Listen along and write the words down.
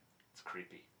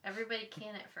creepy. Everybody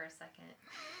can it for a second.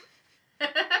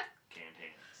 Canned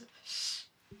hands.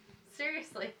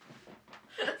 Seriously.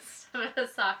 Some of the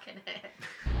sock in it.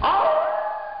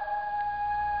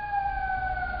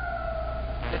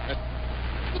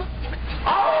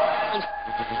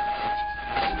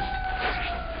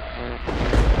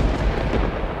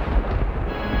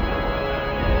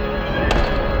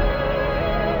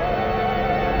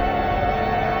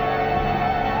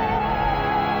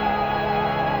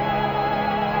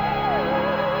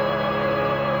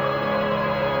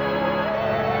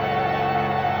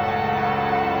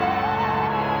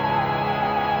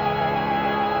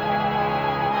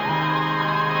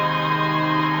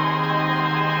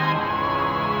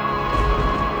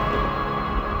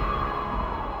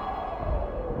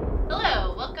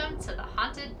 Hello, welcome to the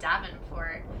Haunted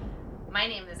Davenport. My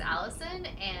name is Allison,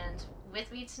 and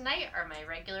with me tonight are my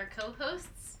regular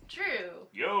co-hosts, Drew,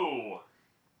 Yo!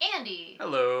 Andy,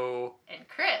 Hello. and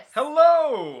Chris.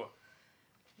 Hello!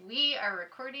 We are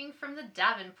recording from the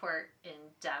Davenport in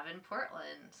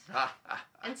Davenportland.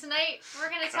 And tonight, we're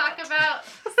going to talk about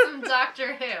some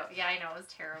Doctor Who. Yeah, I know, it was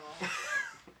terrible.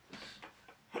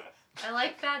 I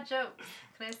like bad jokes,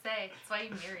 can I say? That's why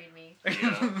you married me.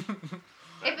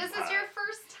 If this is your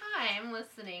first time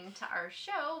listening to our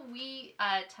show, we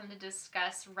tend to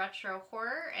discuss retro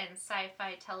horror and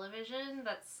sci-fi television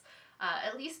that's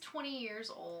at least 20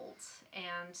 years old.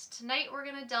 And tonight we're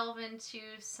going to delve into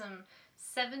some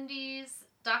 70s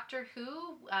Doctor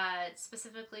Who,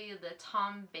 specifically the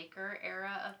Tom Baker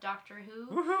era of Doctor Who.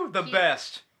 Woohoo, the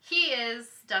best. He is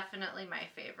definitely my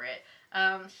favorite.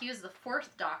 He was the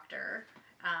fourth Doctor,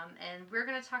 and we're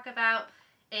going to talk about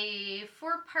a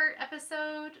 4-part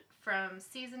episode from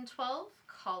season 12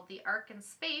 called The Ark in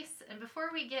Space. And before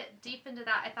we get deep into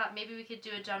that, I thought maybe we could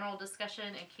do a general discussion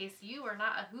in case you are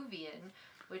not a Whovian,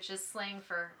 which is slang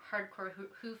for hardcore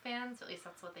Who fans. At least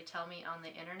that's what they tell me on the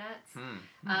internet. The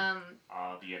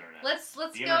internet. Let's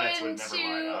The go internets would never lie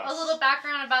to into us. a little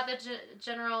background about the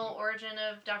general origin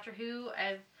of Doctor Who.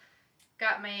 I've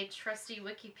got my trusty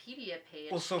Wikipedia page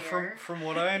Well, so here. from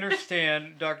what I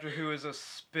understand, Doctor Who is a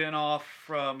spin-off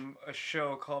from a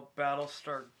show called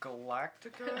Battlestar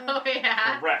Galactica. Oh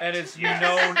yeah. Correct. And it's Yes.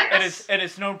 known Yes. and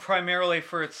it's known primarily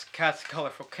for its cast of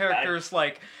colorful characters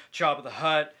like Jabba the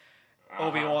Hutt,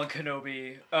 Obi-Wan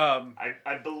Kenobi.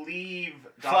 I believe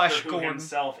Flash Doctor Who Gordon.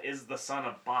 himself is the son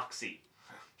of Boxy.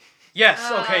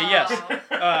 Yes, okay, yes.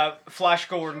 Oh. Flash I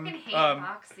Gordon. freaking hate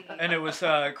Moxie. And it was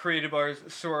created by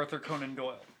Sir Arthur Conan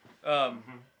Doyle.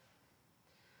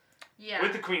 Yeah.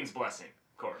 With the Queen's blessing,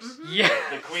 of course. Mhm. Yeah.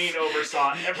 The Queen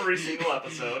oversaw every single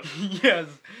episode. Yes.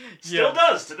 Still yes.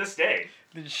 does to this day.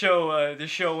 The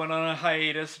show went on a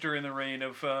hiatus during the reign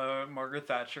of Margaret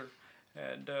Thatcher,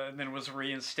 and then was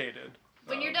reinstated.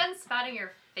 When you're done spouting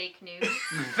your fake news,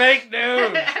 Fake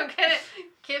news. I'm gonna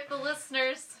give the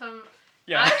listeners some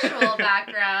Yeah. actual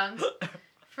background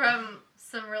from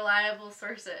some reliable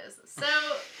sources.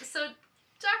 So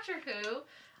Doctor Who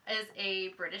is a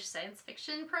British science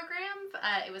fiction program.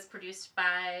 It was produced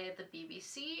by the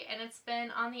BBC, and it's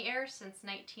been on the air since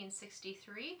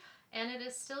 1963, and it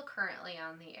is still currently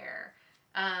on the air.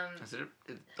 Is it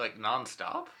like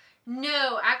non-stop?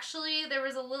 No, actually, there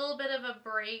was a little bit of a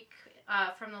break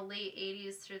from the late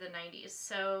 80s through the 90s.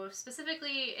 So,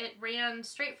 specifically, it ran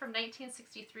straight from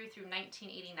 1963 through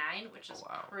 1989, which is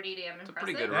pretty damn impressive. It's a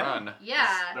pretty good run.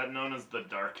 Yeah. Is that known as the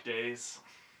Dark Days?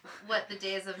 What, the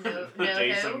days of The no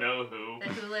days Who? of No Who. The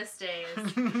Who-less days.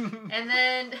 And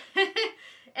then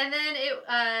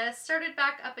it started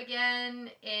back up again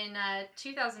in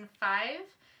 2005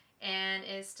 and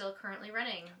is still currently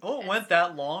running. Oh, it went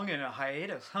that long in a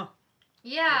hiatus, huh?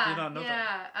 Yeah, I did not know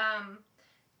that.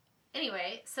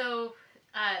 Anyway, so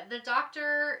the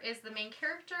Doctor is the main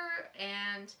character,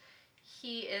 and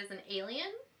he is an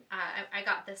alien. I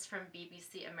got this from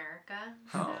BBC America,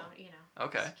 so,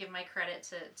 Okay. just give my credit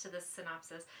to this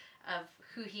synopsis of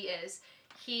who he is.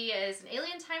 He is an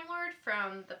alien Time Lord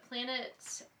from the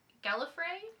planet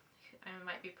Gallifrey. I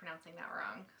might be pronouncing that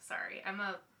wrong. Sorry, I'm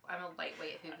a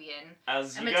lightweight Whovian.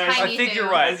 As I'm you a guys, tiny I think Who. you're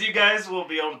right. As you guys will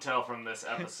be able to tell from this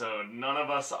episode, none of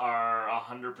us are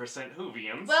 100%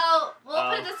 Whovians. Well, we'll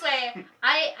put it this way.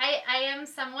 I am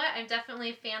somewhat. I'm definitely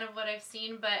a fan of what I've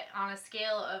seen, but on a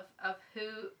scale of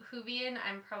Whovian,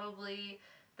 I'm probably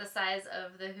the size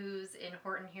of the Who's in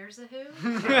Horton Hears a Who.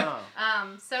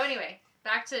 Oh. So anyway,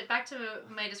 back to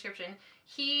my description.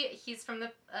 He's from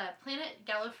the planet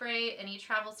Gallifrey, and he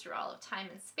travels through all of time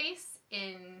and space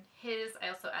in his, I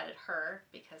also added her,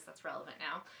 because that's relevant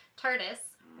now, TARDIS,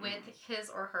 with his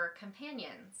or her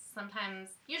companions.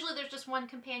 Usually there's just one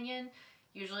companion.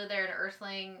 Usually they're an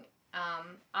Earthling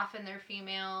Often they're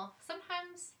female.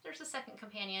 Sometimes there's a second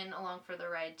companion along for the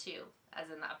ride too, as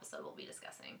in the episode we'll be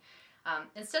discussing.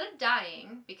 Instead of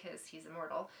dying, because he's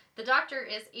immortal, the Doctor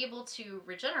is able to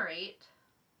regenerate,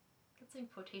 that's in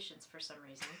quotations for some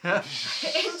reason,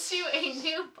 into a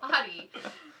new body,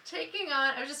 taking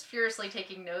on, I was just furiously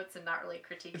taking notes and not really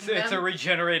critiquing them. It's a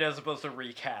regenerate as opposed to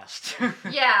recast.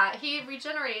 Yeah, he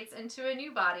regenerates into a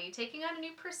new body, taking on a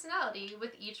new personality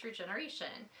with each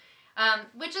regeneration.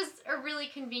 Which is a really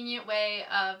convenient way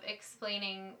of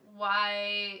explaining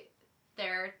why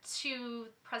to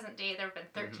present day, there have been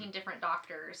 13 different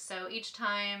Doctors. So each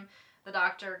time the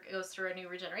Doctor goes through a new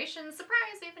regeneration,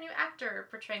 surprise, we have a new actor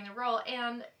portraying the role.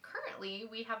 And currently,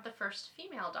 we have the first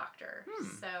female Doctor.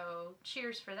 So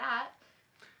cheers for that.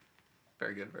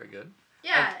 Very good, very good.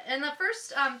 Yeah, and the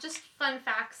first, just fun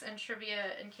facts and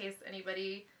trivia in case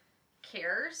anybody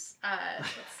cares.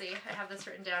 Let's see, I have this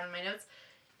written down in my notes.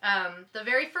 The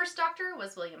very first Doctor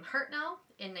was William Hartnell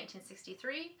in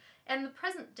 1963, and the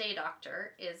present-day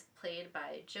Doctor is played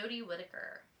by Jodie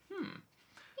Whittaker. Yeah.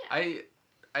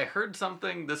 I heard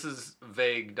something, this is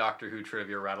vague Doctor Who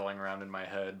trivia rattling around in my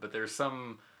head, but there's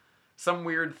some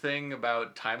weird thing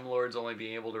about Time Lords only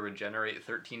being able to regenerate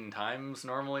 13 times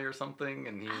normally or something,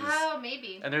 and Oh,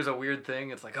 maybe. And there's a weird thing,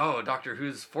 it's like, oh, Doctor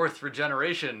Who's fourth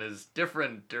regeneration is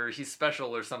different, or he's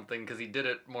special or something, because he did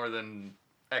it more than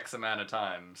X amount of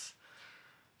times.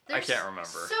 There's I can't remember.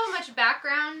 So much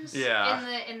background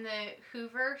in the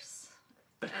Whoverse.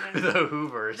 The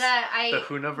Whoverse. The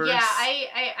Whooniverse. Yeah,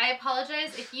 I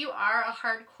apologize if you are a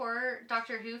hardcore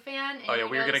Doctor Who fan. And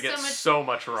we're gonna get so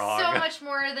much wrong. So much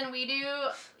more than we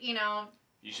do. You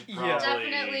should probably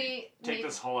definitely take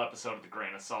this whole episode with a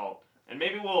grain of salt, and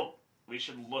maybe we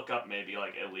should look up maybe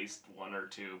like at least one or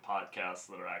two podcasts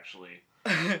that are actually.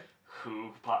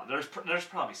 There's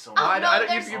probably so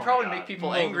many. You probably make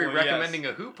people angry recommending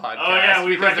a Who podcast. Oh yeah,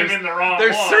 we recommend the wrong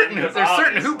there's one. Certain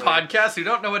Who podcasts who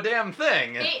don't know a damn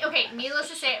thing. Okay, needless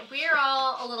to say, we're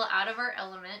all a little out of our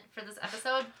element for this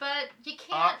episode, but you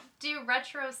can't do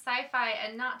retro sci-fi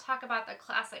and not talk about the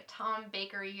classic Tom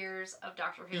Baker years of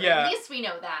Doctor Who. Yeah. At least we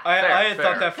know that. I had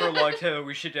thought that for a long time.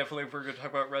 We should definitely, if we're going to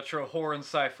talk about retro horror and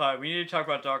sci-fi, we need to talk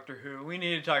about Doctor Who. We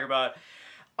need to talk about...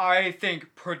 I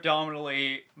think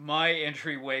predominantly my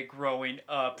entryway growing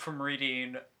up from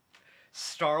reading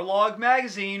Starlog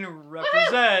magazine,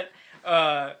 represent,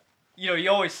 you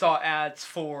always saw ads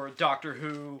for Doctor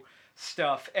Who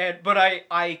stuff, but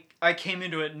I came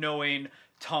into it knowing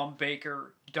Tom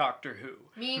Baker Doctor Who.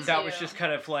 Me too. That was just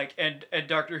kind of like, and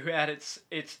Doctor Who had its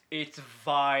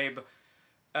vibe,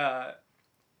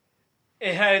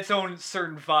 it had its own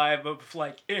certain vibe of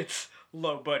like, it's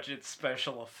low budget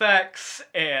special effects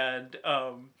and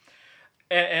all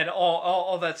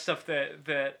that stuff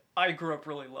that I grew up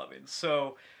really loving.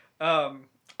 So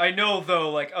I know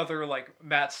though, like other like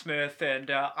Matt Smith and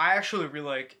I actually really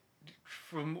like,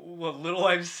 from what little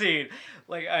I've seen,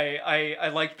 like I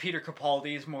liked Peter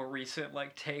Capaldi's more recent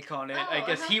like take on it. I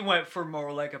guess he went for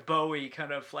more like a Bowie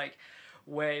kind of like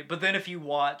way. But then if you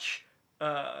watch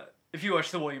the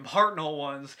William Hartnell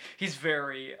ones, he's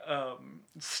very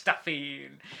stuffy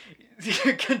and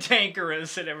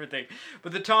cantankerous and everything.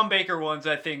 But the Tom Baker ones,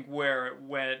 I think, where it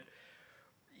went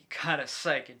kind of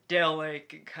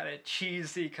psychedelic and kind of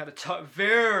cheesy, kind of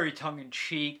very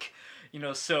tongue-in-cheek,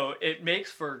 so it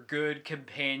makes for a good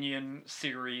companion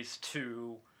series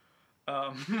to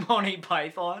Monty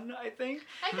Python, I think.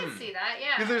 I can see that,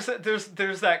 yeah. There's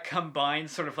that combined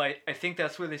sort of like, I think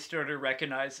that's where they started to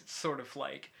recognize it's sort of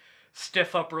like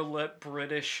stiff upper lip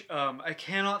British. I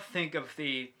cannot think of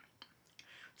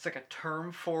it's like a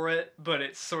term for it, but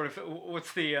it's sort of,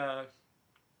 what's the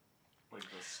like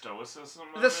the stoicism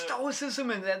of the it?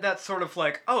 Stoicism, and that's sort of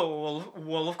like, oh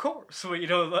well of course, like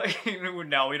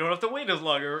now we don't have to wait as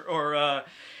long, or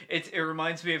it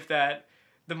reminds me of that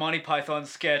the Monty Python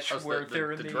sketch where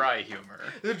they're in the dry humor.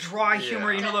 The dry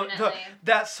humor,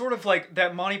 that sort of like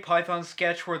that Monty Python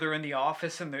sketch where they're in the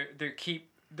office and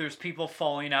there's people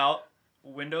falling out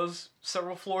windows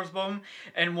several floors above them,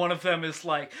 and one of them is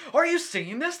like, "Are you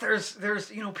seeing this?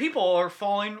 There's people are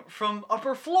falling from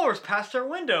upper floors past our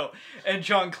window," and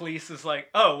John Cleese is like,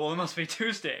 "Oh well, it must be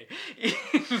Tuesday,"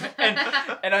 and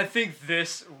I think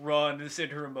this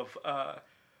interim of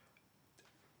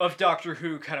Doctor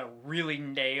Who kind of really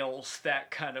nails that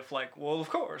kind of like, well, of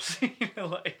course,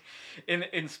 like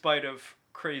in spite of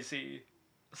crazy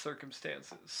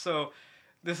circumstances. So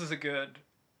this is a good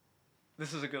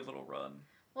little run.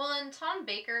 Well, and Tom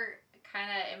Baker kind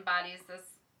of embodies this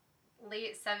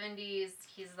late 70s,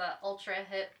 he's the ultra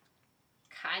hip,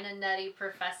 kind of nutty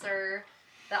professor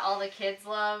that all the kids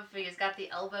love. He's got the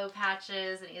elbow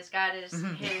patches, and he's got his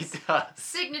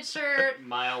signature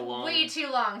mile long, way too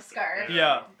long scarf.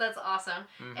 Yeah. That's awesome.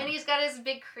 Mm-hmm. And he's got his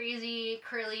big, crazy,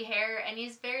 curly hair, and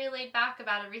he's very laid back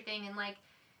about everything, and, like,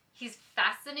 he's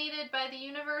fascinated by the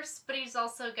universe, but he's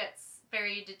also gets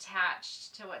very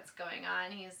detached to what's going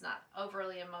on. He's not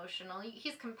overly emotional.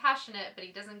 He's compassionate, but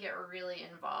he doesn't get really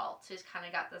involved. He's kind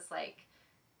of got this, like,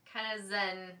 kind of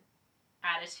zen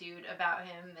attitude about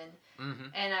him.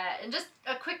 And just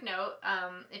a quick note,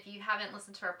 if you haven't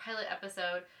listened to our pilot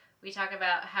episode, we talk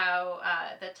about how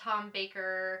the Tom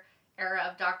Baker era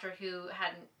of Doctor Who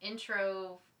had an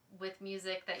intro with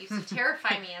music that used to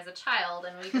terrify me as a child,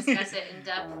 and we discuss it in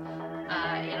depth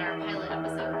in our pilot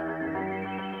episode.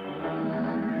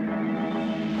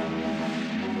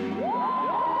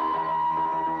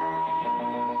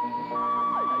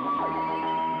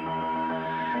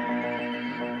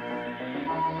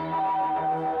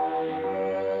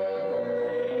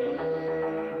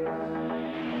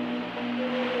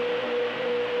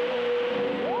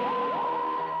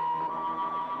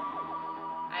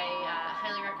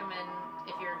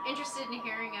 Interested in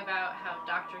hearing about how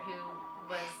Doctor Who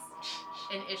was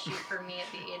an issue for me at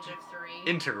the age of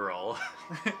 3. Integral.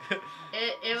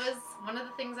 It was one of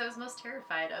the things I was most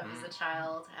terrified of as a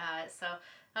child. So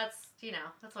that's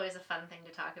always a fun thing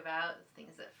to talk about,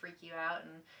 things that freak you out.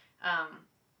 And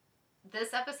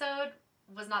this episode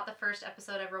was not the first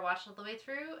episode I ever watched all the way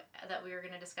through that we were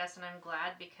going to discuss, and I'm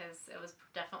glad because it was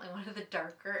definitely one of the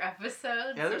darker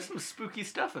episodes. Yeah, there's some spooky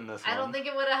stuff in this one. I don't think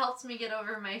it would have helped me get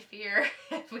over my fear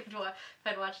if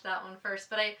I'd watched that one first.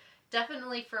 But I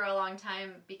definitely, for a long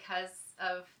time, because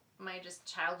of my just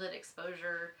childhood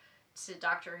exposure to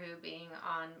Doctor Who being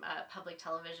on public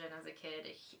television as a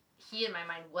kid, he in my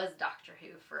mind was Doctor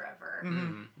Who forever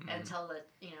until the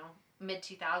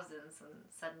mid-2000s, and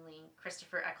suddenly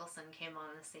Christopher Eccleston came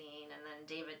on the scene, and then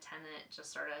David Tennant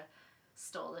just sort of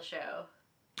stole the show.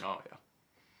 Oh, yeah.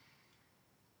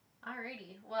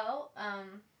 Alrighty. Well,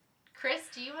 Chris,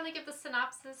 do you want to give the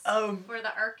synopsis for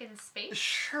the Ark in Space?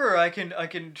 Sure, I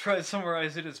can try to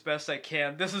summarize it as best I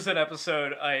can. This is an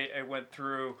episode I went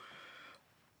through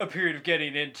a period of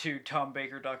getting into Tom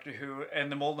Baker Doctor Who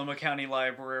and the Multnomah County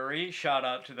Library. Shout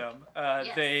out to them.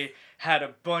 Yes. They had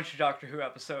a bunch of Doctor Who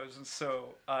episodes, and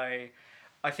so I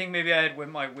think maybe I had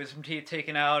my wisdom teeth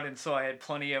taken out, and so I had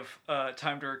plenty of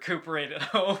time to recuperate at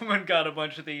home and got a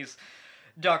bunch of these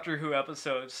Doctor Who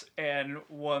episodes. And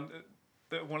one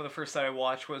of the first that I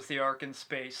watched was The Ark in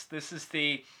Space. This is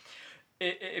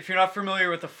if you're not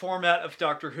familiar with the format of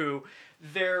Doctor Who,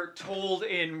 they're told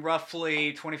in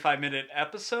roughly 25-minute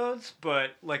episodes,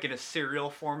 but like in a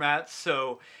serial format.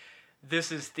 So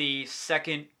this is the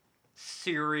second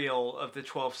serial of the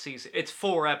 12th season. It's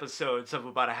 4 episodes of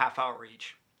about a half hour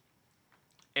each.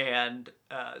 And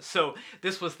so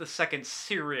this was the second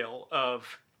serial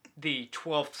of the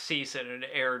 12th season, and it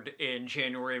aired in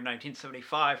January of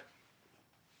 1975.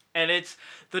 And it's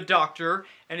the Doctor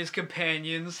and his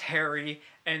companions, Harry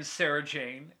and Sarah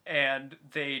Jane, and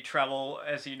they travel,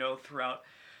 as you know, throughout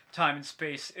time and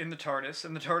space in the TARDIS,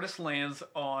 and the TARDIS lands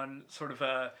on sort of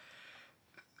a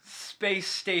space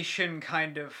station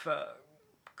kind of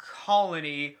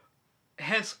colony,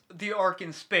 hence the Ark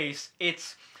in Space.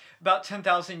 It's about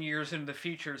 10,000 years into the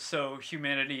future, so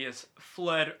humanity has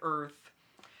fled Earth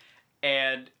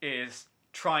and is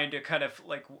trying to kind of,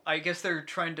 like, I guess they're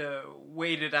trying to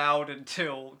wait it out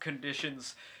until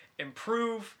conditions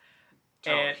improve.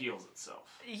 Until it heals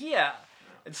itself. Yeah.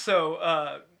 And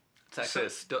so, it's actually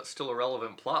still a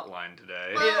relevant plot line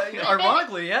today. Well, yeah,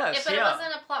 ironically, yes. But it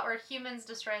wasn't a plot where humans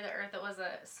destroy the Earth, it was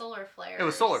a solar flare. It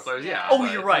was solar flares, yeah. Oh,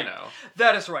 you're right.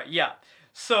 That is right, yeah.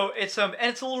 So it's and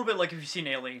it's a little bit like if you've seen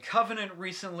Alien Covenant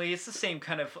recently, it's the same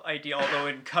kind of idea, although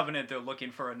in Covenant they're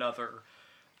looking for another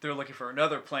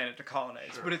planet to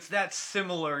colonize. Sure. But it's that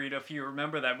similar, if you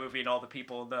remember that movie and all the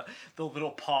people in the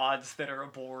little pods that are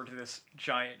aboard this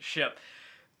giant ship.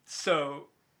 So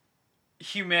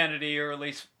humanity, or at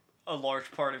least a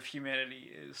large part of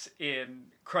humanity, is in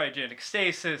cryogenic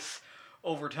stasis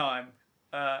over time.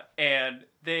 And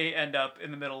they end up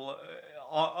in the middle,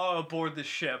 aboard the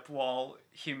ship while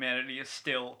humanity is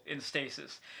still in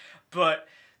stasis. But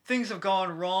things have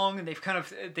gone wrong, and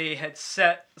they had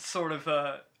set sort of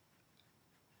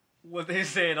what they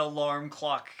say, an alarm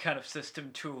clock kind of system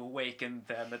to awaken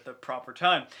them at the proper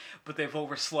time. But they've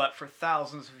overslept for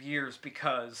thousands of years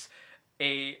because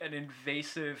an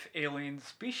invasive alien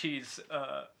species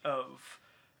of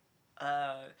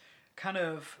kind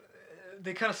of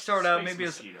they kind of start out Space maybe as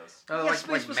mosquitoes. like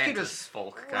space mosquitoes. mantis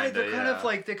folk right. kind of. They're kind of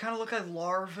like they kind of look like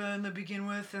larvae in the begin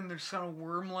with, and they're kind of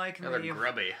worm-like. And they're they have-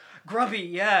 grubby. Grubby,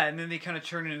 yeah, and then they kind of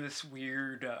turn into this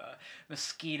weird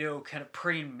mosquito, kind of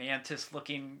praying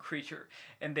mantis-looking creature,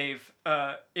 and they've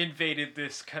invaded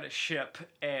this kind of ship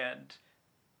and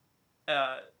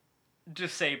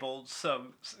disabled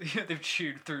some. They've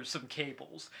chewed through some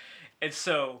cables, and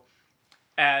so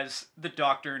as the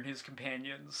Doctor and his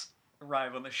companions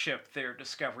arrive on the ship, they're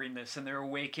discovering this, and they're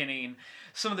awakening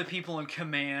some of the people in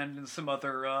command and some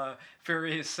other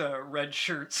various red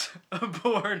shirts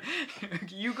aboard.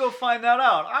 You go find that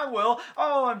out. I will.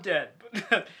 Oh, I'm dead.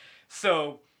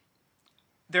 So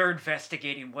they're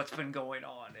investigating what's been going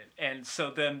on, and so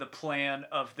then the plan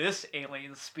of this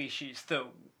alien species, the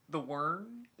Wyrn,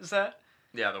 is that?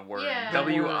 Yeah, the Wyrn. Yeah.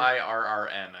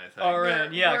 WIRRN, I think.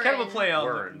 RN, yeah, kind of a play on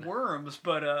Wyrn. worms,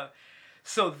 but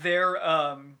so they're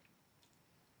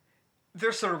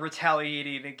sort of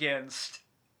retaliating against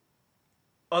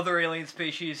other alien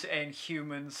species and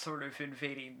humans sort of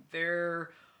invading their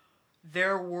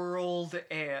world,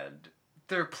 and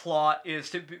their plot is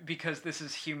to, because this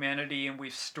is humanity and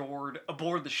we've stored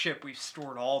aboard the ship, we've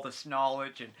stored all this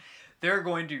knowledge, and they're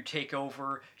going to take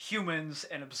over humans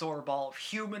and absorb all of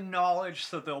human knowledge,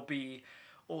 so they'll be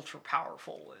ultra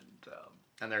powerful,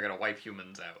 And they're gonna wipe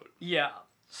humans out. yeah.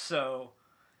 So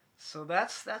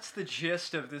that's the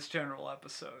gist of this general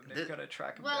episode. They've got to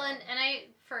track them Well, down. and I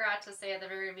forgot to say at the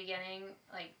very beginning,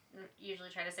 like, usually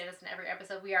try to say this in every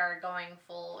episode, we are going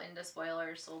full into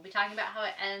spoilers, so we'll be talking about how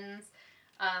it ends.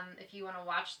 If you want to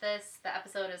watch this, the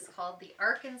episode is called The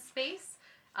Ark in Space.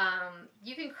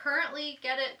 You can currently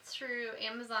get it through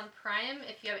Amazon Prime.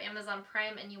 If you have Amazon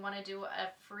Prime and you want to do a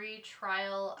free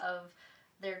trial of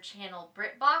their channel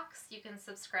BritBox, you can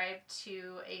subscribe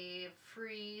to a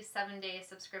free 7-day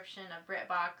subscription of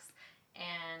BritBox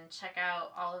and check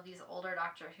out all of these older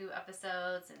Doctor Who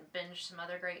episodes and binge some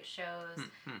other great shows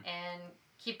and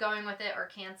keep going with it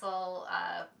or cancel.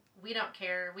 We don't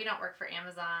care. We don't work for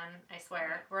Amazon, I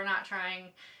swear. We're not trying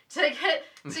to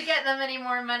get them any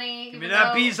more money. Give me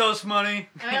that Bezos money.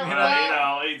 I mean,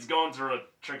 Well, he's going through a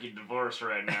tricky divorce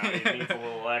right now. He needs a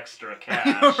little extra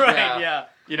cash. Right, yeah.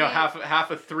 You know, half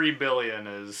of $3 billion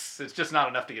it's just not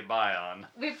enough to get by on.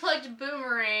 We plugged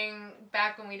Boomerang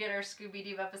back when we did our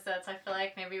Scooby-Doo episodes. I feel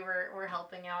like maybe we're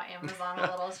helping out Amazon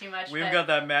a little too much. We've got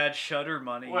that mad Shutter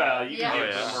money. Well, you can get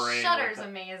yeah. Boomerang. Shutter's You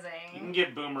amazing. can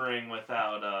get Boomerang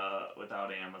without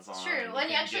Amazon. It's true. Well,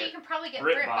 you can probably get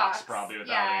BritBox BritBox probably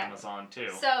without yeah. Amazon too.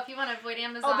 So if you want to avoid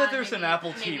Amazon, Oh, but there's an maybe-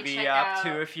 Apple maybe TV check app out-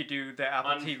 too if you do the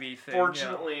Apple TV thing.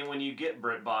 Fortunately, when you get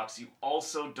BritBox, you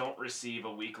also don't receive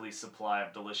a weekly supply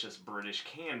of delicious British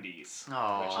candies.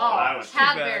 Oh. Which is what I Oh, was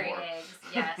Cadbury thinking for. eggs,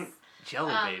 yes.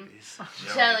 Jelly Um, babies.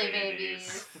 Jelly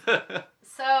babies.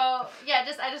 So yeah,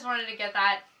 I just wanted to get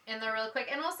that in there real quick,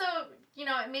 and also, you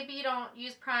know, maybe you don't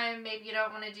use Prime, maybe you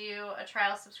don't want to do a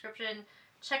trial subscription.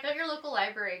 Check out your local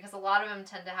library because a lot of them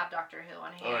tend to have Doctor Who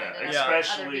on hand Oh, yeah. and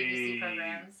Especially other BBC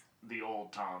programs. the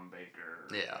old Tom Baker.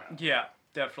 Yeah. Yeah,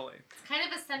 definitely. It's kind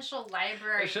of essential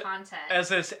library content.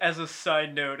 As a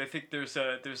side note, I think there's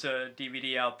a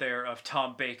DVD out there of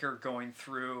Tom Baker going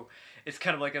through. It's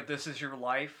kind of like a This Is Your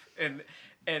Life, and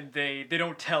they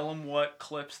don't tell him what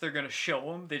clips they're gonna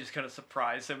show him. They just kind of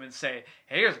surprise him and say,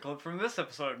 "Hey, here's a clip from this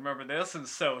episode. Remember this?" And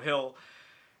so he'll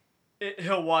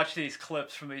watch these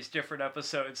clips from these different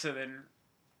episodes and then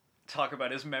talk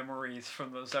about his memories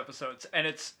from those episodes. And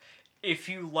it's, if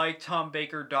you like Tom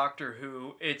Baker Doctor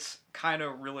Who, it's kind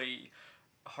of really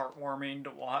heartwarming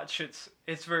to watch. It's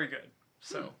very good.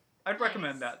 So I'd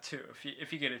recommend that too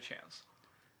if you get a chance.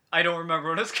 I don't remember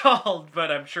what it's called,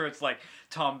 but I'm sure it's like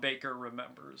Tom Baker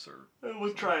Remembers or.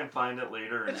 We'll try and find it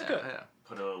later. It's and good. Yeah.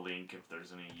 Put a link if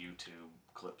there's any YouTube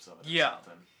clips of it. Or Yeah.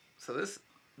 Something. So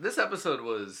this episode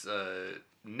was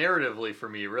narratively for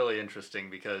me really interesting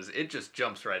because it just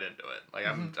jumps right into it. Like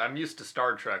I'm used to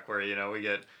Star Trek where we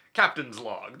get Captain's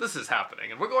log. This is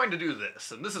happening, and we're going to do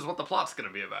this, and this is what the plot's going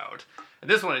to be about. And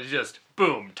this one is just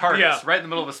boom, TARDIS right in the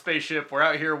middle of a spaceship. We're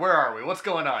out here. Where are we? What's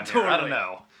going on here? I don't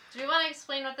know. Do we want to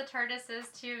explain what the TARDIS is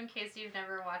too, in case you've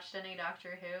never watched any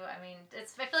Doctor Who? I mean,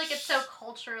 I feel like it's so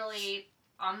culturally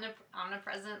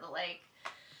omnipresent that like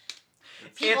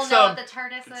people know what the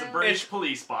TARDIS It's is. a British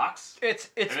police box. It's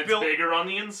and it's Bill. bigger on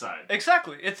the inside.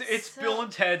 Exactly. It's So- Bill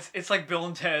and Ted's. It's like Bill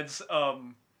and Ted's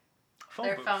phone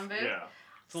Their booth. phone booth. Yeah.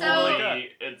 It's a little like that. Only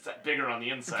it's bigger on the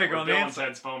inside. Bigger where on the Bill inside. and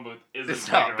Ted's phone booth isn't It's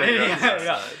bigger not on big. the Yeah, inside.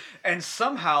 yeah. And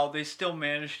somehow they still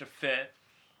managed to fit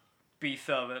Beef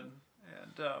Oven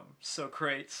and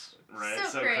Socrates. Right.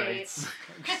 Socrates.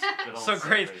 Good old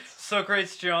Socrates. Socrates.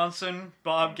 Socrates Johnson,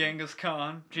 Bob Genghis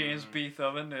Khan, James Beef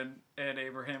Oven, and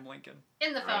Abraham Lincoln.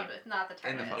 In the phone Right. booth, not the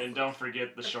In the TARDIS. phone And don't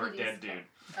forget the short police dead car. dude.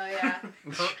 Oh yeah.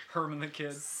 Herman the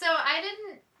Kid. So I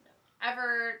didn't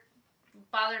ever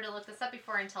bother to look this up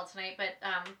before until tonight, but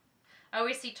I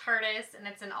always see TARDIS and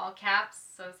it's in all caps,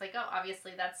 so it's like, oh,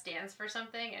 obviously that stands for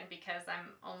something, and because I'm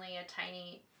only a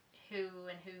tiny Who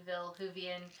and Whoville,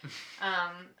 Whovian,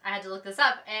 I had to look this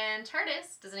up, and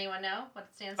TARDIS, does anyone know what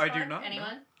it stands for? I do not know.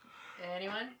 Anyone?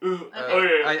 Anyone?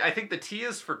 Okay. I think the T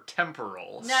is for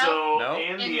temporal. No. So No?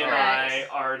 Andy and I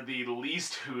Incorrect. are the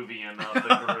least Whovian of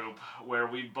the group, where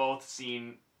we've both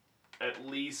seen at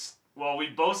least. Well,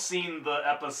 we've both seen the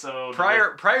episode.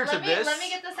 Prior to this. Let me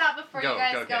get this out before Go, you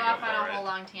guys go, go okay, off go on for a it. whole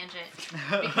long tangent,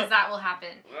 because that will happen.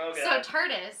 Okay. So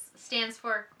TARDIS stands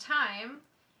for time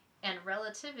and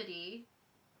relativity,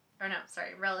 or no,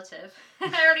 sorry, relative.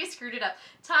 I already screwed it up.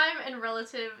 Time and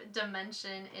relative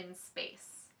dimension in space.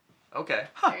 Okay.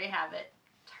 There you have it.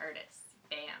 TARDIS.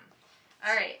 Bam.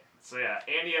 All right. So yeah,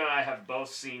 Andy and I have both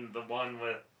seen the one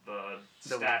with the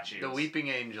statues. The Weeping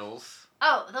Angels.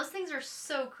 Oh, those things are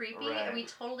so creepy, Right. and we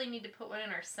totally need to put one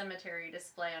in our cemetery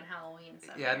display on Halloween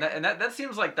somewhere. Yeah, and that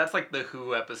seems like that's like the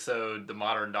Who episode, the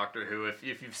modern Doctor Who. If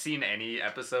you've seen any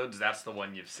episodes, that's the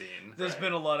one you've seen. There's Right.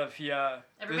 been a lot of Everybody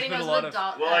there's been knows a lot what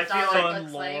of Well, I feel Dalek like- fun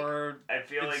looks like. lore I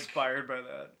feel like inspired by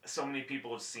that. so many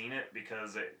people have seen it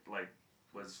because it like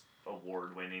was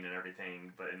award winning and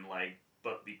everything,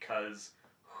 but because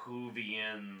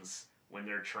Whovians, when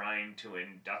they're trying to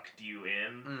induct you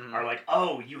in, Mhm. are like,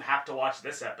 oh, you have to watch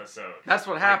this episode. That's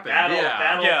what Like, happened.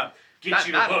 That'll Yeah. get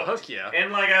you that'll hooked. hook you.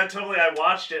 And like I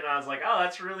watched it and I was like, oh,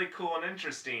 that's really cool and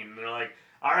interesting. And they're like,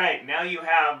 all right, now you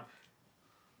have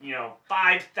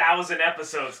 5,000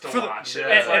 episodes to For the- watch. Yeah.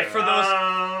 And it's and like, for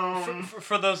those- um,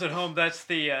 For those at home, that's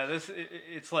the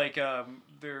it's like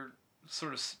they're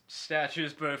sort of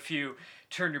statues, but if you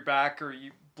turn your back or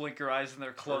you blink your eyes and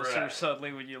they're closer Correct.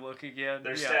 suddenly when you look again.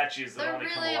 they're yeah. statues that They're only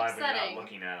come really alive when you're upsetting. not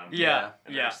looking at them. Yeah,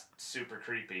 And yeah. they're super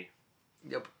creepy.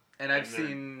 Yep. And I've And they're-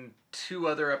 seen 2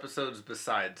 other episodes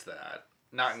besides that,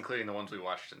 not including the ones we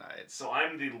watched tonight. So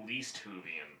I'm the least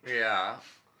Whovian. Yeah.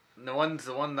 The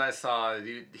one I saw,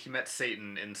 he met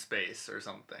Satan in space or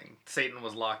something. Satan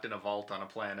was locked in a vault on a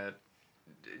planet.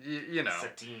 You know.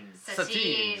 Satine.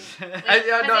 Satine. Satine. Wait, I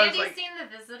has was Andy like- seen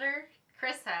The Visitor?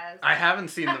 Chris has. I haven't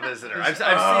seen The Visitor. I've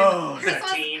Oh. seen.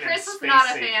 Satine Chris and was not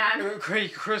a Space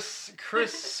fan.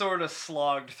 Chris sort of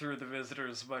slogged through the Visitor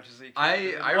as much as he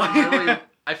could.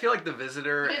 I feel like The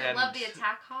Visitor You didn't and love the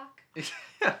Attack Hawk?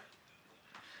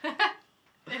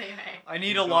 Anyway. I need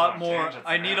He's a going lot on more. tangents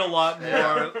I need now. a lot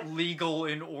Yeah. more legal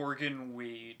in Oregon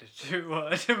weed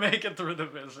to make it through the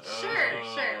Visitor. Sure.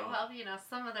 Well,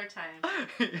 some other time.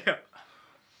 Yeah.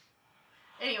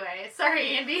 Anyway,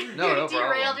 sorry, Andy. No, you no derailed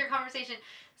problem. your conversation.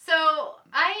 So,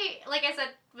 like I said,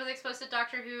 was exposed to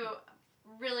Doctor Who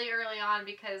really early on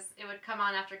because it would come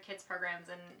on after kids' programs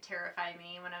and terrify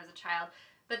me when I was a child.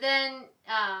 But then,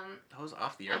 I was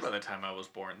off the air by the time I was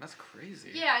born. That's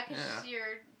crazy. yeah, because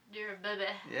you're a baby.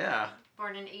 Yeah.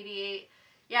 Born in '88.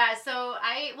 Yeah, so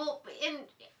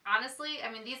honestly,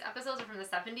 I mean, these episodes are from the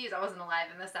 70s. I wasn't alive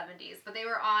in the 70s, but they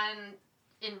were on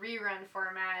in rerun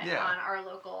format Yeah. on our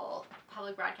local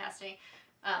public broadcasting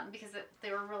because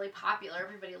they were really popular.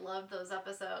 Everybody loved those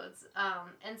episodes.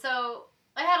 And so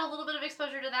I had a little bit of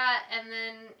exposure to that. And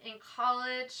then in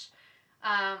college,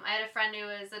 I had a friend who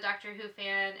was a Doctor Who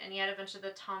fan, and he had a bunch of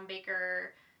the Tom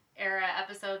Baker era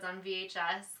episodes on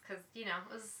VHS because,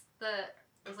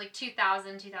 it was like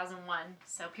 2000, 2001.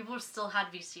 So people still had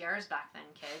VCRs back then,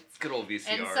 kids. Good old VCRs.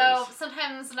 And so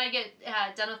sometimes when I get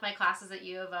done with my classes at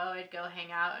U of O, I'd go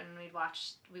hang out and we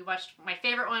watched my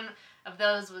favorite one of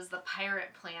those was the Pirate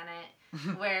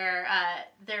Planet, where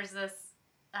there's this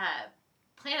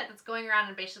planet that's going around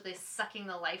and basically sucking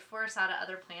the life force out of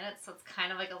other planets. So it's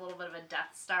kind of like a little bit of a Death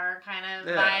Star kind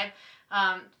of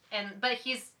vibe. But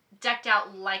he's decked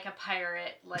out like a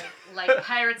pirate, like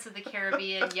Pirates of the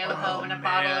Caribbean, yo-ho, and a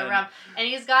bottle of rum. And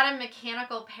he's got a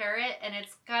mechanical parrot, and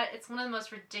it's one of the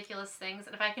most ridiculous things.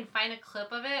 And if I can find a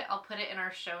clip of it, I'll put it in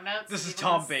our show notes. This so is people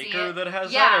Tom can see Baker it. that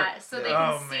has that? Yeah, so they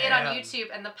Yeah. can see it on man. YouTube.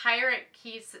 And the pirate,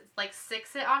 he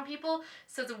sicks it on people,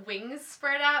 so its wings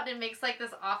spread out, and it makes like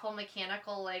this awful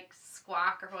mechanical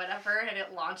squawk or whatever, and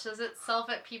it launches itself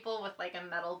at people with like a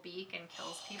metal beak and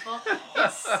kills people.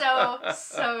 It's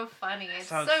so funny. It's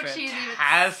Sounds so cheesy,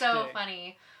 but it's so fantastic.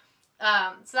 funny.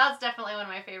 So that's definitely one of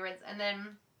my favorites. And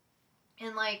then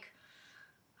in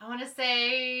I want to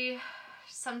say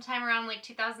sometime around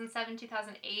 2007,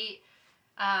 2008,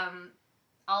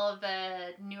 all of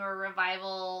the newer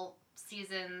revival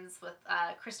seasons with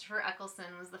Christopher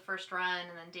Eccleston was the first run,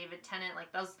 and then David Tennant,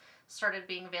 those started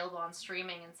being available on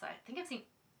streaming, and so I think I've seen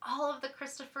all of the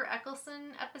Christopher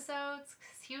Eccleston episodes,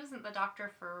 because he wasn't the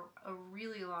Doctor for a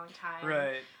really long time.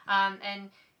 Right. And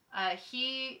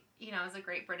he, is a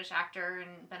great British actor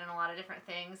and been in a lot of different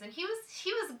things. And he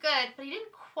was good, but he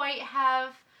didn't quite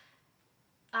have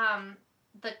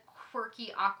the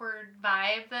quirky, awkward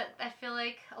vibe that I feel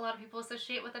like a lot of people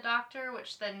associate with the Doctor,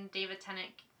 which then David Tennant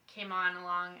came on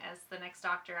along as the next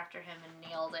Doctor after him and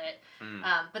nailed it.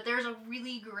 But there's a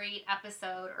really great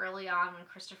episode early on when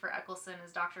Christopher Eccleston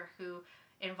is Doctor Who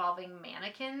involving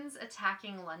mannequins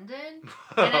attacking London.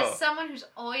 And as someone who's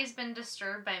always been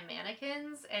disturbed by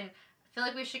mannequins, and I feel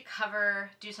like we should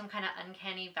do some kind of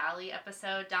Uncanny Valley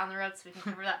episode down the road so we can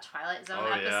cover that Twilight Zone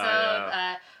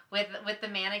episode with the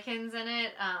mannequins in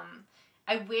it.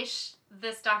 I wish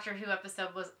this Doctor Who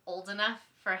episode was old enough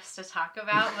for us to talk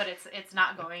about, but it's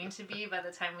not going to be by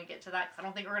the time we get to that, because I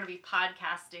don't think we're going to be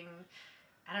podcasting,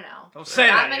 I don't know. Don't say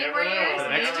that. Many more years. For the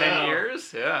next 10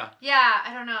 years? Yeah. Yeah,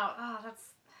 I don't know. Oh, that's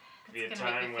Be a going to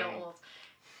make me time feel old.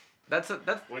 That's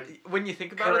when you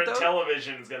think about it, Current though.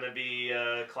 television's gonna be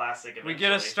classic. Eventually. We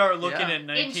gotta start looking at In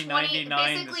 1999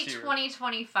 basically this year.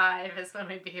 2025 is when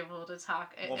we'd be able to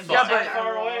talk. Well, if fuck. we That check far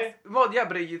our rules. away? Well, yeah,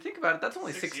 but you think about it, that's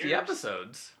only 6 60 years.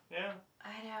 episodes. Yeah,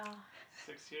 I know.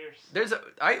 6 years.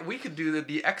 We could do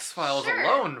the X-Files Sure.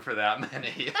 alone for that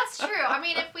many. That's true. I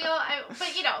mean, if we all,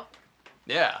 but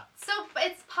Yeah. so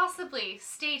it's possibly,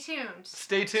 stay tuned.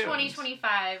 Stay tuned.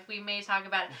 2025, we may talk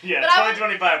about it. Yeah, But I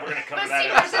 2025. We're gonna cover But that. see,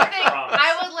 here's the episode, thing. I promise.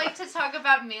 I would like to talk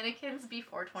about mannequins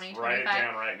before Write it 2025.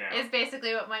 down right now. Is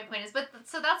basically what my point is. But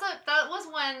so that was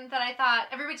one that I thought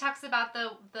everybody talks about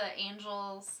the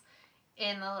angels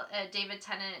in the David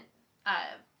Tennant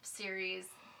series,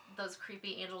 those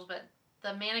creepy angels, but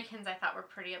the mannequins I thought were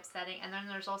pretty upsetting. And then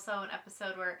there's also an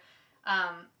episode where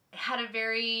it had a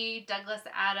very Douglas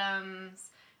Adams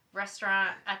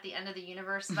restaurant at the end of the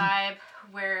universe vibe,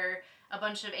 where a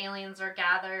bunch of aliens are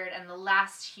gathered and the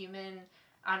last human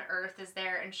on Earth is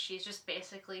there, and she's just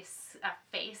basically a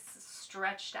face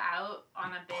stretched out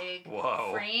on a big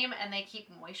Whoa. frame, and they keep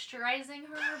moisturizing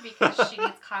her because she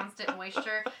needs constant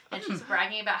moisture, and she's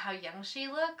bragging about how young she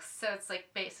looks. So it's like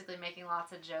basically making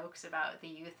lots of jokes about the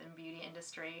youth and beauty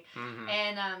industry. Mm-hmm.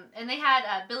 And they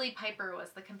had Billie Piper was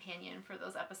the companion for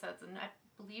those episodes, and I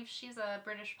believe she's a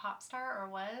British pop star, or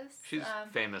was. She's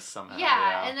famous somehow.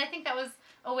 Yeah, and I think that was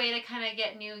a way to kind of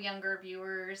get new, younger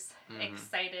viewers Mhm.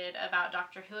 excited about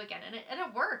Doctor Who again, and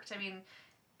it worked. I mean,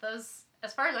 those,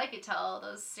 as far as I could tell,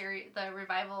 the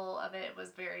revival of it was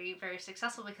very, very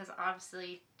successful, because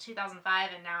obviously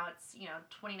 2005 and now it's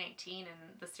 2019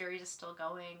 and the series is still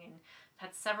going, and I've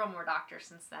had several more Doctors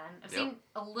since then. I've seen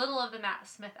a little of the Matt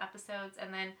Smith episodes,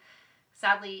 and then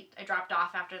sadly I dropped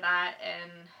off after that,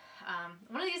 and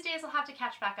one of these days I'll have to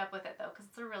catch back up with it, though, because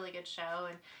it's a really good show,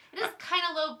 and it is kind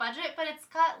of low budget, but it's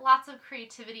got lots of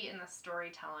creativity in the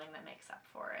storytelling that makes up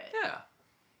for it. Yeah.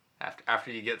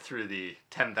 After you get through the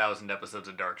 10,000 episodes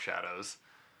of Dark Shadows.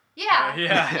 Yeah.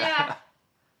 Yeah. Yeah.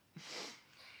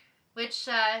 Which,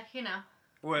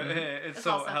 What, It's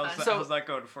so also how's fun. how's that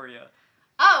going for you?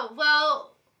 Oh,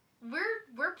 well,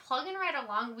 we're plugging right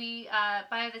along. We,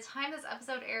 by the time this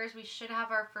episode airs, we should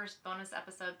have our first bonus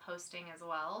episode posting as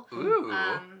well. Ooh.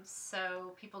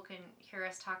 So people can hear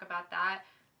us talk about that.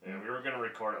 Yeah, we were gonna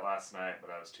record it last night, but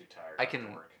I was too tired. I after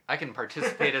can work.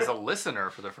 participate as a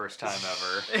listener for the first time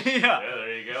ever. Yeah. Yeah,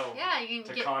 there you go. Yeah, you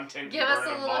can To content give you us weren't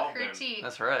a little involved in. critique.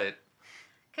 That's right.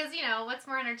 Because, what's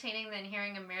more entertaining than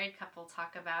hearing a married couple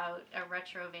talk about a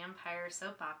retro vampire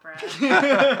soap opera?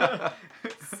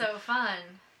 So fun.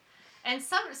 And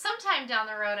sometime down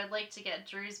the road, I'd like to get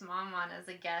Drew's mom on as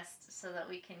a guest so that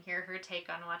we can hear her take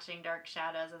on watching Dark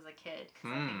Shadows as a kid.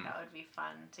 Because I think that would be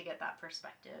fun to get that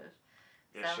perspective.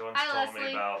 Yeah, So, she once hi, told me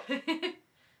Leslie. about.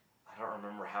 I don't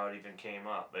remember how it even came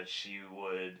up, but she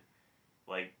would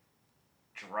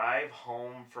drive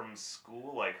home from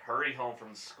school, hurry home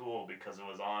from school because it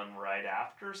was on right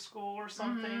after school or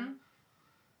something. Mhm.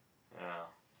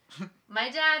 Yeah. My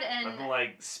dad and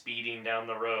I'm speeding down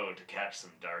the road to catch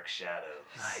some Dark Shadows.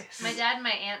 Nice. my dad and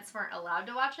my aunts weren't allowed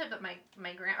to watch it, but my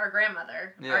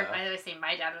grandmother, or Yeah. I always say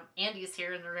my dad, Andy's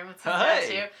here in the room with his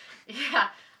Hey. dad too. Yeah.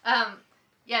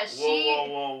 Yeah, she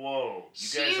Whoa. You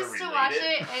she guys are used related? to watch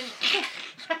it,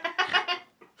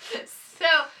 and so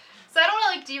I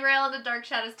don't want to derail into Dark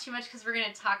Shadows too much, because we're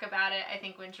going to talk about it, I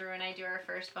think, when Drew and I do our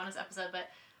first bonus episode, but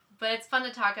it's fun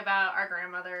to talk about our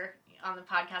grandmother on the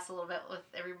podcast a little bit with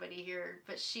everybody here.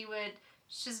 But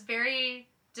she's very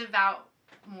devout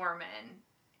Mormon,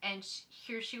 and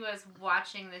here she was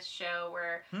watching this show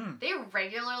where they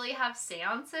regularly have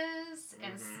seances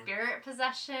and spirit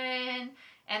possession,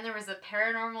 and there was a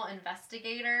paranormal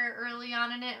investigator early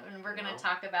on in it, and we're going to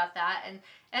talk about that. And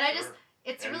I just,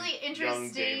 it's and really interesting.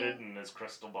 Young David and his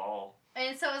crystal ball.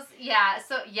 And so it's,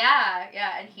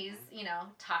 and he's,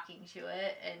 talking to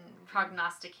it and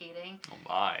prognosticating. Oh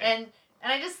my. And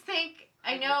I just think,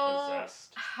 I know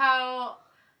how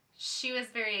she was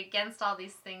very against all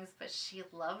these things, but she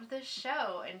loved the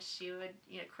show, and she would,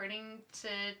 according to,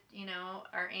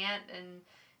 our aunt and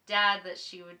dad, that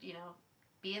she would,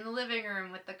 be in the living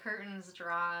room with the curtains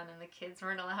drawn and the kids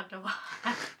weren't allowed to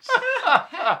watch.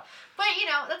 But,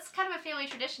 that's kind of a family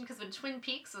tradition, because when Twin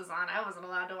Peaks was on, I wasn't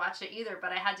allowed to watch it either,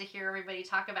 but I had to hear everybody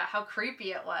talk about how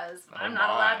creepy it was. But I'm not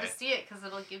allowed to see it because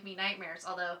it'll give me nightmares.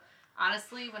 Although,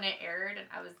 honestly, when it aired and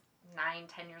I was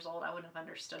 9-10 years old, I wouldn't have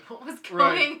understood what was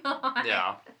going on.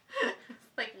 Yeah.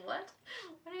 It's like, what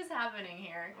is happening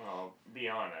here? Well, be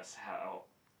honest, how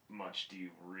much do you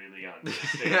really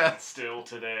understand still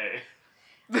today?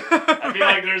 I feel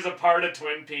like there's a part of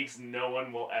Twin Peaks no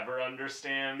one will ever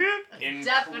understand.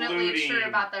 Definitely true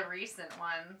about the recent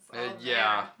ones.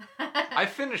 Yeah. I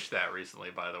finished that recently,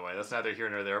 by the way. That's neither here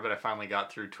nor there, but I finally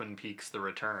got through Twin Peaks The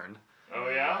Return. Oh,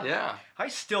 yeah? Yeah. I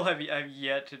still have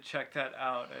yet to check that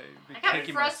out. I got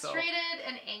frustrated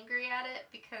and angry at it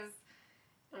because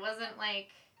it wasn't like...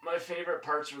 My favorite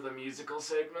parts were the musical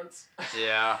segments.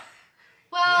 Yeah.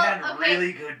 Well, he had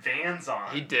really good bands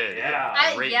on. He did. Yeah.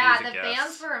 The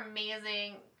bands were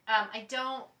amazing. I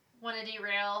don't want to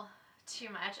derail too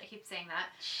much. I keep saying that.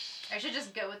 I should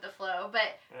just go with the flow.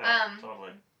 But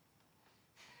totally.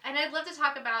 And I'd love to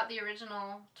talk about the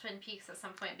original Twin Peaks at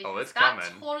some point, because that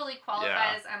totally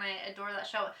qualifies, and I adore that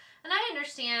show. And I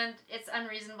understand it's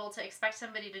unreasonable to expect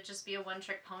somebody to just be a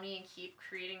one-trick pony and keep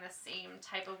creating the same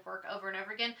type of work over and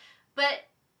over again. But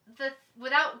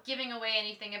without giving away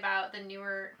anything about the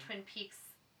newer Twin Peaks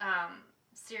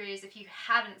series, if you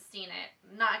haven't seen it,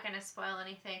 I'm not going to spoil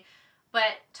anything.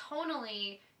 But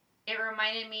tonally, it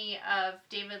reminded me of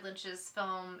David Lynch's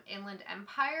film Inland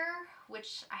Empire,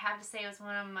 which I have to say was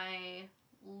one of my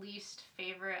least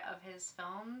favorite of his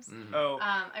films. Mm-hmm. Oh,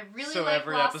 I really so like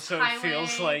every Lost episode Highway.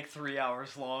 Feels like 3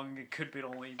 hours long. It could be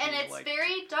only and it's like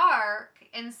very dark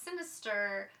and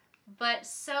sinister, but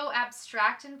so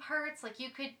abstract in parts. Like, you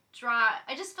could draw...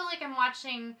 I just feel like I'm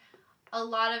watching a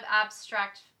lot of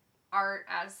abstract art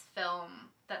as film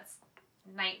that's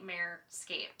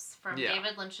nightmare-scapes from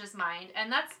David Lynch's mind.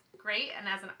 And that's great, and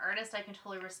as an artist, I can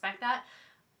totally respect that.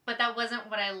 But that wasn't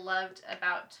what I loved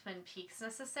about Twin Peaks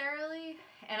necessarily.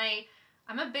 And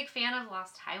I'm a big fan of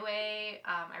Lost Highway.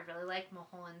 I really like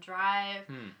Mulholland Drive.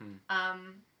 Mm-hmm.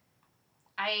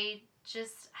 I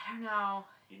don't know.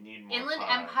 You need more Inland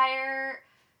pie. Empire.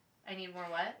 I need more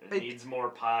what? It needs more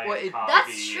pie and coffee.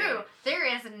 That's true. There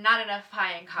is not enough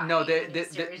pie and coffee. No, there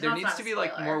needs to be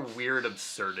like more weird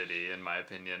absurdity, in my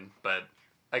opinion. But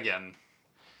again,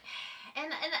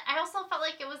 and I also felt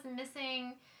like it was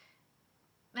missing.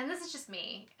 And this is just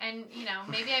me, and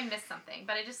maybe I missed something,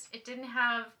 but it didn't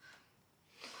have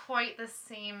quite the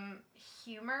same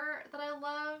humor that I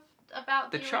loved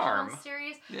about the original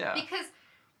series. Yeah. Because,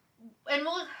 and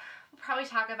we'll probably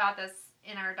talk about this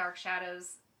in our Dark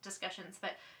Shadows discussions,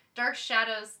 but Dark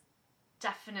Shadows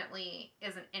definitely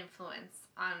is an influence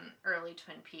on early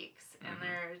Twin Peaks, and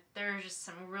there are just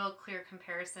some real clear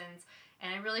comparisons,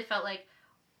 and I really felt like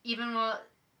even while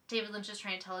David Lynch is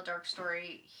trying to tell a dark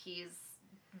story, he's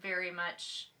very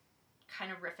much kind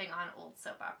of riffing on old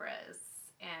soap operas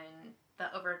and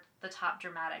the over-the-top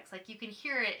dramatics. Like, you can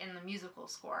hear it in the musical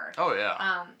score. Oh,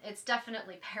 yeah. It's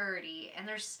definitely parody, and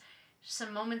there's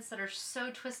some moments that are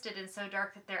so twisted and so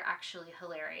dark that they're actually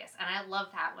hilarious. And I love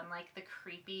that when, like, the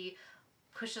creepy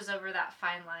pushes over that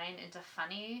fine line into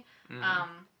funny.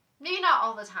 Mm-hmm. Maybe not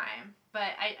all the time,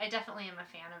 but I definitely am a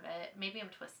fan of it. Maybe I'm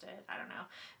twisted. I don't know.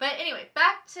 But anyway,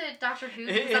 back to Doctor Who,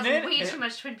 because that's way too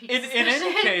much Twin Peaks. In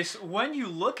any case, when you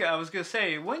look at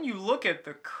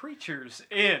the creatures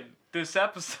in this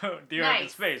episode, The Art of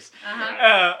Space,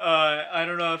 I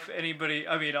don't know if anybody,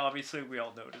 I mean, obviously we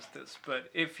all noticed this,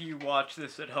 but if you watch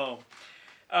this at home,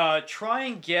 try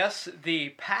and guess the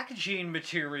packaging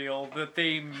material that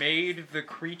they made the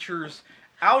creatures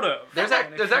out of. There's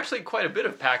actually quite a bit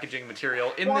of packaging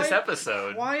material in this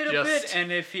episode. Quite a bit,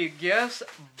 and if you guess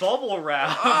bubble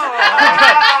wrap... God,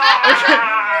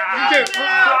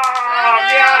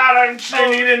 I'm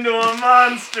turning into a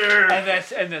monster.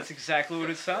 And that's exactly what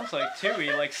it sounds like too.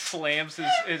 He like slams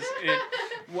his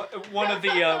one of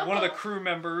the crew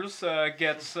members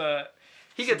gets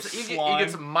He some gets he slime.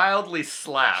 gets mildly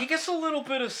slapped. He gets a little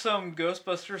bit of some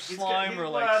Ghostbuster He's slime or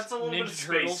like it's a little bit of Ninja space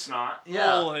Turtles. snot.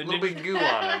 yeah, little a little bit goo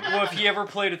on him. Well, if you ever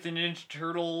played with the Ninja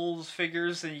Turtles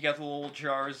figures, then you got the little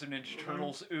jars of Ninja Mhm.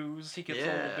 Turtles ooze. He gets a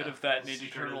little Yeah. bit of that Ninja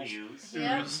Secret of the Turtles ooze.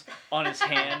 Yeah. ooze on his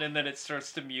hand, and then it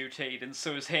starts to mutate, and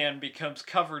so his hand becomes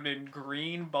covered in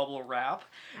green bubble wrap,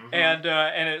 Mhm. and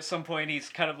at some point he's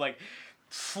kind of like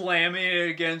slamming it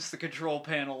against the control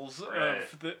panels Right.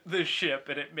 of the ship,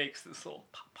 and it makes this little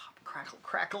pop pop crackle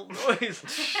crackle noise.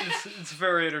 it's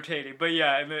very entertaining, but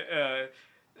yeah, and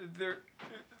there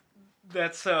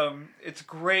that's it's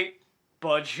great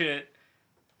budget.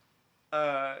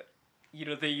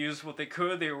 They used what they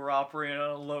could. They were operating on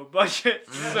a low budget,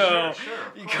 Yeah, so sure,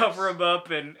 of you course. cover him up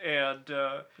and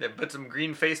They put some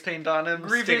green face paint on him,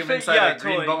 Green stick face him paint, inside yeah, a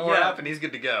green totally, bubble yeah. wrap, and he's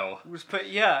good to go. was put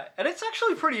and it's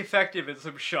actually pretty effective in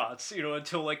some shots.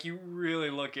 Until like you really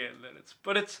look in, and it's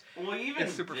Well, even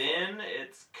It's super then,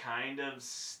 it's kind of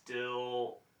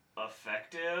still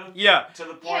effective. yeah. To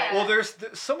the point. Yeah. Well, there's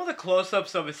some of the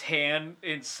close-ups of his hand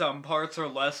in some parts are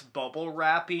less bubble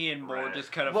wrappy and more Right.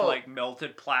 just kind of Well- like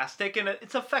melted plastic, and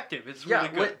it's effective. It's Yeah,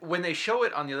 really good. when they show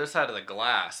it on the other side of the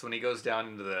glass, when he goes down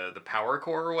into the power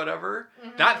core or whatever,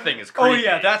 Mhm. that thing is Oh, creepy.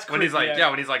 yeah, that's when he's creepy, like yeah.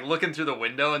 when he's like looking through the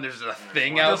window and there's a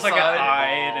thing There's outside. like an eye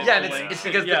and Yeah, and blinks. it's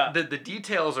because Yeah. the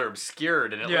details are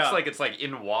obscured and it Yeah. looks like it's like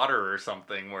in water or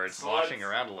something where it's So sloshing let's-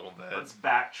 around a little bit. Let's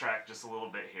backtrack just a little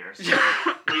bit here.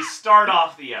 So we start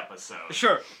off the episode.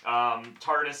 Sure.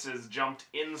 TARDIS has jumped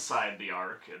inside the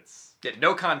Ark. It's Yeah,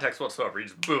 no context whatsoever. You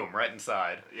just boom right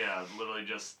inside. literally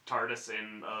just TARDIS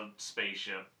in a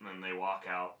spaceship, and then they walk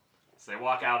out. So they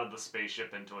walk out of the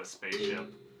spaceship into a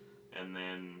spaceship, and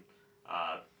then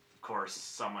of course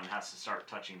someone has to start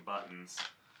touching buttons.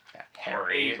 Yeah, Or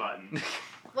Harry. a button.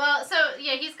 Well, so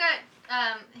yeah, he's got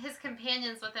his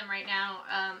companions with him right now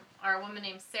are a woman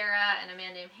named Sarah and a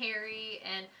man named Harry,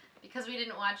 and because we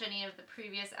didn't watch any of the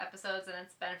previous episodes and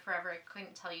it's been forever, I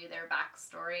couldn't tell you their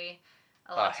backstory.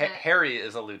 Harry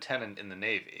is a lieutenant in the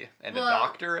Navy and Well, a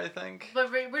doctor, I think.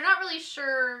 But we're not really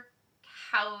sure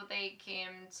how they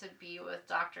came to be with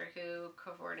Doctor Who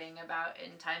cavorting about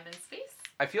in time and space.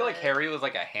 I feel like but- Harry was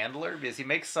like a handler because he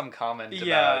makes some comment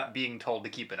Yeah. about being told to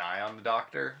keep an eye on the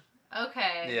doctor.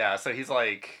 Okay. Yeah, so he's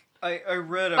like, I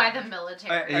read By the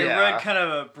military. I Yeah. read kind of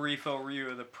a brief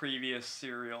overview of the previous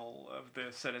serial of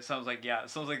this, and it sounds like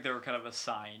they were kind of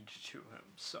assigned to him.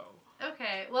 So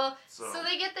Okay, well, so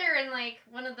they get there and like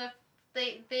one of the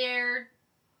they're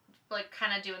like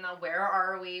kind of doing the where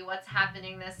are we? What's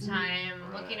happening this time?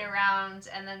 Right. Looking around,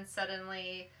 and then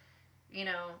suddenly,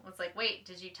 it's like, wait,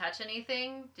 did you touch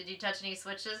anything? Did you touch any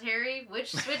switches, Harry?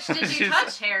 Which switch did you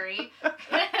touch, Harry?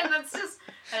 And that's just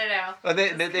I don't know. well, they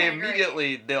It's they kinda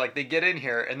immediately they get in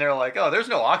here and they're like, oh, there's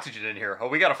no oxygen in here. Oh,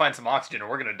 we got to find some oxygen or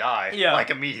we're gonna die. Yeah. Like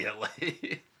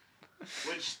immediately.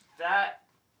 Which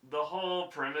the whole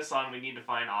premise on we need to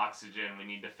find oxygen, we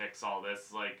need to fix all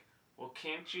this, like, well,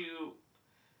 can't you,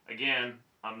 again,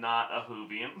 I'm not a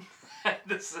Whovian.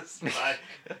 This is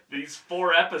these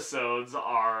 4 episodes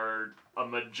are a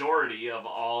majority of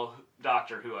all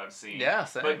Doctor Who I've seen. Yeah,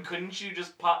 same. But couldn't you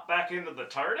just pop back into the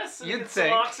TARDIS and You'd get think.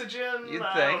 some oxygen? You'd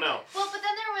I think. don't know. Well, but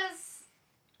then there was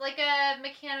like a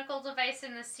mechanical device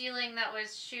in the ceiling that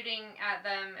was shooting at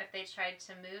them if they tried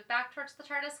to move back towards the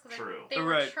TARDIS. Because True. they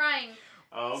were Right. trying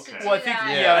Oh, okay. to Well, I do think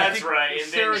that. Yeah, I That's think right. And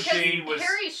Sarah then Because she Jane was...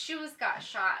 Harry's shoes got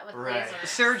shot with Right. lasers.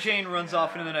 Sarah Jane runs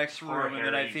off into the next Poor room, and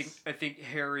then I Harry's- think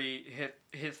Harry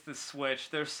hits the switch.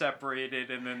 They're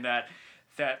separated, and then that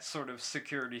sort of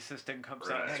security system comes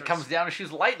out. Right. and It starts- comes down and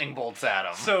shoots lightning bolts at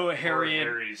him. So Poor Harry and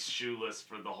Harry's shoeless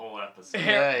for the whole episode.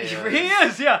 Yeah, he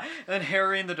is, yeah. And then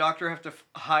Harry and the Doctor have to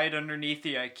hide underneath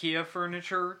the IKEA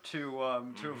furniture to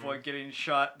avoid getting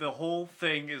shot. The whole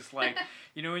thing is like,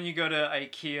 when you go to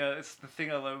IKEA, it's the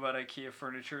thing I love about IKEA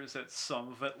furniture is that some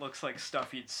of it looks like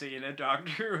stuff you'd see in a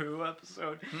Doctor Who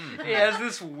episode. It has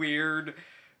this weird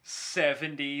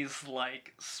 70s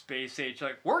like space age,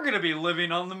 like we're gonna be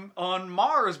living on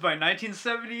Mars by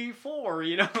 1974,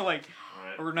 like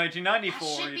Right. or That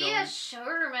 1994. should be a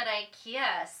showroom at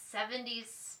IKEA, 70s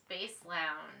Space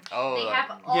Lounge. Oh, they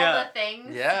have all yeah. the things.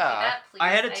 to do Yeah. that, please, I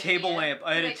had a IKEA. table lamp.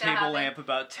 I had a Make that table happen. lamp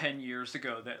about 10 years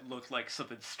ago that looked like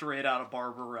something straight out of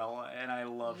Barbarella, and I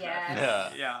love that.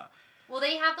 Yes. Yeah. Well,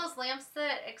 they have those lamps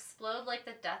that explode like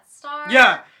the Death Star.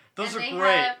 Yeah, those and are they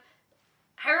great. have-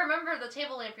 I remember the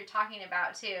table lamp you're talking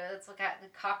about too. It's got the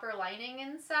copper lining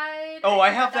inside. Oh, I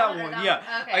have that that or one.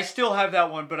 Yeah, Okay. I still have that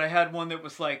one, but I had one that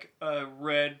was like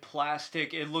red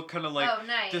plastic. It looked kind of like oh,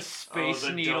 nice. the Space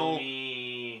the Needle.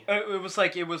 Domi... me.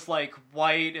 It was like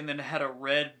white, and then it had a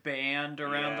red band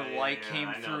around the light came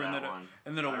I know through, and that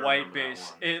then one. a I white remember that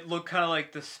base. one. It looked kind of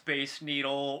like the Space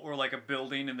Needle or like a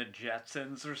building in the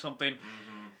Jetsons or something.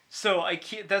 Mm-hmm. So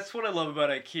IKEA, that's what I love about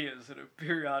IKEA is that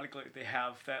periodically they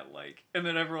have that like, and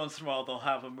then every once in a while they'll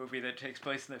have a movie that takes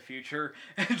place in the future,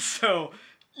 and so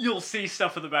you'll see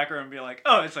stuff in the background and be like,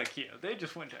 oh, it's IKEA. They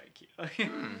just went to IKEA.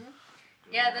 Mhm.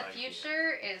 Yeah, the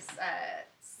future is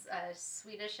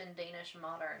Swedish and Danish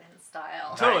modern in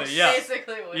style. Totally, That's yeah.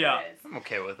 basically what Yeah. it I'm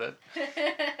okay with it.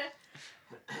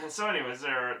 is. So, anyways,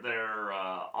 they're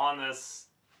on this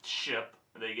ship.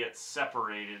 They get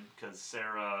separated because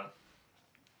Sarah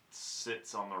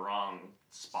sits on the wrong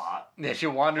spot. Yeah, she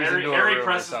wanders into a room Harry or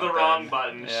presses the something. wrong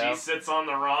button. Yeah. She sits on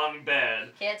the wrong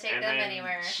bed. Can't take And them then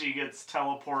anywhere. she gets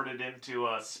teleported into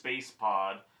a space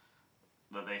pod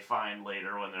that they find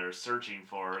later when they're searching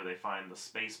for her. They find the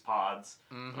space pods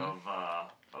Mhm.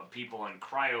 of people in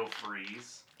cryo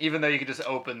freeze. Even though you could just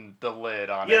open the lid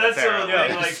on it. Yeah, that's apparently. they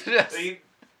It's like just- they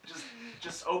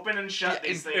just open and shut Yeah,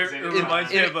 these it things.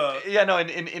 reminds me anytime. of yeah, no.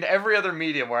 In every other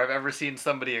medium where I've ever seen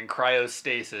somebody in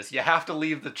cryostasis, you have to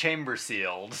leave the chamber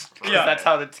sealed. 'Cause Yeah. that's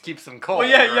how that keeps them cold. Well,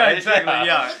 yeah, yeah, right? exactly,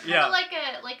 yeah. It looked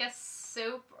kind of like a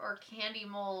soap or candy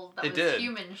mold that It was did.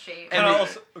 human shaped. And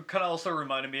Kind of also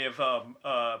reminded me of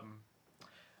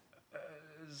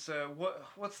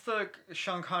what's the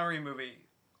Sean Connery movie?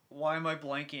 Why am I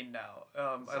blanking now?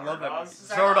 I love that movie.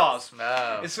 Zardoz. Zardoz.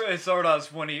 No. It's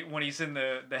Zardoz when he's in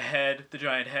the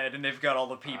giant head, and they've got all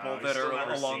the people We've that still are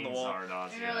never along seen the wall.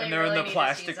 Zardoz We yet. really, And they're in really the need to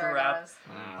plastic see wrap. Zardoz.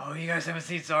 Oh, you guys haven't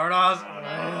seen Zardoz?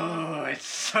 No. Oh, it's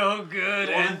so good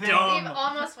Well, and the thing- dumb. We've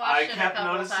almost I watched it a kept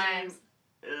couple noticing times.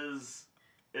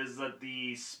 is that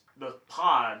the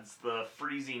pods, the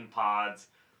freezing pods,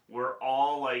 were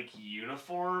all like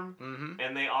uniform, Mm-hmm.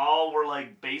 and they all were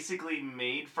like basically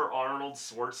made for Arnold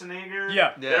Schwarzenegger.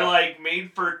 Yeah. They're like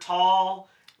made for tall,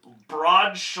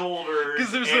 broad shoulders,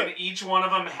 'Cause there's and each one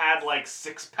of them had like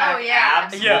 6-pack Oh, yeah.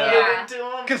 abs Yeah. molded Yeah. into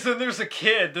them. Because then there's a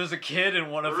kid in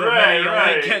one of them. Right, and he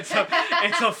right. only gets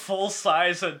it's a full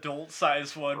size, adult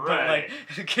size one, but Right.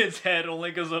 like the kid's head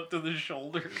only goes up to the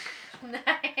shoulders.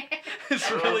 It's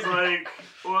I really was like,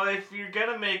 well, if you're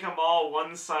gonna make them all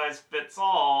one size fits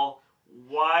all,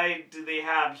 why do they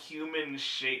have human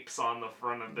shapes on the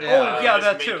front of them? Yeah. Oh, yeah, Just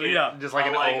that make too, it yeah. Just like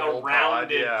an like oval a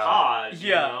rounded pod. pod. You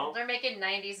Yeah. know? They're making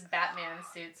 90s Batman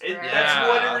suits. It, for that's Yeah.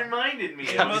 what it reminded me. It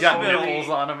It Yeah. must was You got have been- nipples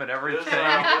on them and It was, everything.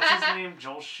 what's his name?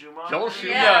 Joel Schumacher. Joel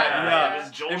Schumacher. Yeah. It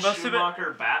was Joel It must have been- Schumacher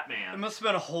It Batman. must have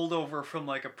been a holdover from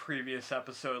like a previous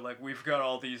episode. Like we've got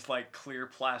all these like clear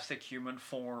plastic human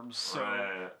forms, so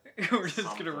Right. we're just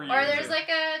Something. gonna reuse Or Or there's it. like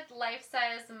a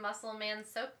life-size Muscle Man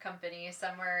soap company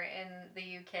somewhere in the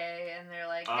UK, and they're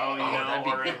like, Oh, you hey, know, that'd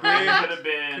be or it great. could have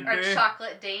been. or Could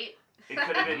chocolate date. It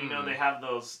could have been. You know, they have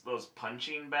those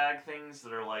punching bag things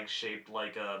that are like shaped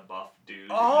like a buff dude.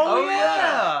 Oh,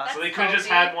 yeah. So they That's could have just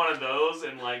cozy. had one of those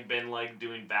and like been like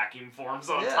doing vacuum forms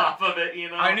on Yeah. top of it. You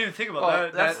know. I didn't even think about Well,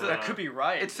 that. that's That could be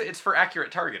right. It's for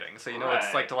accurate targeting, so you know it's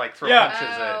Right. like to like throw Yeah.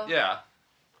 punches Oh. at. Yeah.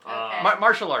 Okay.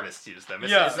 Martial artists use them.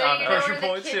 It's, Yeah. it's So not you a- know pressure where the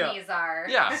points, yeah. kidneys are.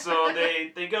 Yeah. So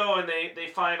they go and they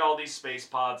find all these space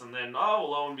pods, and then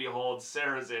lo and behold,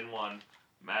 Sarah's in one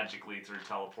magically through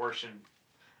teleportation.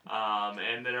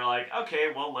 And they're like,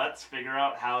 okay, well, let's figure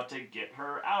out how to get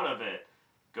her out of it.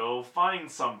 Go find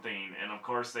something, and of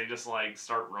course they just like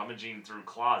start rummaging through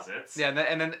closets. Yeah,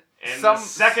 and then And some the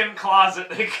second closet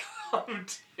they come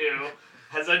to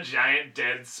has a giant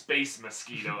dead space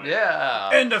mosquito in it.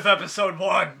 Yeah. End of episode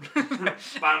 1.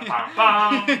 Bum, bum,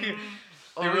 bum. They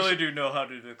Oh, really do know how to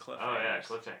do the cliff. Oh yeah,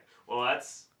 cliffhanger. Well,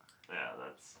 that's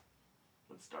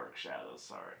Dark Shadows.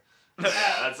 Sorry.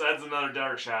 Yeah, that's another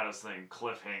Dark Shadows thing.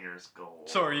 Cliffhangers gold.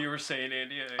 Sorry, you were saying it.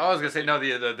 Yeah. I was gonna say no.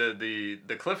 The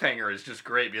cliffhanger is just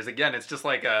great because again, it's just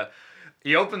like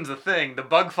he opens the thing, the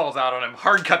bug falls out on him,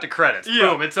 hard cut to credits.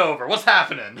 Yeah. Boom, it's over. What's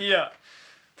happening? Yeah.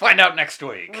 Find out next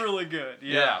week. Really good.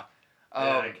 Yeah.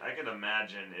 Yeah, I could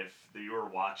imagine if you were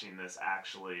watching this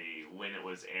actually when it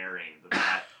was airing.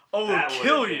 That Oh, it would that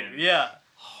kill would've you. been Yeah.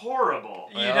 horrible.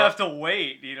 You'd Well- have to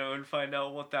wait, and find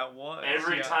out what that was.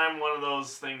 Every yeah. time one of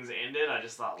those things ended, I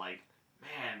just thought like,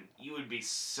 man, you would be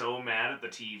so mad at the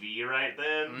TV right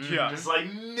then. Yeah. Just like,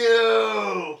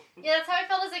 no. Yeah, that's how I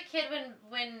felt as a kid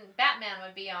when Batman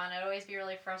would be on. I'd always be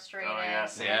really frustrated. Oh yeah,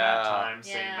 same Yeah. Bat time,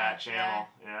 same Yeah, Bat channel.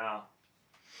 Yeah.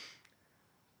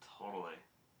 Totally.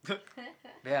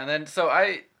 Yeah, and then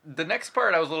the next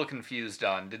part I was a little confused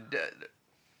on.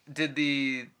 Did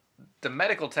the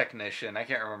medical technician, I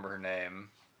can't remember her name.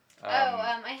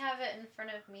 I have it in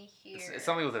front of me here. It's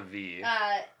something with a V.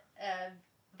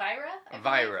 Vira?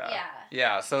 Vira. Yeah.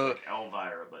 Yeah, It's so... like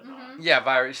Elvira, but not. Mhm. Yeah,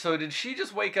 Vira. So did she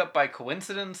just wake up by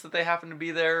coincidence that they happened to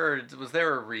be there, or was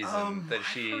there a reason that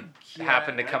she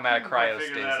happened to I come out of couldn't quite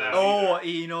figure that out. cryostasis? Oh,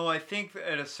 you know, I think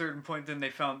at a certain point, then they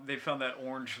found that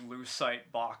orange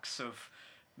lucite box of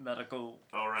medical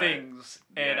Oh, right. things,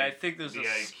 The and I- I think there's the a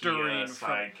IKEA stirring from.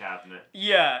 side cabinet.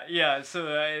 Yeah. So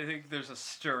I think there's a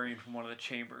stirring from one of the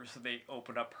chambers. So they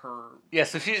open up her. Yeah,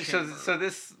 so chamber.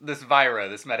 this Vira,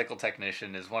 this medical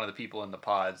technician, is one of the people in the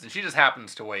pods, and she just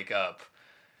happens to wake up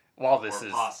while this Or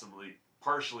is possibly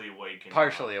partially awakened.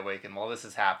 partially awakened while this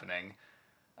is happening.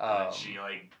 And she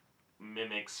like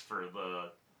mimics for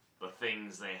the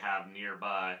things they have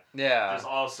nearby. Yeah. There's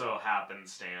also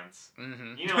happenstance.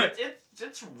 Mm-hmm. You know,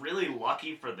 it's really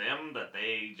lucky for them that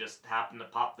they just happened to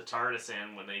pop the TARDIS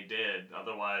in when they did.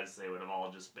 Otherwise, they would have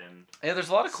all just been Yeah, there's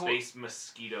a lot of space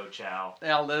mosquito chow.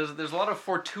 Yeah, there's a lot of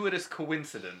fortuitous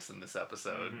coincidence in this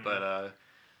episode, Mhm. but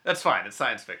that's fine. It's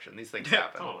science fiction. These things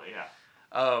happen. Totally, yeah.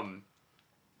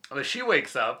 But she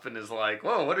wakes up and is like,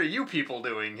 "Whoa, what are you people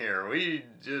doing here?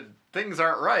 Things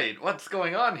aren't right. What's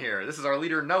going on here? This is our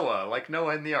leader Noah, like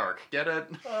Noah in the Ark. Get it?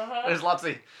 Uh-huh. There's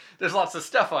lots of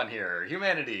stuff on here.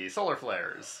 Humanity, solar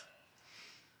flares.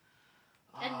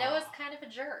 And Noah's kind of a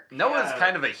jerk. Noah's Yeah.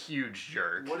 kind of a huge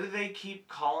jerk. What do they keep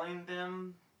calling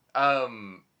them?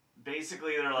 Um,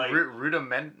 Basically, they're like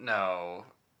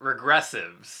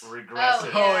regressives.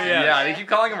 regressive. Oh, yeah. Yeah, they keep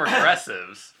calling them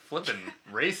regressives. Flippin'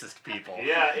 racist people.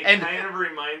 Yeah, it And- kind of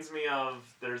reminds me of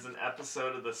there's an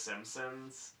episode of The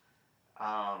Simpsons.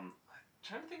 I'm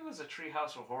trying to think if it was a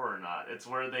Treehouse of Horror or not. It's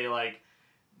where they like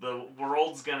the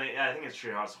world's gonna. I think it's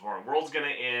Treehouse of Horror. World's gonna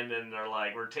end, and they're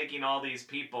like, we're taking all these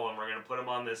people and we're gonna put them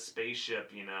on this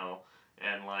spaceship, you know,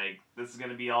 and like this is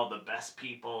gonna be all the best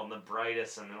people and the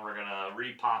brightest, and then we're gonna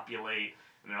repopulate.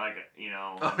 And they're like, you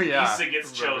know, Oh, yeah. Lisa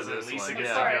gets Remember chosen. this Lisa one, gets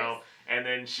yeah. to go. And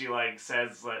then she like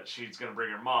says that she's gonna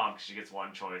bring her mom because she gets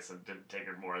one choice and didn't take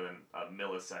her more than a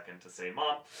millisecond to say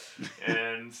mom.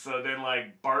 And so then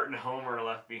like Bart and Homer are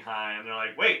left behind. And they're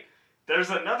like, wait, there's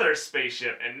another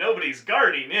spaceship and nobody's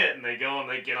guarding it. And they go and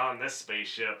they get on this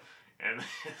spaceship. And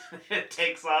it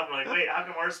takes off. And like, wait, how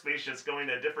come our spaceship's going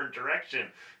a different direction?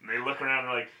 And they look around and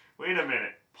they're like, wait a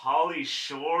minute, Pauly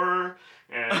Shore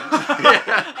and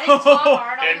I think Tom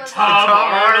Arnold And was Tom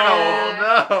on there.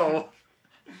 Arnold, no.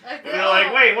 Like, And they're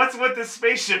like, wait, what's with this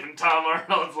spaceship? And Tom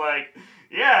Arnold's like,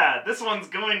 yeah, this one's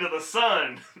going to the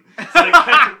sun. It's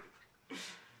like,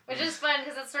 Which is fun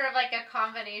because it's sort of like a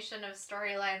combination of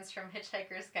storylines from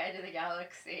Hitchhiker's Guide to the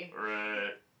Galaxy.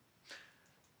 right.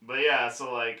 But yeah,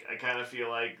 so like, I kind of feel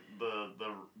like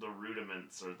the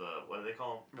rudiments or the, what do they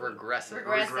call them? Regressive.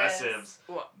 Regressives.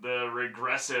 What? The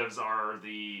regressives are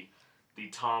the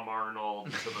Tom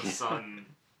Arnold to the sun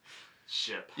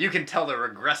ship. You can tell they're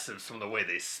regressives from the way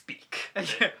they speak.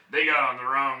 They got on the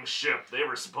wrong ship. They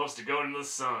were supposed to go into the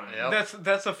sun. Yep.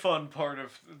 That's a fun part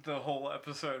of the whole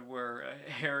episode where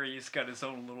Harry's got his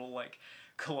own little like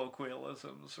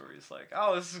colloquialisms where he's like,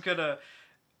 "Oh, this is gonna."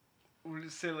 Would you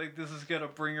say like this is gonna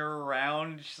bring her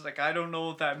around? She's like, I don't know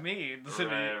what that means.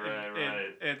 Right.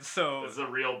 And so There's a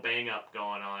real bang up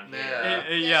going on here. Yeah.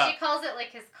 Yeah, she calls it like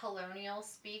his colonial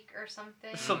speak or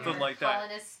something. Something or like that.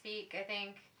 colonist speak, I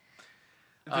think.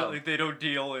 like they don't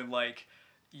deal in like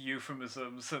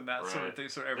euphemisms and that sort of Right. thing.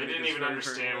 So They everything didn't is even very,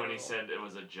 understand very when he literal. said it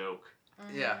was a joke.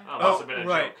 Yeah. Oh, it must have been a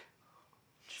right. joke.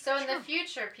 So in the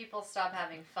future, people stop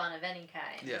having fun of any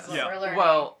kind. Yes. Is what Yeah. we're learning.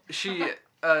 Well, she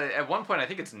at one point I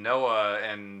think it's Noah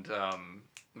and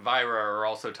Vira are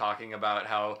also talking about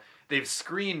how they've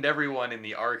screened everyone in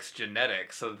the Ark's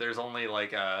genetics, so there's only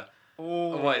like a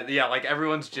like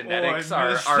everyone's genetics I are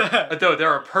missed that. though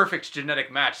they're a perfect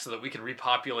genetic match so that we can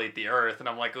repopulate the Earth, and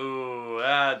I'm like, ooh,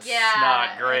 that's yeah,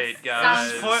 not great, it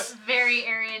guys. Sounds very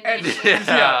Aryan. And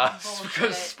Yeah.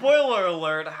 Because spoiler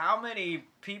alert, how many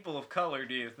people of color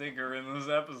do you think are in this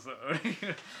episode?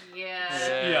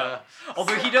 Yeah. Yeah.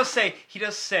 Although he does say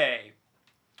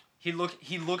he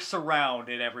looks around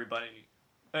at everybody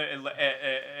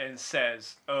and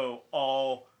says, "Oh,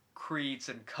 all creeds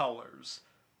and colors,"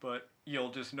 but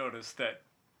you'll just notice that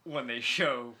when they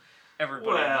show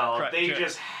everybody, Well, they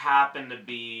just happen to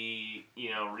be,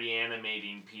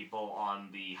 reanimating people on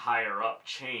the higher up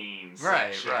chain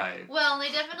Right, section. right. Well,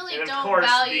 they definitely And of don't course,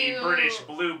 value. the British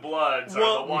blue bloods are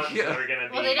Well, the ones yeah. that are going to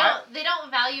be. Well, they don't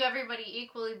value everybody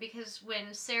equally because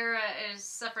when Sarah is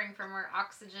suffering from her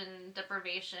oxygen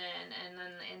deprivation and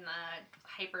then in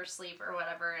the hypersleep or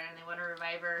whatever, and they want to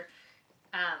revive her,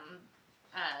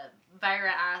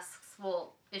 Vira asks,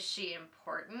 "Well, is she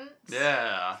important?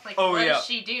 Yeah. Like, Oh, what yeah. does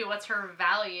she do? What's her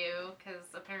value? Because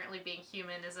apparently being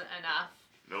human isn't enough."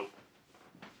 Nope.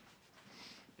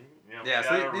 You know, Yeah, we so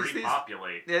gotta these-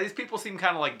 repopulate. Yeah, these people seem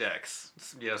kind of like dicks.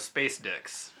 Space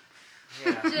dicks.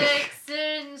 Yeah. Dicks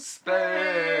in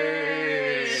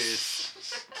Space.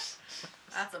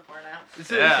 That's a porno.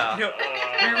 Yeah. You know,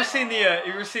 have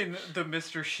you ever seen the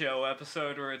Mr. Show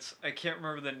episode where it's, I can't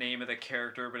remember the name of the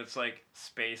character, but it's like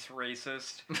space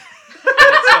racist.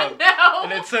 No.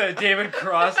 And it's David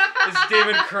Cross. It's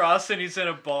David Cross, and he's in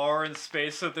a bar in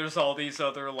space. So there's all these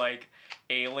other like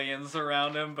aliens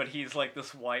around him, but he's like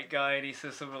this white guy, and he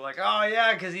says something like, "Oh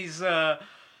yeah, because he's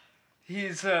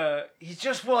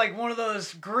just like one of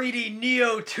those greedy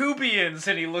Neo-Tubians,"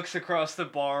 and he looks across the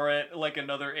bar at like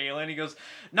another alien. He goes,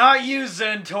 "Not you,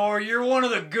 Zentor. You're one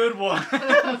of the good ones."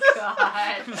 Oh,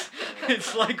 God.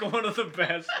 It's like one of the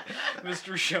best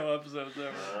Mr. Show episodes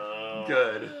ever.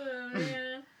 Good. Oh,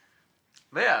 man.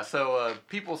 But yeah, so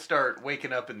people start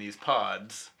waking up in these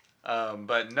pods.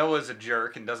 But Noah's a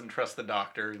jerk and doesn't trust the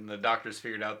doctor, and the doctor's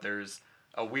figured out there's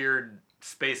a weird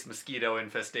space mosquito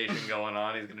infestation going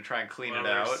on. He's gonna try and clean it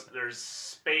out. There's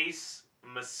space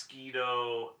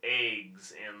mosquito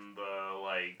eggs in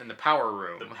In the power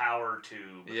room. the power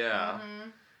tube. Yeah.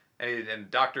 Mhm. And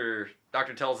doctor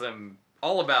tells him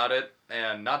all about it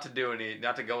and not to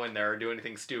go in there or do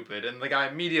anything stupid. And the guy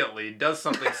immediately does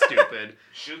something stupid.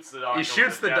 Shoots the doctor. He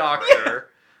shoots the with a death ray. doctor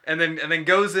and then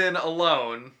goes in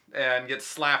alone and gets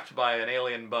slapped by an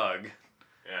alien bug.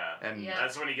 Yeah. And Yeah.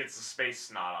 That's when he gets the space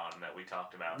snot on that we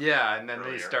talked about. yeah, and then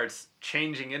earlier. he starts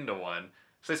changing into one.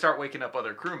 So they start waking up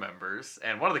other crew members,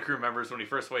 and one of the crew members, when he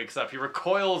first wakes up, he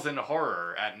recoils in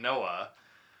horror at Noah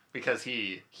because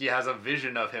he has a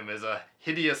vision of him as a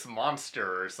hideous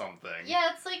monster or something. Yeah,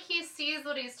 it's like he sees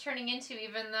what he's turning into,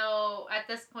 even though at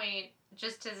this point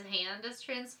just his hand is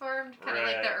transformed, kind of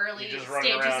like the Right. early He's just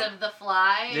running stages around. of the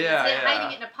Fly. Yeah, He's yeah.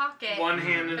 hiding it in a pocket. One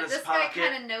hand in but his this pocket. guy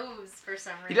kind of knows for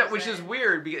some He reason. which is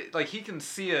weird because like he can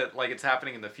see it like it's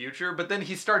happening in the future, but then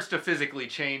he starts to physically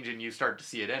change and you start to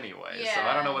see it anyway. So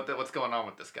I don't know what's going on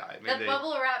with this guy. The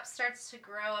bubble wrap starts to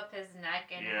grow up his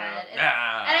neck and Yeah. head. And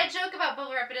Ah. I joke about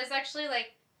bubble wrap, but it's actually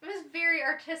like it was very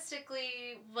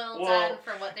artistically well Well, done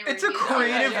for what they were It's a using.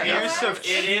 creative Yeah. use of It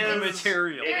cheap is-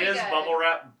 material. It Very is good. bubble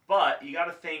wrap, but you got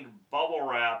to think bubble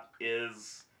wrap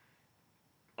is,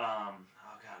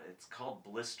 it's called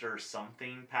blister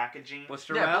something packaging.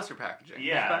 Blister Yeah, wrap? blister packaging.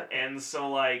 Yeah, and so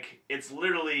like it's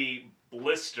literally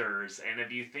blisters, and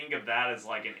if you think of that as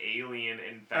like an alien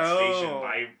infestation, Oh.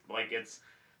 by like it's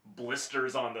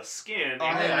blisters on the skin, Oh,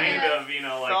 and yeah. kind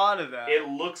of like Thought of that. it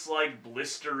looks like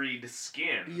blisteried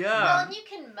skin. Well, Yeah. and you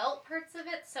can melt parts of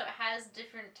it, so it has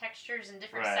different textures and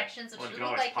different Right. sections, which Well, you would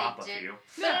can look always like pop they a did. few.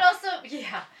 But it also,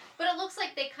 but it looks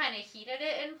like they kind of heated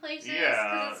it in places because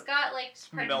Yeah. it's got like parts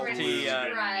where it's melty,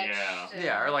 stretched. yeah. and-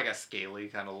 Yeah, or like a scaly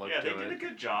kind of look Yeah, they to did a it.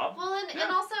 good job. Well, and Yeah.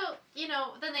 also,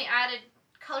 then they added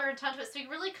color and tone to it, so he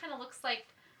really kind of looks like.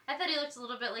 I thought he looked a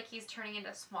little bit like he's turning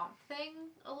into Swamp Thing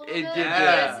a little It bit. did,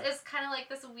 yeah. It's kind of like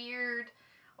this weird,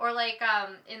 or like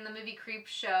in the movie Creep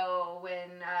Show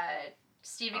when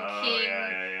Stephen Oh, King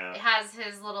yeah. has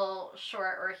his little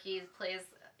short where he plays,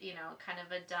 kind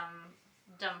of a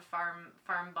dumb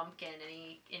farm bumpkin, and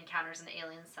he encounters an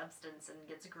alien substance and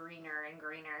gets greener and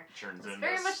greener. Turns It's into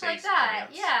very much like space that.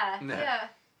 plants. Yeah, Yeah. yeah.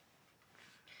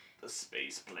 The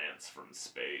space plants from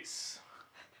space.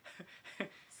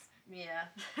 Yeah.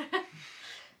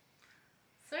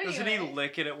 So Doesn't he anyway.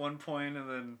 lick it at one point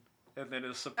and then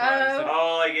is surprised? that-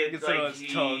 Oh, like Gets it on like his he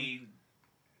tongue.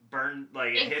 burned, like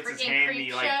it In hits his freaking hand, and Creep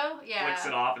he like Show? Yeah. flicks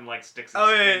it off and like sticks his Oh,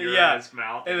 yeah, finger yeah. in his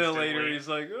mouth. And then instantly. later he's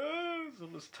like, oh, it's on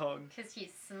his tongue. Because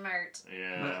he's smart.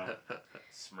 Yeah,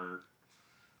 smirt.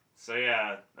 So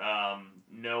yeah,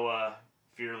 Noah,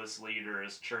 fearless leader,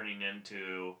 is turning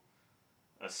into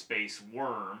a space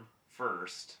worm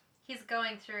first. He's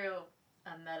going through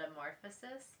a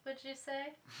metamorphosis, would you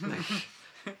say?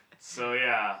 So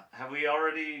yeah, have we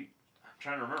already? I'm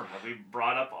trying to remember. Have we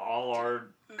brought up all our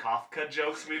Kafka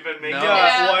jokes we've been making? No.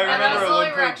 Yeah, well, I and that remember was at while one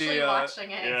we were point actually the,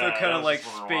 watching it. Yeah, the kind that of was like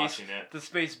just when we were space, watching it. the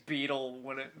space beetle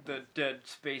when the dead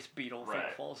space beetle thing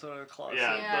Right. falls out of the closet.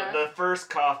 Yeah, Yeah. The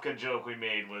first Kafka joke we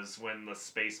made was when the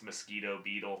space mosquito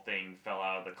beetle thing fell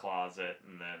out of the closet,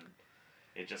 and then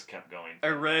it just kept going. I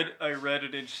from read there.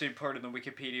 an interesting part in the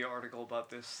Wikipedia article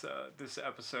about this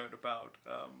episode about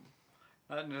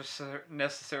not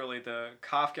necessarily the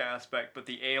Kafka aspect, but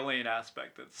the alien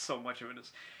aspect. That so much of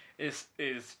it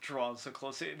is drawn so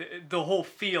closely. The whole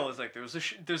feel is like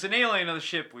there's an alien on the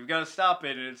ship. We've got to stop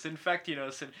it, and it's infecting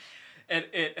us, and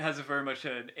it has a very much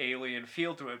an alien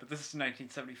feel to it. But this is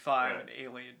 1975, Right. and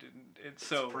Alien didn't. It's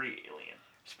So pre-alien.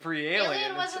 it's pre-alien.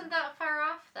 Alien It's- wasn't that far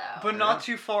off, though. but not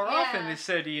too far off. And Yeah. they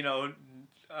said,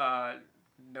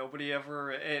 nobody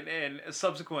ever, and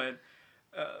subsequent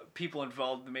people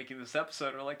involved in making this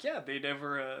episode are like, yeah, they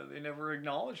never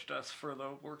acknowledged us for the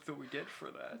work that we did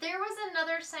for that. There was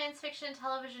another science fiction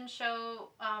television show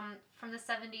from the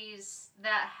 70s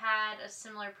that had a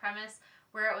similar premise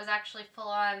where it was actually full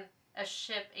on a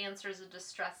ship answers a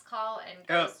distress call and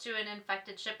goes to an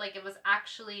infected ship. Like, it was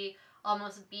actually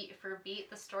almost beat for beat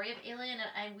the story of Alien,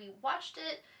 and we watched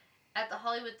it at the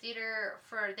Hollywood Theater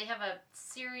they have a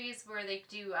series where they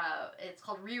do, it's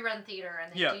called Rerun Theater,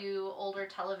 and they do older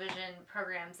television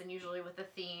programs, and usually with a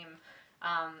theme.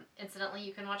 Incidentally,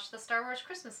 you can watch the Star Wars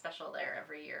Christmas special there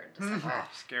every year in December.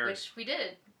 Scary. Which we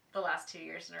did the last 2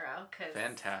 years in a row.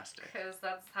 Fantastic. Because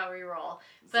that's how we roll.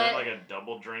 Is that like a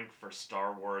double drink for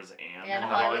Star Wars and the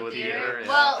Hollywood Theater? Yeah.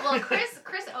 Well,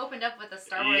 Chris opened up with a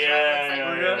Star Wars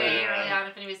reference way early on,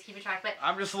 if anybody's keeping track. But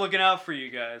I'm just looking out for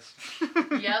you guys.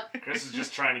 Yep. Chris is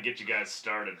just trying to get you guys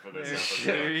started for this episode.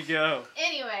 There you go.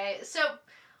 Anyway, so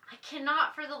I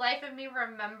cannot for the life of me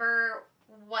remember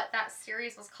what that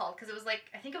series was called, because it was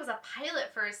I think it was a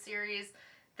pilot for a series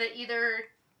that either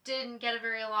didn't get a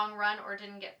very long run or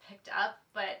didn't get picked up,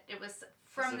 but it was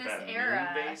from this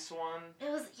era. Moon base one?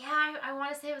 It was, I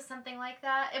want to say it was something like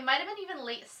that. It might have been even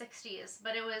late 60s,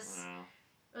 but it was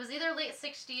either late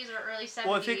 60s or early 70s.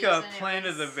 Well, I think Planet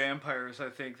of the Vampires, I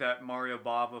think that Mario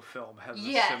Bava film has a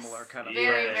similar kind of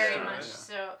very, very much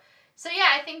so. So yeah,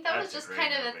 I think that was just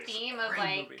kind of the theme of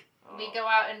we go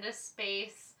out into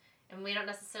space and we don't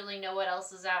necessarily know what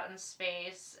else is out in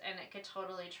space, and it could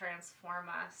totally transform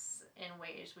us in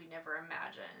ways we never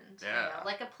imagined. Yeah. You know,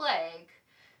 like a plague,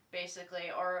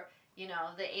 basically, or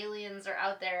the aliens are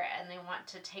out there and they want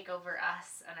to take over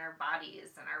us and our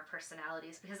bodies and our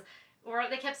personalities, because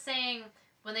they kept saying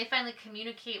when they finally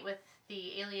communicate with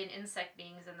the alien insect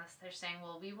beings in this, they're saying,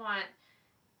 well, we want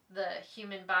the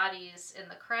human bodies in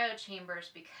the cryo chambers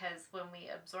because when we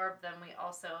absorb them, we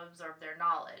also absorb their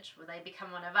knowledge. When they become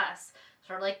one of us,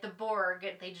 sort of like the Borg,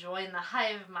 they join the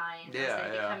hive mind as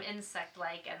they become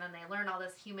insect-like, and then they learn all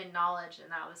this human knowledge,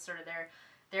 and that was sort of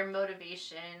their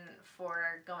motivation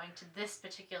for going to this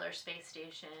particular space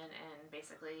station, and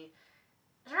basically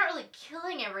they're not really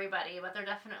killing everybody, but they're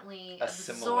definitely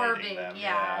absorbing them.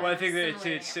 Yeah. Well, I think that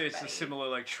it's a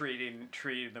similar treating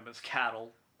them as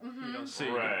cattle. Mm-hmm. So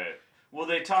well,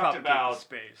 they talked about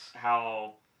space.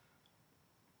 How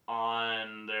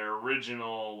on their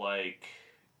original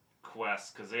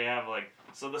quest, because they have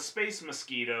so the space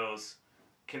mosquitoes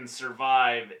can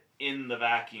survive in the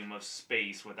vacuum of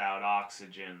space without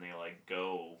oxygen. They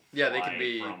go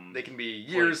they can be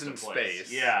years in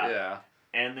space. Yeah.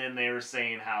 And then they were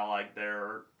saying how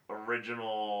their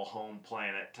original home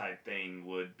planet type thing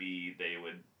would be they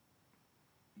would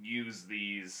use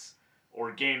these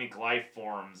organic life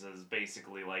forms as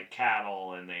basically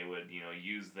cattle, and they would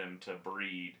use them to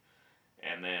breed,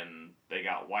 and then they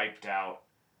got wiped out.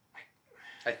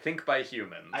 I think by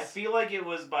humans. I feel like it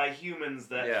was by humans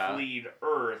that fleed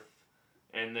Earth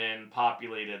and then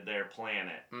populated their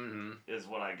planet, is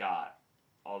what I got.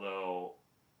 Although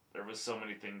there was so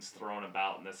many things thrown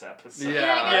about in this episode.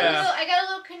 I got a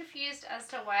little confused as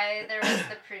to why there was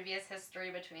the previous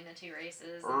history between the two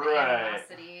races and the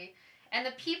animosity. And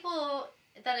the people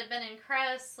that had been in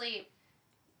cryo sleep,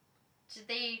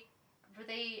 were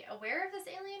they aware of this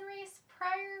alien race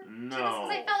prior to this? Because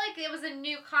I felt like it was a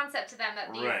new concept to them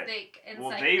that these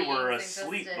insect they beings were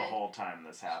asleep existed the whole time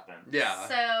this happened. Yeah.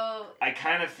 So I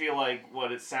kind of feel like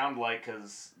what it sounded like,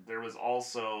 because there was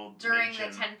also during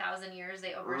the 10,000 years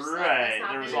they overslept. Right.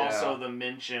 There was also the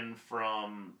mention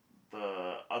from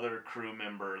the other crew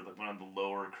member, one of the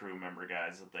lower crew member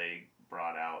guys that they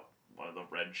brought out, one of the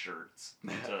red shirts,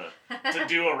 to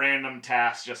do a random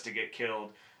task just to get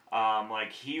killed.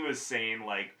 He was saying,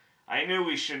 I knew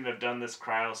we shouldn't have done this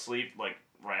cryo sleep,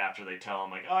 right after they tell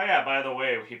him, oh yeah, by the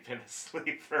way, we've been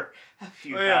asleep for a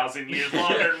few thousand years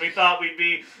longer than we thought we'd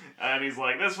be. And he's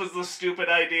like, this was the stupid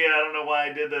idea. I don't know why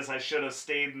I did this. I should have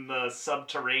stayed in the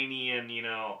subterranean,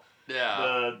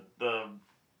 the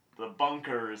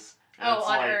bunkers. And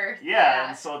on Earth. Yeah,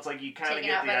 and so it's you kind of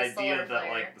get the idea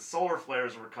that the solar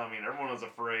flares were coming. Everyone was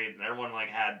afraid, and everyone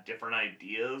had different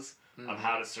ideas of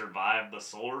how to survive the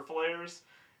solar flares.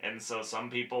 And so some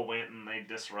people went and they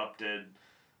disrupted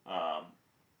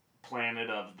Planet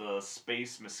of the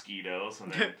Space Mosquitoes,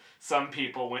 and then some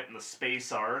people went in the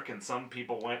Space Ark, and some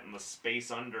people went in the Space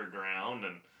Underground,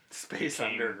 and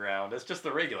Underground. It's just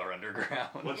the regular underground.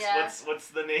 What's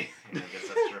the name? I guess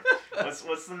that's true.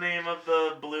 What's the name of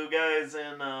the blue guys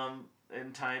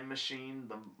in Time Machine?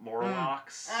 The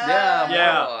Morlocks.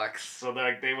 Morlocks. So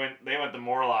they went the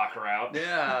Morlock route.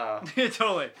 Yeah.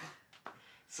 Totally.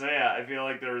 So yeah, I feel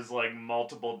like there was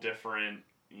multiple different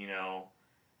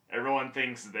everyone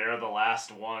thinks they're the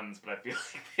last ones, but I feel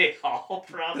like they all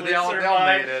probably They all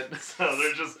survived. made it. So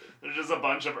they're just a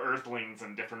bunch of Earthlings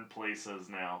in different places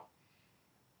now.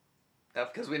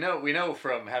 Because we know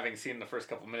from having seen the first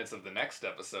couple minutes of the next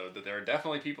episode that there are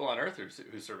definitely people on Earth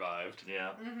who survived.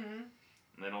 Yeah.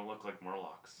 Mm-hmm. They don't look like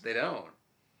Morlocks. They don't.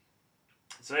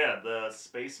 So yeah, the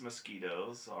space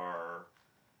mosquitoes are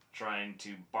trying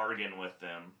to bargain with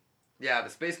them. Yeah, the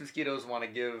space mosquitoes want to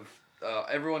give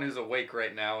everyone who's awake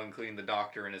right now, including the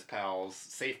doctor and his pals,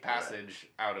 safe passage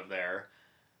out of there.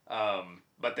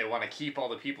 But they want to keep all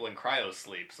the people in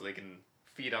cryosleep so they can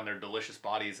feed on their delicious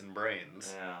bodies and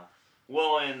brains. Yeah.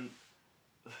 Well, and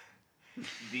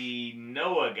the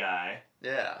Noah guy,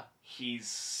 Yeah. he's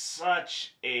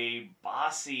such a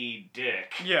bossy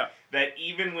dick Yeah. that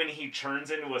even when he turns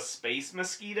into a space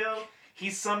mosquito, he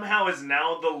somehow is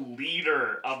now the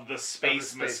leader of the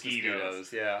space,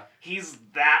 mosquitoes. Yeah. He's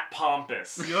that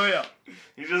pompous. Oh yeah.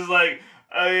 He's just like,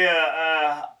 oh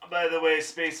yeah, by the way,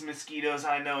 space mosquitoes,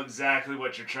 I know exactly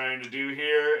what you're trying to do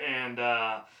here, and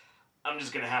I'm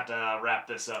just gonna have to wrap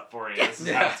this up for you. This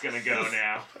is how it's gonna go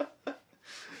now.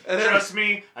 Trust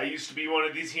me, I used to be one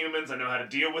of these humans. I know how to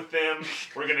deal with them.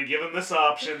 We're gonna give them this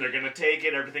option. They're gonna take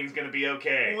it. Everything's gonna be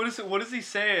okay. What does he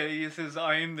say? He says,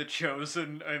 "I am the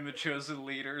chosen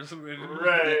leader." So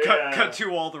Right, yeah. Cut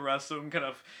to all the rest of them kind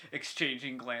of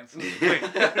exchanging glances.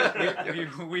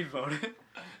 Like, we voted.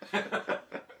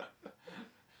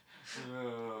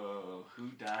 Oh, who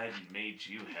died and made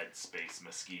you head space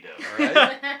mosquito?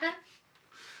 Alright.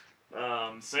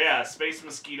 So yeah, space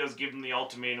mosquitoes give them the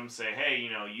ultimatum. Say, hey,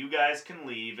 you guys can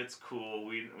leave. It's cool.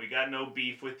 We got no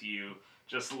beef with you.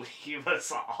 Just leave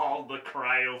us all the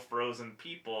cryo-frozen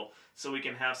people so we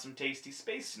can have some tasty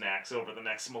space snacks over the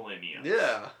next millennium.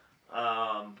 Yeah.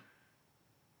 And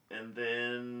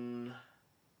then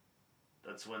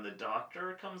that's when the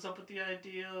doctor comes up with the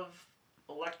idea of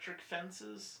electric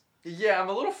fences. Yeah, I'm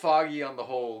a little foggy on the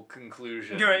whole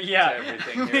conclusion Yeah. to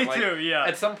everything here. Me Like, too. Yeah.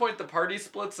 at some point, the party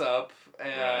splits up,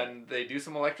 and they do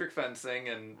some electric fencing,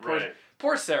 and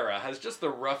poor Sarah has just the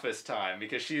roughest time,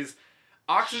 because she's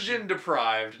oxygen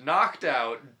deprived, knocked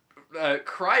out,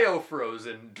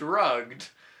 cryo-frozen, drugged,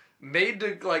 made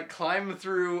to, climb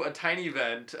through a tiny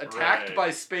vent, attacked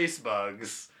by space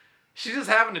bugs. She's just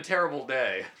having a terrible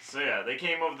day. So yeah, they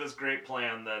came up with this great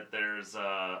plan that there's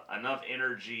enough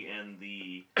energy in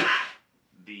the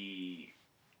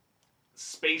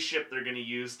spaceship they're going to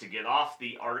use to get off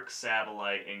the ARC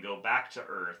satellite and go back to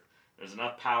Earth. There's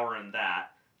enough power in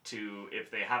that to,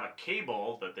 if they have a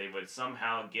cable that they would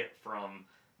somehow get from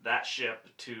that ship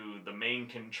to the main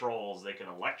controls, they can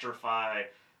electrify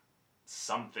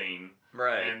something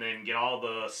Right. and then get all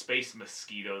the space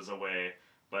mosquitoes away.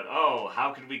 But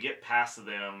how could we get past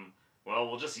them? Well,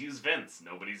 we'll just use vents.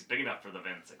 Nobody's big enough for the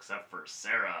vents except for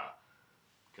Sarah.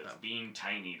 Because being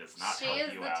tiny does not She help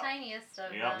is you the out. tiniest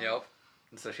of Yep. them. Yep.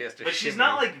 And so she has to But she's shimmy.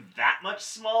 not that much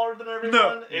smaller than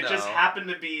everyone. It just No. happened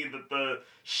to be that the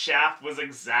shaft was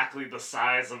exactly the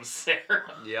size of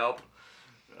Sarah. Yep.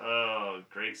 Oh,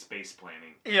 great space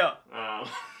planning. Yeah.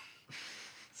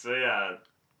 So yeah,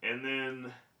 and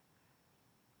then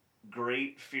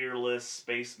great fearless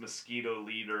space mosquito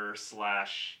leader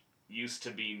 / used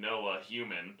to be Noah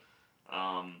human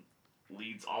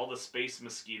leads all the space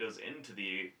mosquitoes into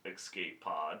the escape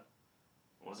pod.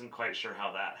 Wasn't quite sure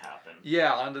how that happened.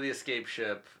 Yeah, onto the escape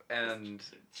ship, and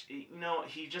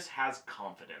he just has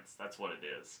confidence. That's what it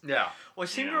is. yeah. Well, I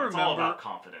seem to It's all remember. about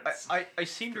confidence. I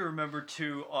seem to remember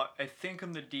too. I think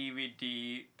on the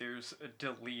DVD there's a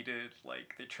deleted,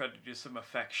 they tried to do some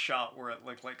effect shot where it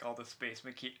looked like all the space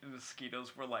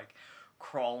mosquitoes were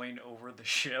crawling over the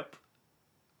ship,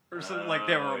 or something.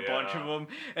 There were a bunch of them,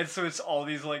 and so it's all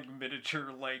these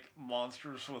miniature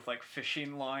monsters with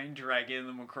fishing line dragging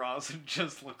them across, and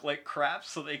just look like crap.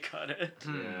 So they cut it.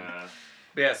 Yeah.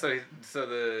 But yeah, so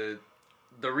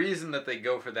the reason that they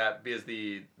go for that because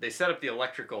they set up the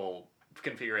electrical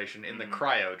configuration in the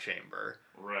cryo chamber.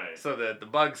 Right. So that the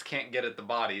bugs can't get at the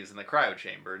bodies in the cryo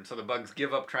chamber, and so the bugs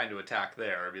give up trying to attack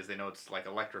there because they know it's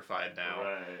electrified now.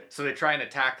 Right. So they try and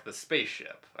attack the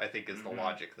spaceship, I think is the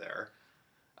logic there.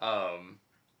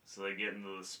 So they get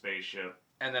into the spaceship.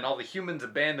 And then all the humans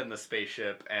abandon the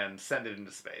spaceship and send it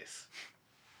into space.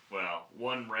 Well,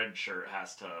 one red shirt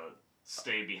has to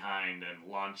stay behind and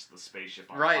launch the spaceship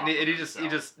on Right, top and of he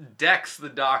himself. just decks the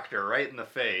doctor right in the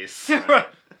face. Right.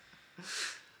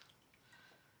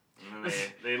 And then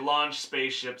they launch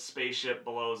spaceship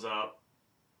blows up.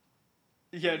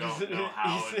 Yeah, We don't know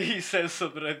how he says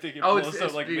something. I think it Oh, blows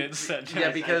up like mid sentence.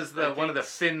 Yeah, because I one of the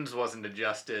think- fins wasn't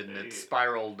adjusted and it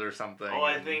spiraled or something. Oh,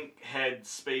 I and think head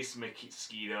space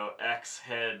mosquito, X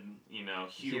head,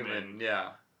 human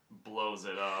yeah. blows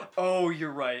it up. Oh,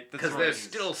 you're right. That's Because right. there's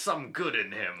still some good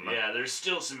in him. Yeah, there's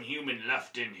still some human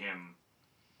left in him.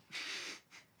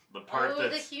 The part Oh, the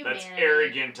that's humanity.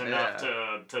 arrogant enough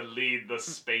Yeah. to lead the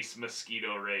space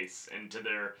mosquito race into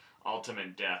their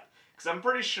ultimate death. Because I'm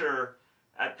pretty sure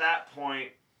at that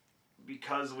point,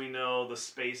 because we know the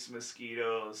space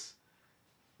mosquitoes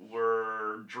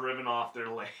were driven off their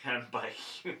land by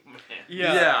humans,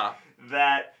 Yeah.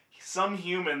 that some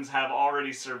humans have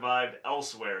already survived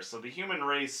elsewhere. So the human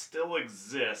race still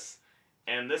exists,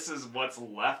 and this is what's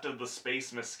left of the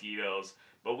space mosquitoes.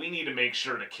 But we need to make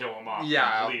sure to kill them off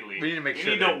Yeah, completely. we need to make We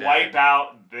sure need they're to wipe dead.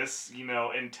 out this,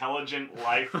 intelligent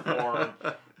life form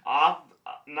off,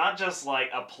 not just like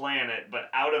a planet,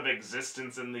 but out of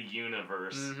existence in the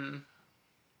universe. Mm-hmm.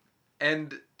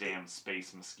 And Damn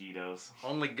space mosquitoes.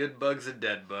 only good bug's a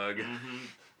dead bug.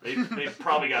 Mm-hmm. They've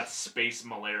probably got space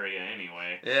malaria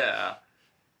anyway. Yeah.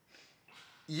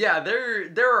 Yeah,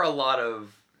 there are a lot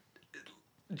of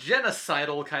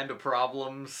genocidal kind of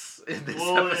problems in this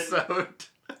Well, episode.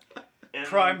 And,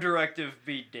 Prime Directive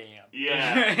be damned.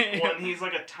 Yeah. Well, and he's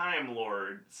like a Time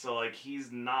Lord, so like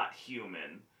he's not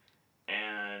human.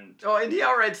 And Oh, and he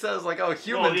outright says, like, oh,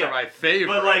 humans yeah. are my favorite.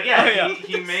 but like yeah, Oh, yeah.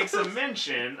 he makes a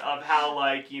mention of how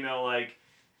like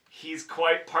he's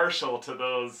quite partial to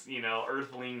those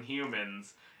Earthling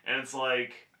humans, and it's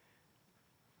like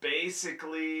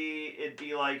basically it'd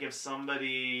be like if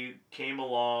somebody came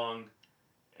along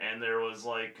and there was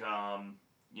like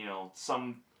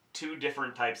some two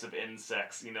different types of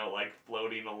insects like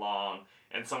floating along,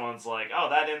 and someone's like, oh,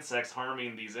 that insect's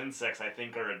harming these insects I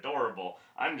think are adorable,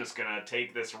 I'm just gonna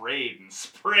take this raid and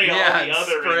spray all the and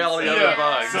other spray all the insects other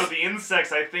Yeah. bugs. so the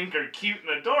insects I think are cute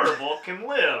and adorable can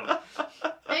live.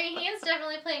 I mean, he is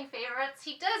definitely playing favorites.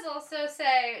 He does also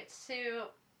say to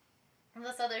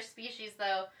this other species,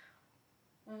 though,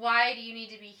 why do you need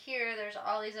to be here? There's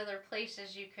all these other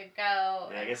places you could go Yeah,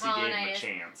 I and guess he gave him a colonize.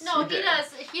 chance. No, He he did.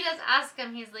 does. He does ask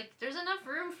him. He's like, "There's enough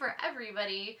room for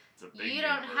everybody. It's a big You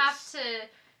don't universe. have to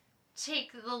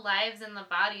take the lives and the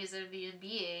bodies of these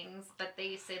beings." But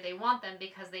they say they want them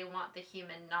because they want the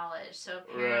human knowledge. So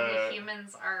apparently, Right.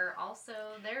 humans are also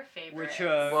their favorites.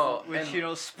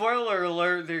 Well, Spoiler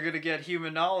alert, they're gonna get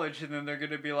human knowledge, and then they're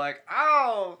gonna be like,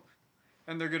 "Ow!"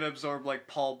 and they're gonna absorb like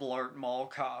Paul Blart Mall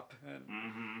Cop,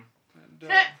 and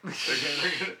Mm-hmm.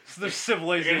 so their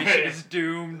civilization They're gonna- is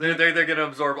doomed. They're gonna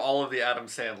absorb all of the Adam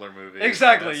Sandler movies.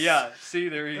 Exactly. That's- Yeah. See,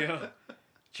 there you go.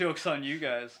 Joke's on you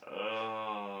guys.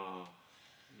 Oh,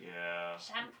 yeah.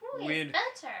 Shampoo We is in-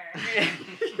 better.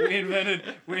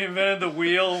 we invented the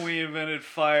wheel, we invented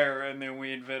fire, and then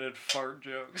we invented fart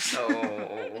jokes. Oh.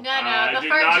 No, I the did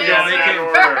fart not jokes go in they that came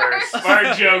order. first.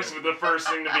 Fart jokes were the first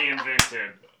thing to be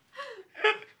invented.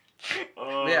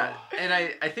 Oh. Yeah, and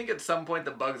I think at some point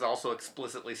the bugs also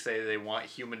explicitly say they want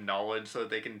human knowledge so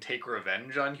that they can take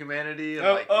revenge on humanity. And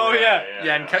Yeah.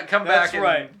 Yeah, and come That's back and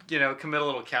right. commit a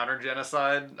little counter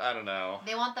genocide. I don't know.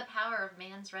 They want the power of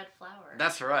man's red flower.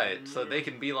 That's right. So they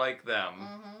can be like them.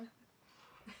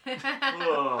 Mm-hmm.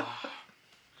 Ugh.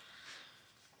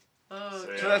 Oh,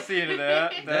 So, So that's the end of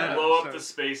that. They that blow up the episode.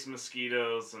 space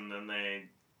mosquitoes and then they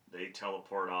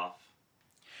teleport off.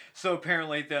 So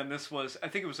apparently then this was, I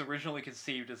think it was originally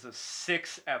conceived as a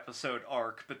 6-episode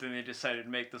arc, but then they decided to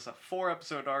make this a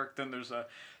 4-episode arc. Then there's a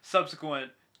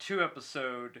subsequent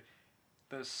 2-episode,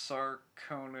 the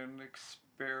Sarkonin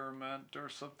Experiment or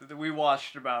something that we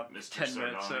watched about Mr. 10 Sardon,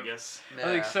 minutes I of. guess. I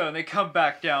think so, and they come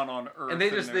back down on Earth. And they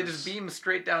just there's- beam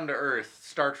straight down to Earth,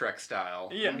 Star Trek style.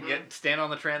 Yeah. And stand on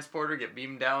the transporter, get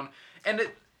beamed down, and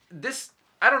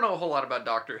I don't know a whole lot about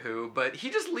Doctor Who, but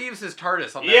he just leaves his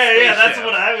TARDIS on that Yeah, that's spaceship.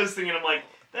 what I was thinking. I'm like,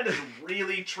 that is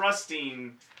really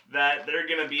trusting that they're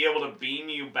gonna be able to beam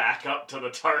you back up to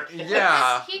the target.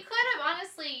 Yeah. He could have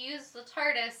honestly used the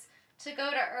TARDIS to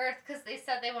go to Earth because they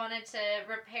said they wanted to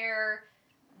repair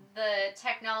the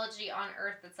technology on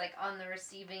Earth that's like on the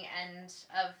receiving end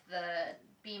of the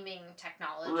beaming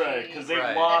technology. Right, because they've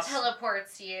Right. that lost.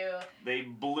 teleports you. They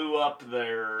blew up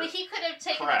their. But he could have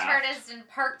taken craft. the TARDIS and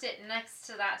parked it next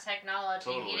to that technology.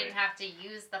 Totally. He didn't have to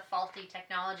use the faulty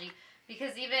technology.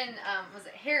 Because even, was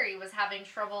it Harry was having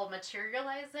trouble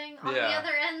materializing on the Yeah.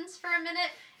 other ends for a minute.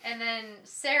 And then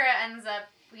Sarah ends up,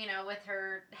 with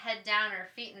her head down, her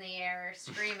feet in the air,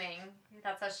 screaming.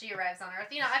 That's how she arrives on Earth.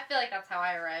 I feel like that's how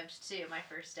I arrived too, my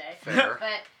first day. Fair.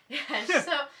 But, yeah,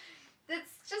 so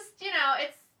it's just,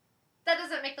 that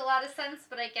doesn't make a lot of sense,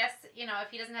 but I guess, if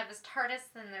he doesn't have his TARDIS,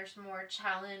 then there's more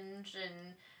challenge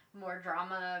and more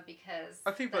drama because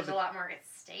I think there's a lot more at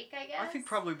stake, I guess. I think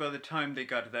probably by the time they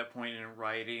got to that point in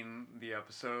writing the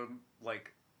episode,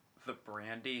 like, the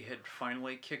brandy had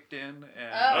finally kicked in. And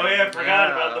Oh yeah, I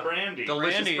forgot about the brandy.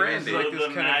 Delicious brandy. Like the this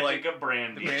kind magic of of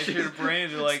brandy. the magic of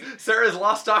brandy, like Sarah's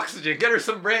lost oxygen. Get her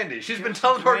some brandy. She's been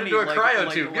teleported into a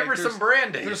cryotube. Give her some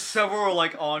brandy. There's several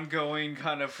like ongoing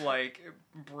kind of like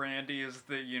brandy is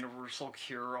the universal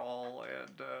cure-all,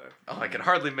 and I can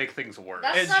hardly make things worse.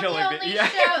 That's And not the Jelly only Bean. show.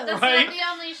 Yeah, That's right. not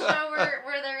the only show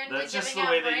where they're into That's just giving the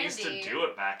out way brandy. they used to do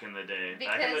it back in the day.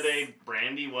 Back in the Because- day,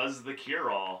 brandy was the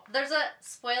cure-all. There's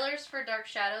spoilers for Dark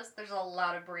Shadows. There's a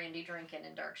lot of brandy drinking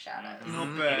in Dark Shadows. no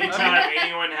Mhm. bad. Anytime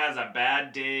anyone has a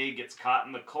bad day, gets caught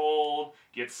in the cold,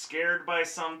 gets scared by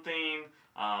something,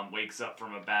 wakes up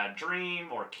from a bad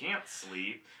dream, or can't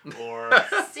sleep, or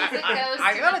Sees a ghost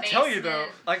I in gotta the tell you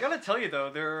basement. though,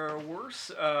 there are worse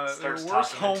Starts talking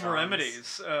in home tongues.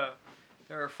 remedies.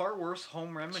 There are far worse home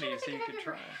I'm remedies trying to that think you if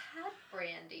could I've ever try. had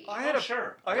brandy. I had a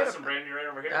sure. I I had got a- some brandy right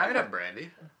over here. I could have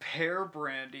brandy. pear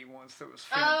brandy once that was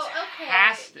Oh,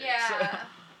 fantastic. okay. Yeah.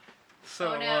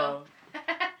 So, Oh, no.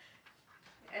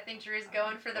 I think Drew's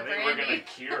going for the I think we're brandy. gonna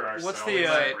cure ourselves What's the,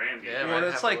 with brandy. yeah, well, might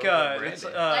it's have a like little bit of it's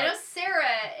brandy. I know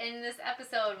Sarah in this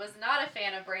episode was not a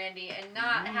fan of brandy and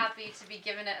not Mm-hmm. happy to be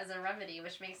given it as a remedy,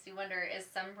 which makes me wonder: is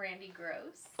some brandy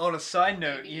gross? on a side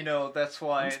note, Maybe. that's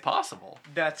why It's possible.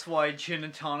 that's why gin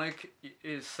and tonic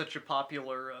is such a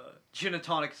popular. Gin and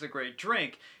tonic is a great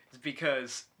drink, is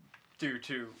because due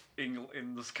to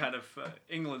England's kind of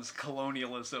England's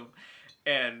colonialism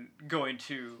and going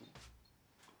to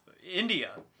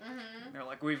India, Mm-hmm. they're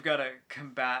like, we've got to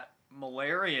combat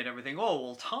malaria and everything. Oh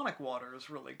well, tonic water is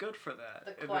really good for that.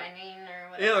 The And quinine or yeah,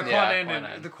 whatever. the Yeah, quinine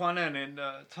quinine. and the quinine and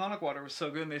tonic water was so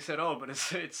good, and they said, "Oh, but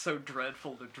it's so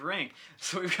dreadful to drink,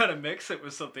 so we've got to mix it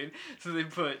with something." So they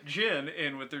put gin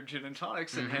in with their gin and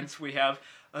tonics, and Mhm. hence we have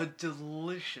a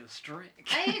delicious drink.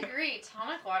 I agree.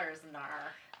 Tonic water is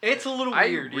nar. It's a little I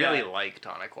weird. really yeah. like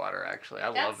tonic water, actually.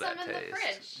 I Got love that some in the taste.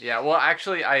 fridge. Yeah, well,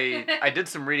 actually, I did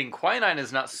some reading. Quinine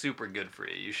is not super good for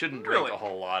you. You shouldn't drink Really? a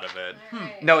whole lot of it.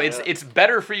 Alright. No, it's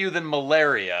better for you than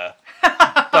malaria,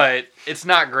 but it's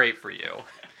not great for you.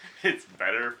 It's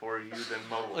better for you than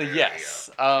malaria. Yes.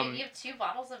 Wait, you have 2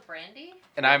 bottles of brandy?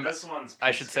 And I'm This one's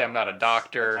I should say I'm not a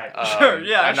doctor. Sure,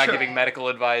 yeah, I'm not sure. giving medical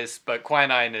advice, but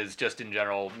quinine is just in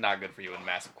general not good for you in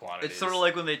massive quantities. It's sort of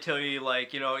like when they tell you,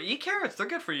 like, eat carrots, they're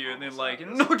good for you, and then like,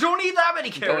 no, don't eat that many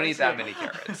carrots. don't eat that many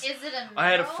carrots. Is it a mineral? I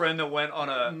had a friend that went on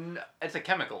a. It's a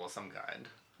chemical of some kind.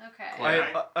 Okay.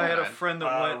 Quinine. I had a Quinine. friend that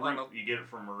went on a. root. You get it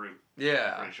from a root. I'm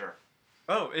Yeah. pretty sure.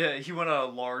 Oh yeah, he went on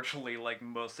a largely like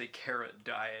mostly carrot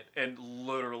diet, and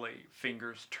literally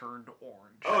fingers turned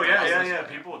orange. Oh That was yeah.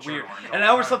 People turn Weird. orange all And the I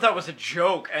always time. thought that was a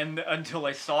joke, and until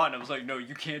I saw it, and I was like, no,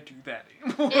 you can't do that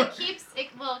anymore. It keeps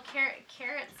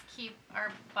carrots keep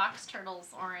our box turtles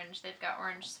orange. They've got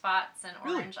orange spots and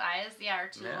Really? orange eyes. Yeah, our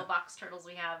 2 Yeah. little box turtles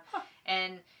we have.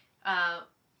 And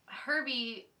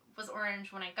Herbie was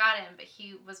orange when I got him, but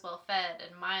he was well fed,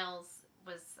 and Miles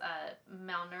was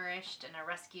malnourished and a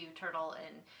rescue turtle,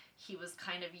 and he was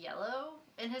kind of yellow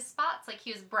in his spots. Like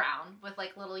he was brown with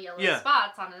like little yellow Yeah.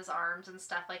 spots on his arms and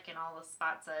stuff, like in all the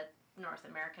spots a North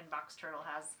American box turtle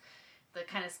has. The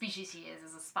kind of species he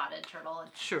is a spotted turtle,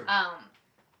 and Sure.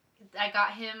 I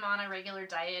got him on a regular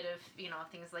diet of,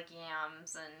 things like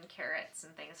yams and carrots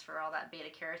and things for all that beta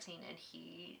carotene, and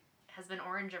he has been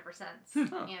orange ever since.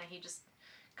 Huh. Yeah, he just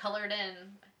colored in.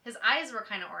 His eyes were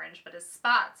kind of orange, but his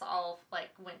spots all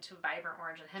went to vibrant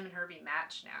orange, and him and Herbie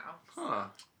match now. Huh.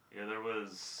 Yeah, there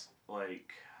was I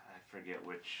forget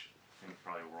which. I think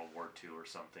probably World War II or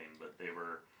something, but they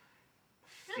were.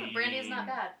 Yeah, brandy is not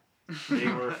bad. They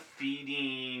were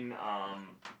feeding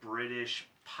British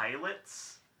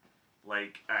pilots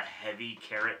like a heavy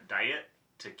carrot diet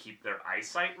to keep their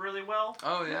eyesight really well.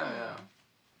 Oh yeah.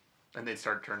 And they'd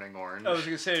start turning orange. I was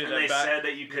gonna say And that they back, said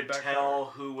that you could backfire. tell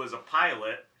who was a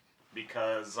pilot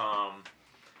because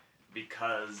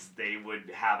they would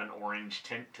have an orange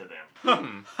tint to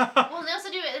them. Well, they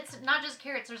also do it. It's not just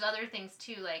carrots. There's other things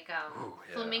too, like Ooh,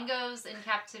 yeah. flamingos in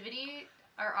captivity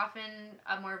are often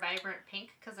a more vibrant pink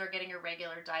because they're getting a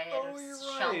regular diet Oh, of you're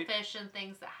right. shellfish and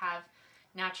things that have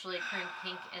naturally occurring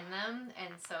pink in them,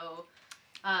 and so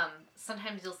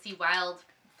sometimes you'll see wild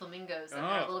flamingos that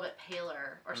are a Oh. little bit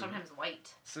paler or sometimes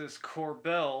white. This is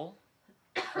Corbel.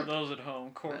 For those at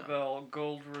home, Corbel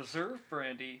Gold Reserve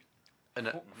Brandy.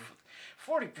 And,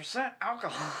 40%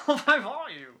 alcohol by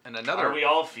volume. and another. Are we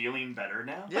all feeling better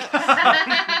now? Yes.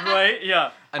 Right?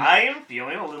 Yeah. I am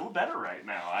feeling a little better right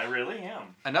now. I really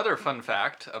am. Another fun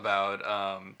fact about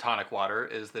tonic water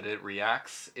is that it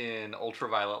reacts in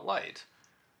ultraviolet light.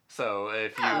 So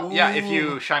if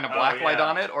you shine a black light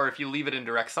on it, or if you leave it in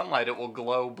direct sunlight, it will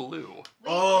glow blue.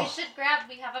 We should grab.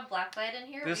 We have a black light in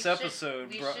here. This we episode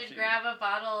should, brought we to should you. grab a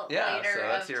bottle later so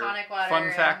that's of your tonic water.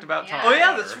 fun fact about tonic Oh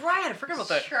yeah, water. that's right. I forgot about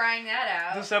that. Trying that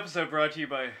out. This episode brought to you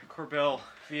by Corbel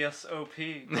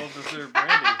VSOP Gold Reserve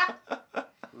Brandy.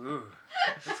 Ooh,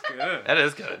 that's good. That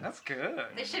is good. That's good.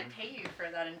 They should pay you for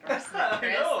that endorsement,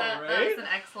 Chris. know, that right? was an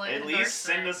excellent At least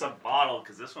send us a bottle,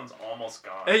 because this one's almost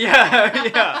gone.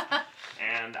 Yeah.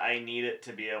 And I need it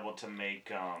to be able to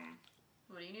make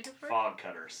What do you need it for? fog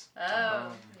cutters. Oh,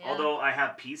 yeah. Although I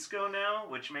have Pisco now,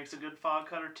 which makes a good fog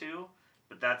cutter too.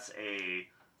 But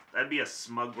that'd be a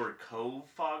Smuggler Cove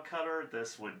fog cutter.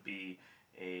 This would be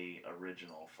a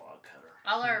original fog cutter.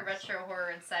 All our retro horror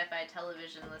and sci-fi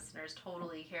television listeners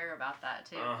totally care about that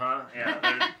too.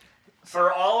 Yeah.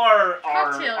 For all our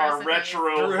Cocktail recipes.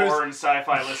 retro Drew's- horror and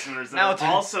sci-fi listeners that Now are to-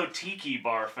 also tiki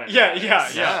bar fanatics.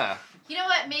 Yeah. You know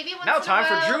what? Maybe once Now in time a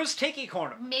while, for Drew's Tiki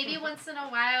Corner. Maybe once in a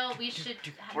while we should.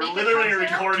 We're make a literally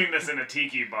cocktail. recording this in a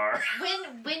tiki bar.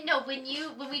 When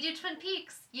we do Twin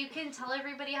Peaks, you can tell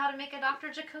everybody how to make a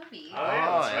Dr. Jacoby. Oh,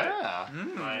 yeah, that's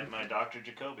yeah. right. My Dr.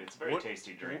 Jacoby. It's a very What-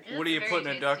 tasty drink. It's What are you very putting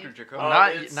in tasty. Dr. Jacoby?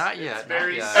 Not It's yet, not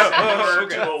very yet. similar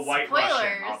okay. to a White Russian.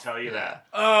 Spoilers. I'll tell you that.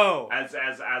 Oh, As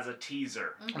a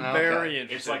teaser. Mhm. very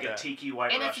interesting. It's like a tiki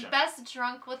White And Russian. it's best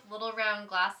drunk with little round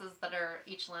glasses that are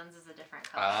each lens is a different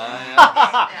color.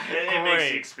 It makes the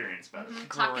Great. experience better.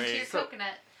 Talking to your Great.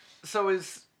 coconut. So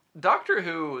is Doctor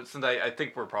Who? Since I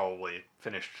think we're probably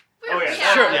finished. Oh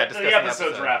yeah, Sure, The yeah, discussing episode's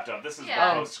episode. wrapped up. This is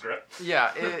Yeah. the postscript.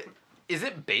 Yeah. Is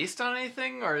it based on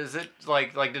anything, or is it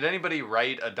like did anybody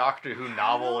write a Doctor Who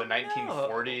novel in don't know.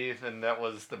 1940 and that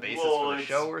was the basis Well, for the it's-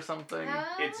 show or something?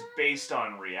 It's based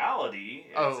on reality.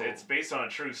 It's based on a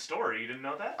true story. You didn't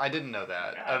know that? I didn't know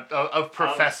that. Yeah. Of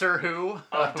Professor Who?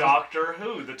 Of Doctor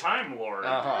Who, the Time Lord.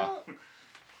 Uh-huh.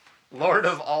 Lord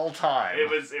of all time. It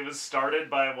was started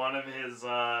by one of his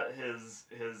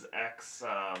ex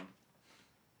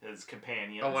his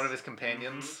companions. Oh, one of his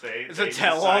companions. Mhm. It's a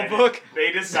tell-all book.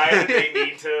 They decided they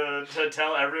need to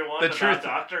tell everyone The about truth-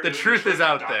 Doctor Who. the truth is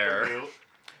out Doctor there. Who.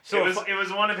 So it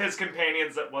was one of his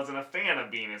companions that wasn't a fan of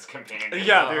being his companion.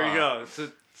 yeah, there you go. It's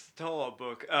a tell-all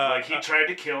book. Like he tried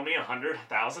to kill me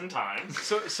 100,000 times.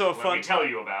 So Let me fun. tell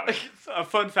you about it. A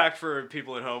fun fact for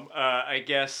people at home, I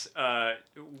guess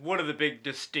one of the big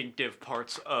distinctive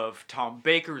parts of Tom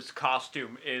Baker's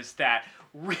costume is that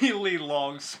really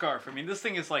long scarf. I mean, this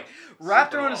thing is like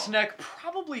wrapped Super around his long. neck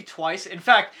probably twice. In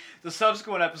fact, the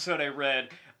subsequent episode I read,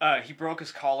 he broke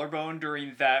his collarbone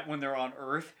during that when they're on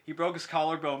Earth. He broke his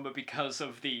collarbone, but because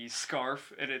of the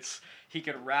scarf, and he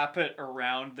could wrap it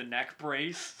around the neck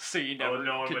brace, so you never.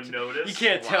 no one could- would notice? You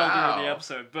can't tell during Wow. the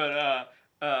episode,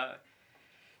 but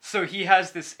so he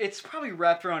has this. It's probably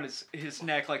wrapped around his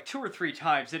neck like 2 or 3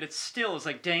 times, and it still is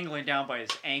like dangling down by his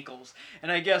ankles.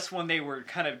 And I guess when they were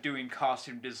kind of doing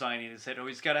costume designing, they said, "Oh,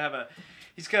 he's got to have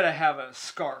a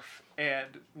scarf."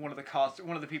 And one of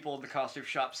the people in the costume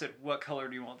shop said, "What color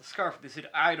do you want the scarf?" They said,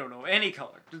 "I don't know, any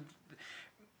color.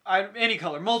 Any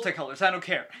color, multicolors, I don't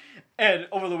care." And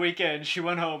over the weekend, she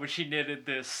went home and she knitted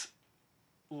this,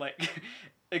 like,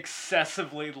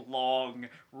 excessively long,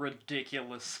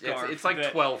 ridiculous scarf. It's like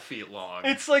that- 12 feet long.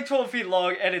 It's like 12 feet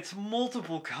long, and it's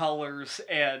multiple colors,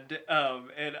 and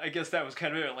I guess that was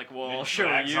kind of it. Like, well, I'll It show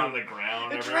drags you. on the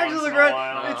ground. It every drags on once the in a ground.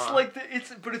 while. It's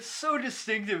like but it's so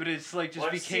distinctive, and it's like just Well,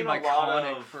 I've became seen a lot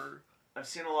iconic of- for. I've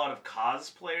seen a lot of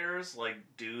cosplayers like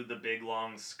do the big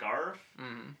long scarf,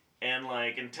 Mhm. and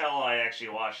like until I actually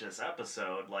watched this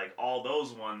episode, like all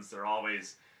those ones, they're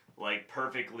always like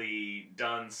perfectly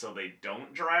done so they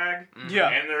don't drag. Mhm. Yeah.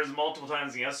 And there's multiple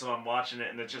times in the episode I'm watching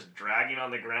it and it's just dragging on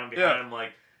the ground behind. Yeah. I'm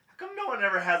like, how come no one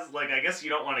ever has like? I guess you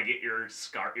don't want to get your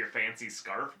fancy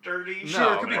scarf dirty.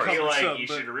 Sure, it could But be I feel like cumbersome, you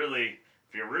but- should really.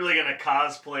 If you're really gonna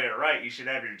cosplay it right, you should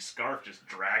have your scarf just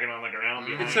dragging on the ground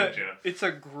Mhm. behind you. It's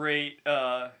a great.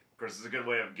 Of course, it's a good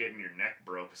way of getting your neck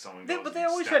broke if someone goes But they and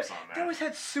always steps had on that. they always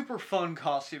had super fun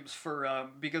costumes for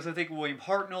because I think William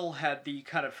Hartnell had the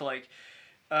kind of like.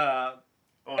 Oh,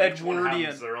 and each one Edwardian-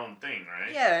 has their own thing,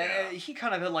 right? Yeah, he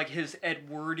kind of had like his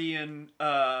Edwardian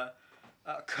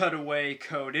cutaway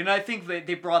coat, and I think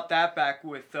they brought that back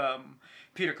with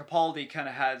Peter Capaldi. Kind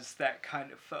of has that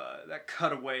kind of that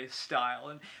cutaway style,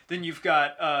 and then you've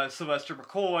got Sylvester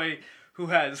McCoy, who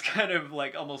has kind of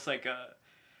like almost like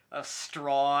a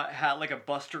straw hat, like a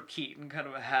Buster Keaton kind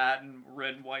of a hat and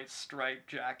red and white striped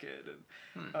jacket.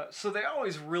 And so they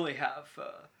always really have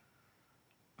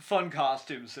fun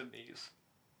costumes in these.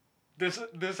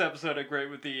 This episode I agree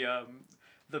with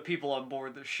the people on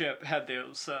board the ship had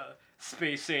those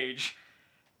space age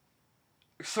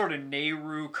sort of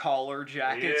Nehru collar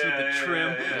jackets with the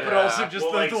trim, but also just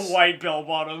the white bell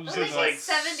bottoms. It was like a like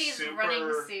 70s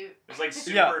running suit. It's like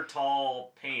super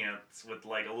tall pants with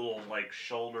like a little like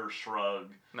shoulder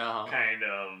shrug kind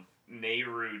of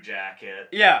Nehru jacket.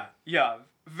 Yeah,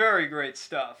 very great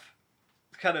stuff.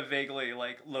 Kind of vaguely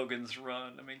like Logan's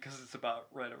Run. I mean, because it's about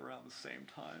right around the same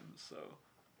time. So.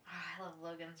 I love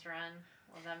Logan's Run.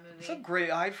 Love that movie. It's a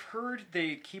great. I've heard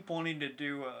they keep wanting to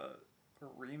do a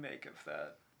remake of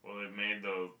that. Well, they've made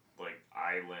the like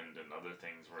Island and other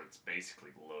things where it's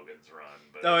basically Logan's Run.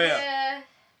 But yeah.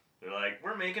 They're like,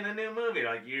 we're making a new movie.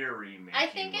 Like, you're remaking I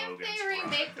think Logan's if they Run.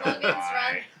 remake Logan's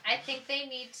Run, I think they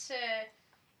need to...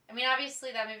 I mean,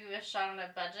 obviously that movie was shot on a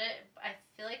budget. I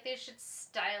feel like they should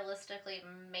stylistically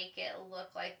make it look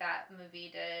like that movie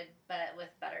did, but with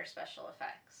better special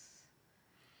effects.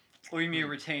 Well, you mean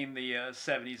retain the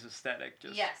 70s aesthetic?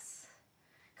 Yes.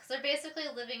 Because they're basically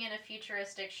living in a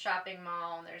futuristic shopping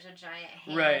mall, and there's a giant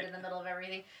hand in the middle of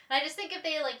everything. And I just think if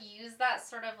they, like, use that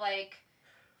sort of, like,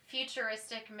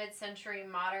 futuristic, mid-century,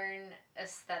 modern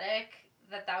aesthetic,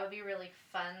 that would be really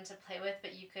fun to play with,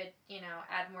 but you could,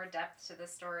 add more depth to the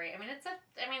story. I mean,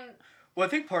 Well, I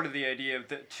think part of the idea of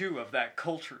that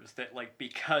culture is that, like,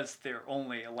 because they're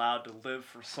only allowed to live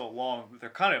for so long, the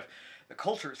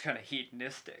culture is kind of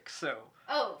hedonistic, so...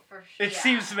 Oh, for sure. It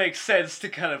seems to make sense to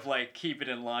kind of, like, keep it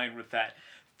in line with that,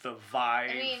 the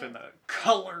vibe and the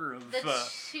color of... The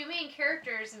two main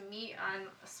characters meet on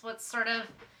what's sort of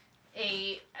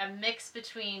a mix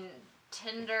between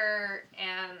Tinder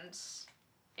and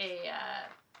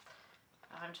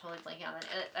I'm totally blanking on it.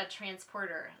 A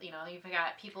transporter. You've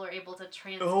got people are able to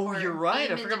transport. Oh, you're right.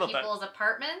 I forgot about people's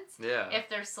apartments. Yeah. If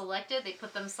they're selected, they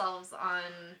put themselves on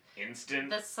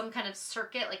some kind of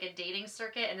circuit, like a dating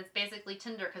circuit, and it's basically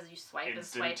Tinder because you swipe and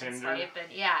swipe and swipe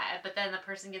but then the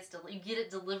person you get it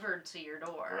delivered to your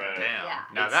door. Right. Damn. Yeah.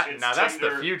 Now that's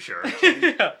the future.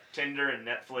 Tinder and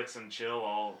Netflix and chill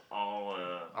all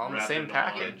in the same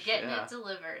package. Getting it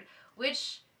delivered,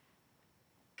 which.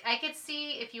 I could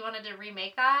see, if you wanted to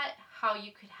remake that, how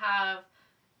you could have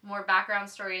more background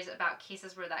stories about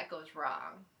cases where that goes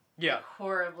wrong. Yeah. Like,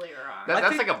 horribly wrong.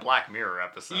 That's like a Black Mirror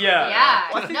episode. Yeah.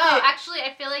 Yeah. Actually,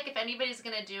 I feel like if anybody's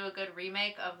going to do a good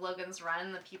remake of Logan's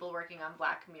Run, the people working on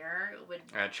Black Mirror would...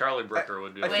 Charlie Brooker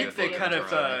would do I think they kind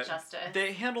of... justice.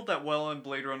 They handled that well in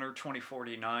Blade Runner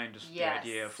 2049, just the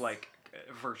idea of, like,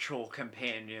 virtual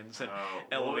companions and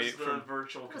elevate what was the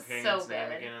virtual companion's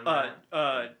name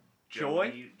again? Joy? I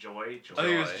think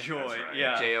it was Joy, right.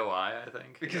 yeah. Joy, I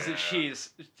think. Because That was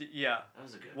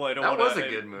a good well, was a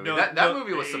good movie. That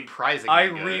movie was surprisingly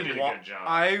good.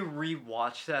 I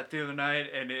rewatched that the other night,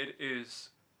 and it is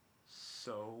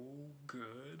so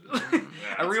good.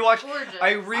 I rewatched...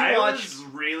 I was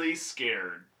really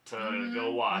scared to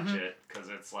go watch it, because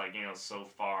it's like, so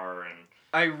far and...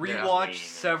 I rewatched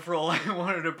several. I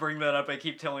wanted to bring that up. I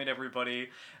keep telling everybody,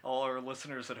 all our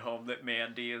listeners at home, that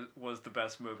Mandy was the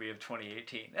best movie of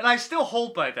 2018, and I still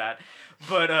hold by that.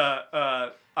 But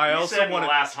I also said want the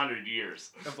last 100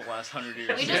 years. Of the last 100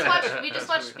 years. We just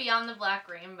watched Beyond the Black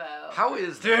Rainbow. How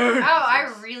is that? Dude? Oh,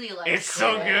 I really like it. It's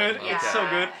so good. Yeah. It's so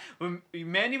good.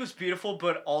 Mandy was beautiful,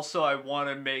 but also I want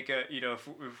to make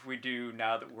if we do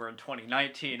now that we're in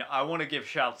 2019, I want to give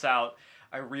shouts out.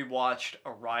 I rewatched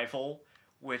Arrival,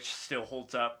 which still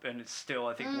holds up, and it's still,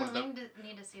 I think,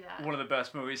 need to see that. One of the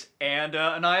best movies. And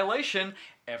Annihilation.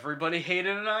 Everybody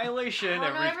hated Annihilation. Oh,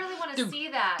 no, I really want to see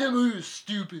that. That movie was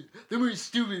stupid. That movie was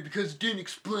stupid because it didn't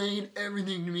explain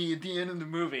everything to me at the end of the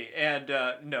movie. And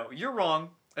no, you're wrong.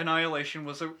 Annihilation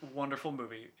was a wonderful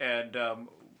movie, and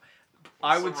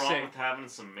I would say with having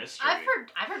some mystery.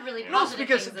 I've heard really positive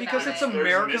because things about it's it.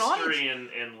 American There's audience.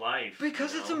 mystery in life.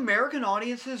 Because it's American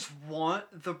audiences want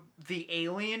the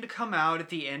alien to come out at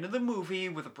the end of the movie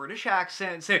with a British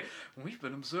accent and say, "We've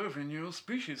been observing your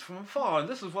species from afar, and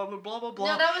this is what blah blah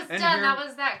blah." No, that was done. That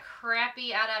was that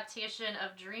crappy adaptation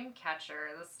of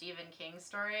Dreamcatcher, the Stephen King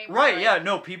story. Right? Yeah.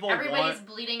 No, people. Everybody's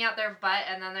bleeding out their butt,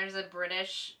 and then there's a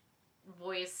British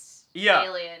voice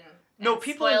alien. No, and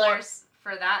people. Spoilers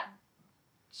for that.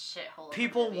 Shithole.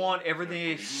 People want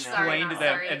everything explained to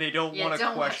them, and they don't want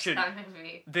to question.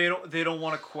 They don't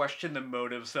want to question the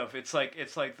motives of. It's like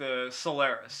the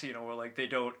Solaris, where like they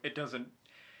don't. It doesn't.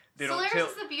 Solaris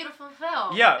is a beautiful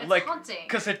film. Yeah, it's like haunting.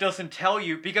 Because it doesn't tell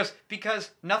you because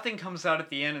nothing comes out at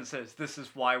the end and says this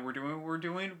is why we're doing what we're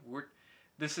doing.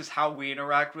 this is how we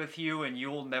interact with you, and you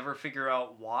will never figure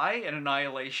out why. And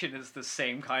Annihilation is the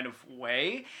same kind of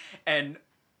way, and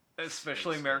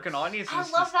especially American audiences I love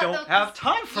just that, don't though, have 'cause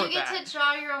time for you get that. to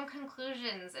draw your own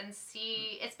conclusions and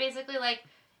see. It's basically like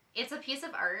it's a piece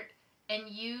of art, and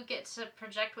you get to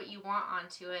project what you want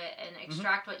onto it and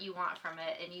extract what you want from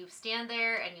it, and you stand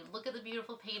there and you look at the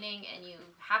beautiful painting and you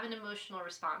have an emotional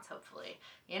response. Hopefully,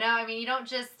 you know. I mean, you don't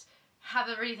just have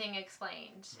everything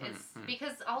explained. It's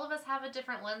because all of us have a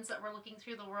different lens that we're looking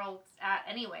through the world at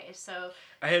anyway. So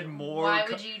I had more. Why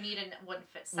would you need a one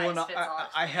size fits all?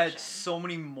 I had so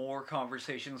many more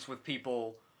conversations with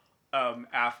people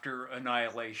after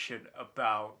Annihilation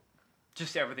about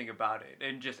just everything about it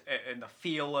and the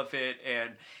feel of it,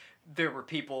 and there were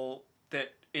people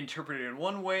that interpreted it in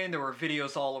one way, and there were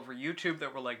videos all over YouTube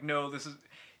that were like, no,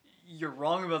 you're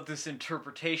wrong about this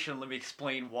interpretation, let me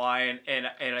explain why,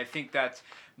 and I think that's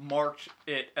marked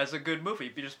it as a good movie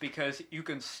just because you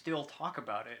can still talk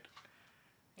about it.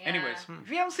 Yeah. Anyways, if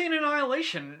you haven't seen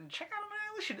Annihilation, check out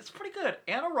Annihilation. It's pretty good.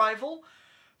 And Arrival,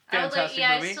 fantastic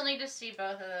movie. I still need to see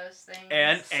both of those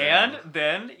things. And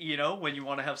then, you know, when you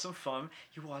want to have some fun,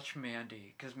 you watch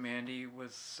Mandy, because Mandy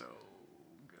was so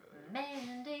good.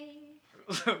 Mandy.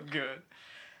 So good.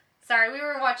 Sorry, we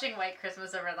were watching White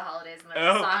Christmas over the holidays, and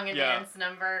there's a song and dance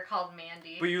number called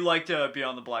Mandy. But you liked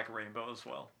Beyond the Black Rainbow as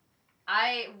well.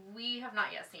 We have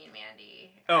not yet seen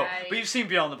Mandy. Oh, but you've seen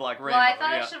Beyond the Black Rainbow. Well, I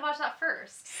thought I should watch that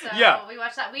first. So we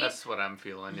watched that. That's what I'm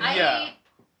feeling. Yeah.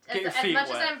 As much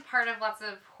as I'm part of lots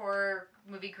of horror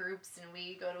movie groups, and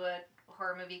we go to a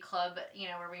horror movie club, you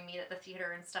know, where we meet at the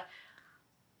theater and stuff.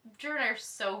 Drew and I are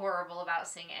so horrible about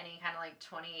seeing any kind of like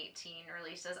 2018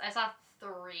 releases. I saw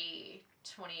 3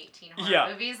 2018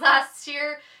 horror movies last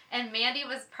year, and Mandy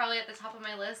was probably at the top of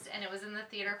my list, and it was in the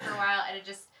theater for a while, and it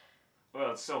just...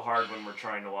 Well, it's so hard when we're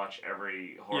trying to watch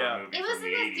every horror movie from the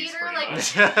 80s. Theater, pretty like,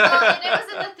 much. well, and it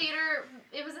was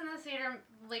in the theater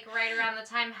like right around the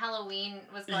time Halloween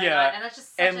was going on, and that's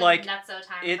just such a nutso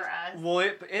time for us. Well,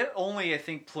 it only, I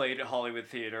think, played at Hollywood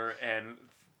Theater, and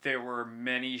there were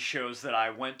many shows that I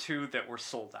went to that were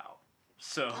sold out.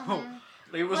 So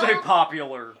it was a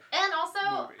popular and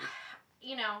also movie.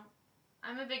 You know,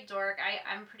 I'm a big dork.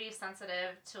 I'm pretty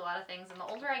sensitive to a lot of things, and the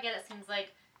older I get, it seems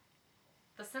like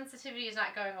the sensitivity is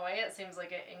not going away. It seems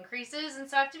like it increases, and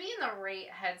so I have to be in the right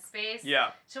headspace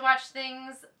to watch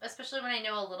things, especially when I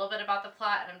know a little bit about the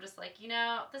plot, and I'm just like, you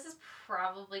know, this is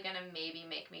probably going to maybe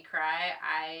make me cry.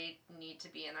 I need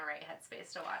to be in the right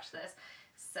headspace to watch this.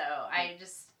 So I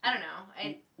don't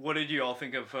know. What did you all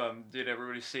think of, did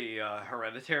everybody see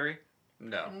Hereditary?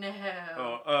 No. I don't know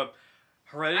that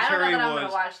I'm going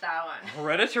to watch that one.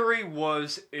 Hereditary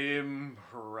was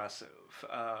impressive.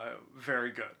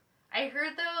 Very good. I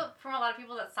heard, though, from a lot of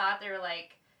people that saw it, they were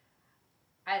like,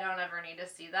 I don't ever need to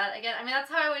see that again. I mean, that's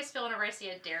how I always feel whenever I see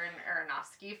a Darren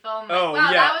Aronofsky film. Like,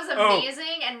 wow, that was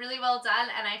amazing and really well done,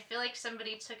 and I feel like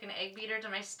somebody took an egg beater to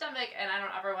my stomach, and I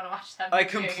don't ever want to watch that movie I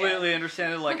completely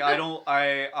understand it. Like,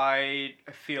 I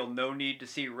feel no need to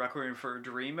see Requiem for a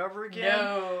Dream ever again.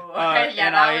 No.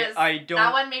 That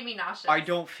one made me nauseous. I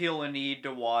don't feel a need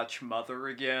to watch Mother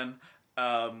again.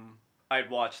 I'd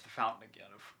watch The Fountain again,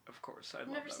 of course. I've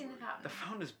never seen The Fountain. The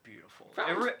Fountain is beautiful.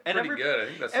 Pretty good. I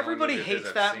think that's everybody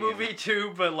hates that movie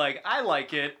too, but like I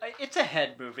like it. It's a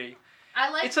head movie.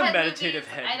 It's a meditative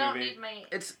head movie. I don't need my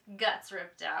guts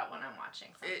ripped out when I'm watching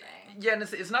something. And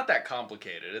it's not that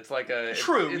complicated. It's like a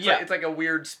it's like a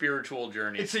weird spiritual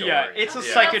journey. It's a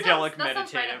psychedelic meditative. That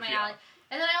sounds right up my alley.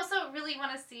 And then I also really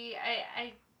want to see.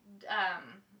 I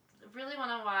really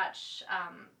want to watch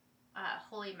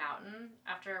Holy Mountain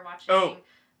after watching.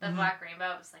 The Black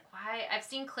Rainbow. It was like, why? I've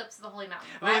seen clips of the Holy Mountain.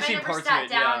 Why have I never sat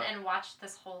down and watched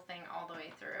this whole thing all the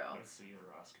way through? That's the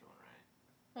Jodorowsky one,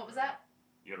 right? What was that?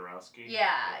 Jodorowsky?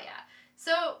 Yeah.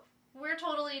 So, we're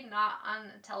totally not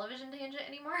on a television tangent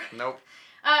anymore. Nope.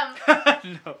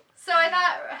 No. So I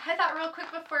thought real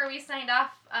quick before we signed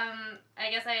off, I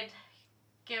guess I'd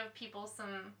give people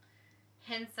some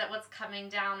hints at what's coming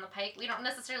down the pike. We don't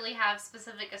necessarily have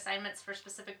specific assignments for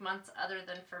specific months other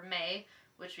than for May,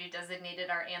 which we designated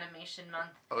our animation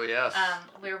month. Oh, yes.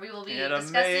 Where we will be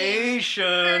discussing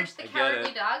Courage the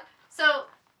Cowardly Dog. So,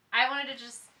 I wanted to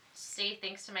just say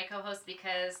thanks to my co-host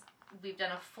because we've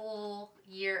done a full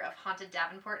year of Haunted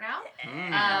Davenport now.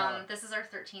 This is our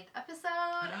 13th episode.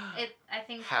 I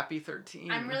think Happy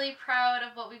 13. I'm really proud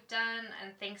of what we've done,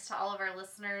 and thanks to all of our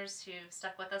listeners who've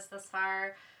stuck with us thus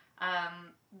far.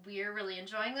 We're really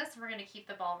enjoying this, and we're going to keep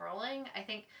the ball rolling. I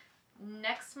think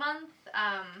next month...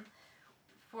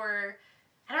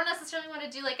 I don't necessarily want to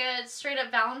do like a straight up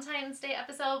Valentine's Day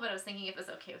episode, but I was thinking if it's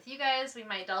okay with you guys, we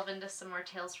might delve into some more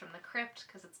Tales from the Crypt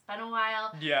because it's been a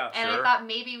while. Yeah, And sure. I thought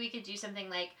maybe we could do something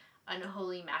like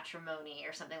Unholy Matrimony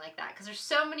or something like that because there's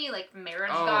so many like marriage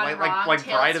gone wrong like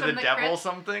Tales Bride of from the Devil, Crypt,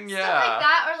 something. Yeah. stuff like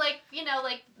that, or like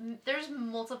like there's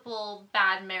multiple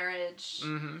bad marriage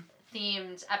Mm-hmm.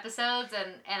 themed episodes,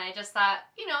 and I just thought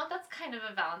that's kind of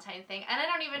a Valentine thing, and I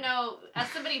don't even know, as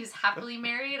somebody who's happily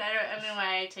married, I don't know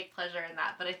why I take pleasure in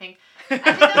that, but I think that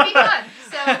would be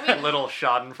fun. So we, Little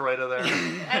Schadenfreude there.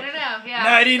 I don't know, yeah.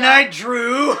 Nighty night,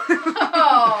 Drew.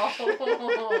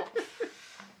 Oh.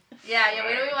 Yeah,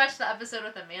 wait till we watch the episode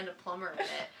with Amanda Plummer in it.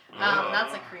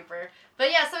 That's a creeper.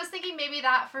 But yeah, so I was thinking maybe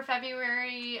that for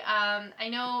February. I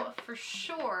know for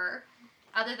sure,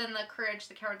 other than the Courage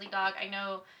the Cowardly Dog, I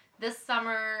know this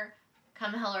summer,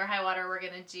 come hell or high water, we're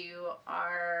going to do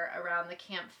our Around the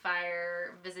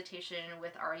Campfire visitation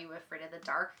with Are You Afraid of the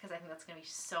Dark? Because I think that's going to be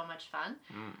so much fun.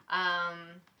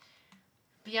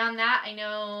 Beyond that, I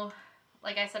know,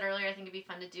 like I said earlier, I think it'd be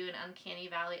fun to do an Uncanny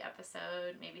Valley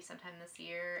episode, maybe sometime this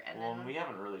year. And Well, then we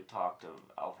haven't really talked of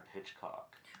Alfred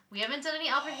Hitchcock. we haven't done any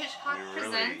Alfred Hitchcock We really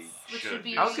Presents, which should would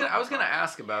be... do I was gonna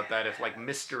ask about that if like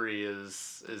mystery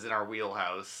is in our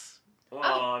wheelhouse. Well,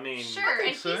 Oh, I mean, sure, and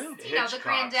think so, he's, yeah. the Hitchcock's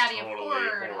granddaddy of totally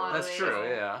horror in a lot of That's ways. true.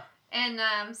 Yeah.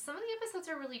 And some of the episodes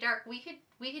are really dark. We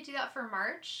could do that for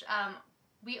March.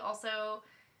 We also,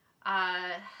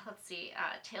 let's see,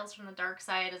 Tales from the Dark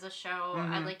Side is a show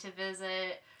I'd like to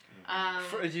visit.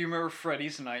 Do you remember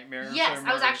Freddy's Nightmares? Yes, I was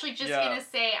remember- actually just yeah. gonna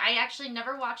say I actually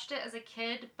never watched it as a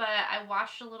kid, but I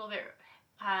watched a little bit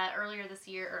earlier this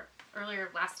year or earlier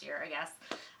last year, I guess,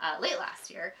 late last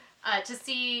year, to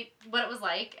see what it was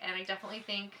like, and I definitely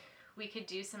think we could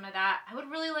do some of that. I would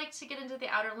really like to get into the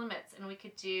Outer Limits, and we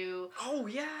could do. Oh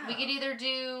yeah. We could either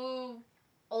do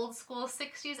old school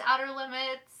 60s Outer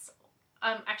Limits.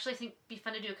 Actually, I think it'd be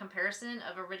fun to do a comparison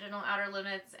of original Outer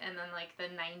Limits and then like the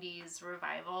 90s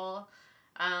revival.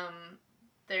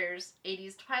 There's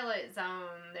 80s Twilight Zone.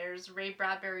 There's Ray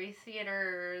Bradbury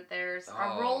Theater. There's a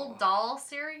Roald Dahl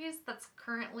series that's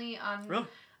currently on. Really?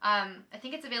 I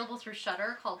think it's available through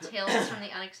Shudder called Tales from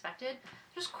the Unexpected.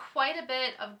 There's quite a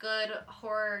bit of good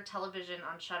horror television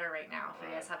on Shudder right now. If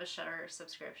you guys have a Shudder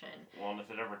subscription. Well, and if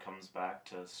it ever comes back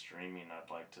to streaming, I'd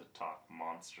like to talk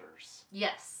Monsters.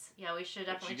 Yes. Yeah, we should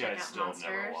definitely Which you check guys out still Monsters.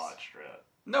 never watched it.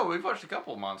 No, we've watched a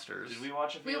couple monsters. Did we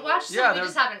watch a few? We of watched those? some, Yeah, we there-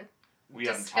 just haven't We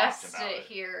haven't talked discussed about it it.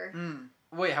 here. Mm.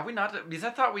 Wait, have we not? Because I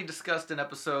thought we discussed an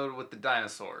episode with the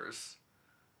dinosaurs.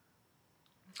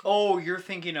 Oh, you're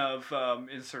thinking of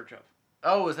In Search of.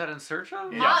 Oh, is that In Search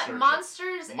of? Yeah. Search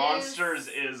it. Monsters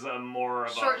is a more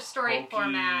of short a story hokey-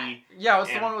 format. Yeah,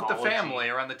 it's the one with the Anthology. family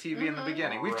around the TV in the Mhm.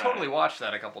 beginning. We've Right. totally watched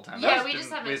that a couple times. Yeah, I we just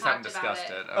didn't- haven't we just haven't talked about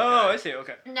discussed it. it. Oh, I Okay. see.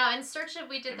 Okay. No, in Search of,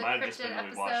 we did It the might have just cryptid been when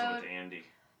we watched it episode. with Andy.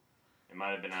 It might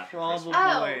have been after Probably.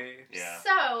 Christmas. Oh, Yeah.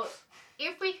 so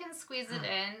if we can squeeze it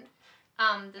in,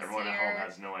 this Everyone year, at home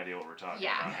has no idea what we're talking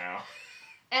Yeah. about now.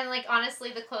 and like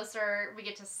honestly, the closer we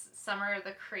get to summer,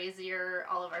 the crazier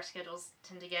all of our schedules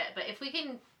tend to get. But if we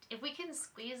can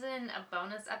squeeze in a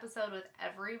bonus episode with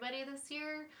everybody this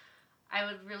year, I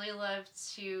would really love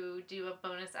to do a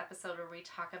bonus episode where we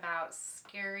talk about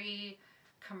scary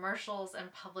commercials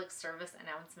and public service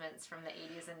announcements from the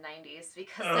 80s and 90s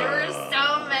because there were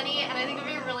so many, and I think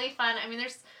it'd be really fun. I mean,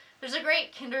 there's a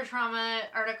great Kinder Trauma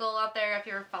article out there if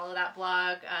you ever follow that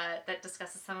blog that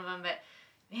discusses some of them, but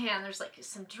man, there's like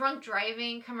some drunk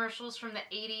driving commercials from the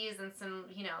 80s and some,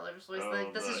 there's always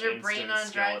like, this the is your brain on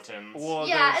instant drugs. skeletons. Well,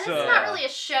 Yeah, and those, it's not really a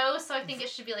show, so I think it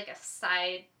should be like a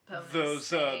side bonus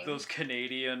thing. those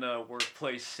Canadian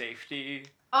workplace safety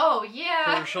Oh, yeah.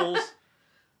 commercials,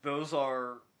 those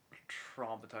are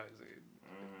traumatizing.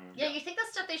 Yeah, you think the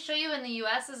stuff they show you in the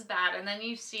U.S. is bad, and then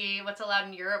you see what's allowed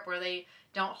in Europe where they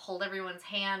don't hold everyone's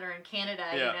hand, or in Canada,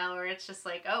 Yeah. where it's just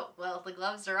like, oh, well, the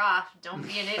gloves are off. Don't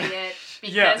be an idiot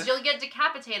because Yeah. you'll get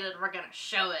decapitated. We're going to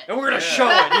show it. And we're gonna Yeah. show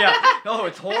it. Yeah. Oh,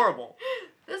 it's horrible.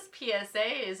 This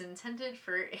PSA is intended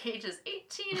for ages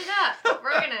 18 and up. But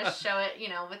we're going to show it,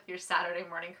 with your Saturday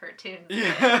morning cartoons.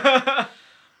 Yeah.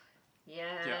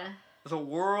 Yeah. There's a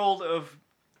world of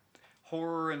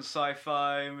horror and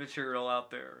sci-fi material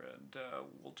out there, and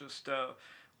we'll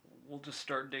just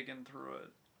start digging through it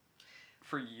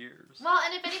for years. Well,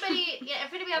 and if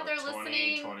anybody out there 20,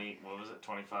 listening, 20, what was it,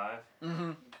 25?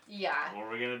 Mm-hmm. yeah. What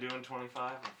were we going to do in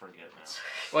 25? I forget now.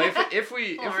 Well, if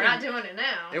we Well, if we're we not doing it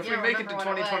now. if You we don't make it to remember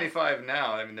what was. 2025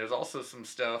 now, I mean, there's also some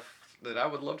stuff that I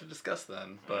would love to discuss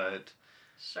then. But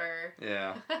Sure.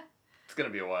 yeah, it's gonna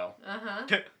be a while.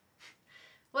 Uh-huh.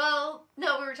 Well,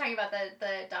 no, we were talking about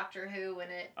the Doctor Who when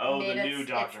it Oh, made the its, new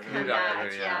Doctor its Who. New Doctor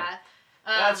comeback, Who, yeah.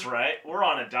 That's right. We're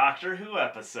on a Doctor Who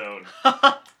episode.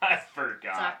 I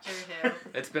forgot. Doctor Who.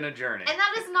 It's been a journey. And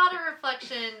that is not a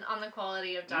reflection on the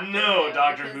quality of Doctor Who. No,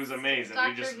 Doctor because Who's amazing. Doctor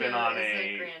We've just Who been on is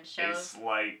a grand show. a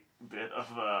slight bit of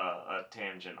a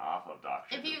tangent off of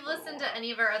Doctor Who. If you've for a listened to while.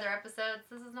 any of our other episodes,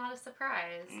 this is not a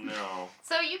surprise. No.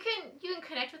 So you can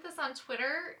connect with us on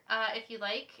Twitter if you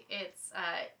like. It's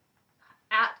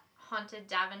at Haunted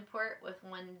Davenport with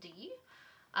 1D.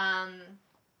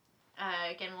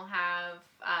 Again, we'll have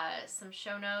some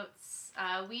show notes.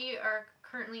 We are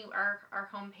currently our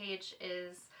homepage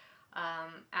is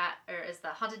is the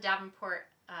Haunted Davenport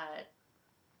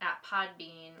at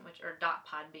Podbean, or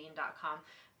 .podbean.com.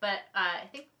 But I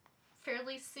think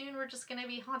fairly soon we're just gonna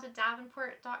be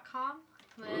haunteddavenport.com.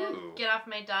 I'm gonna Ooh. get off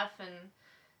my duff and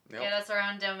Yep. get us our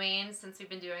own domain since we've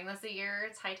been doing this a year.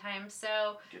 It's high time.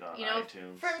 So Get on you know,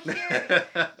 iTunes. from here,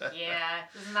 yeah,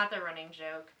 this is not the running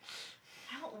joke.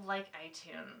 I don't like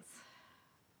iTunes,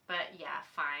 but yeah,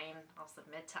 fine. I'll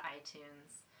submit to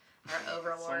iTunes. Our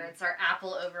overlords, our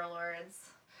Apple overlords.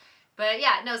 But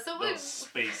yeah, no. So Those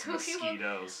space we will-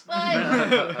 mosquitoes.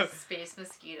 well, space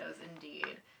mosquitoes,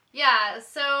 indeed. Yeah,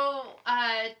 so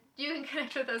you can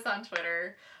connect with us on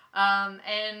Twitter.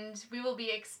 And we will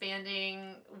be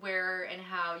expanding where and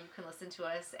how you can listen to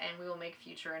us, and we will make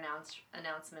future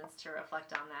announcements to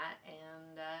reflect on that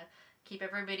and keep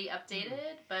everybody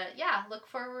updated. But yeah, look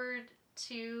forward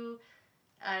to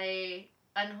a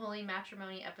Unholy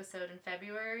Matrimony episode in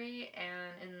February,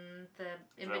 and in the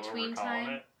in that what between we're calling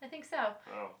time, it? I think so.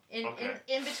 Oh, In okay.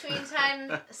 in between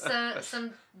time,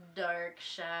 some dark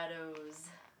shadows.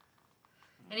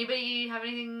 Anybody have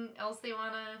anything else they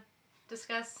want to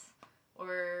discuss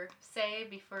or say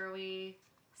before we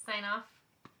sign off?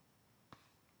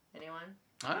 Anyone?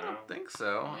 I don't No. think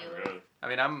so. I'm good. I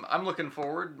mean, I'm looking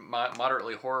forward.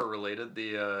 Moderately horror related.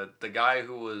 The guy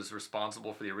who was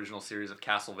responsible for the original series of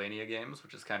Castlevania games,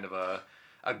 which is kind of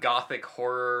a gothic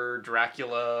horror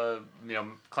Dracula,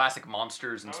 classic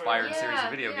monsters inspired yeah. series of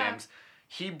video Yeah. games.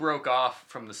 He broke off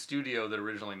from the studio that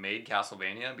originally made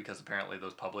Castlevania because apparently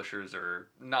those publishers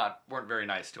weren't very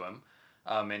nice to him.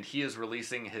 And he is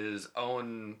releasing his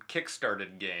own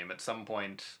Kickstarted game at some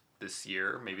point this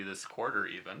year, maybe this quarter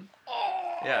even.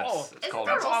 Oh, Yeah, it's Isn't called.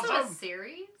 there That's also awesome. a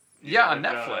series? Yeah, on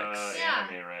they've got, Netflix. Yeah,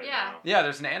 Anime right yeah. now. Yeah,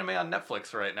 there's an anime on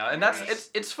Netflix right now, and Nice.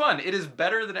 it's fun. It is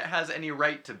better than it has any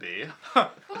right to be.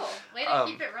 Cool. Way to Um,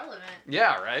 keep it relevant.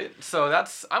 Yeah, right. So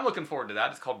I'm looking forward to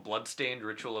that. It's called Bloodstained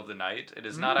Ritual of the Night. It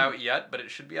is not out yet, but it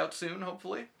should be out soon,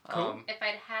 hopefully. Cool. If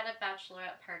I'd had a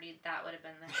bachelorette party, that would have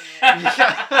been the thing.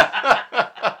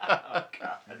 Oh,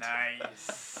 God.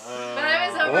 Nice. But I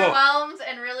was Oh. overwhelmed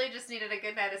and really just needed a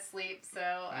good night of sleep, so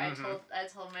Mhm. I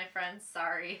told my friends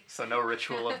sorry. So no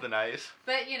ritual of the night.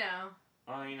 But you know,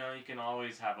 Well, you can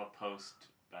always have a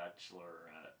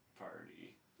post-bachelorette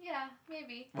party. yeah,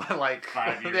 maybe. Like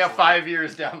 5 years 5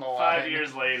 years down the line. 5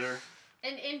 years later.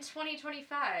 In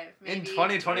 2025, maybe. In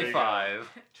 2025.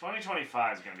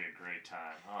 2025 is going to be a great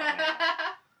time. Oh, man.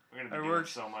 We're going to be I doing worked-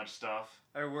 so much stuff.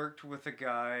 I worked with a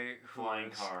guy who Flying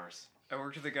was, cars. I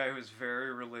worked with a guy who was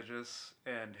very religious,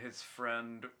 and his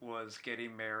friend was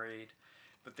getting married,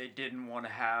 but they didn't want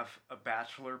to have a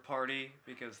bachelor party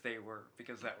because that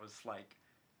was like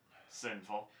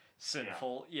Sinful.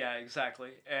 sinful. Yeah,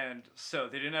 exactly. And so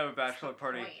they didn't have a bachelor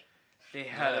party. Point. They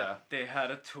had Yeah. they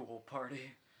had a tool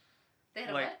party. They had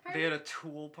a Like what party? they had a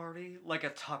tool party, like a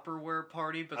Tupperware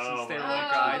party, but Oh, since they were Oh.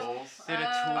 guys, tools. they had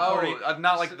a tool Oh. party. Oh,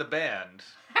 not like the band.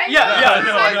 I Yeah, know, yeah, that's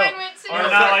no, where no. mine went to. Or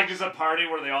not like just a party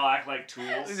where they all act like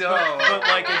tools. No. But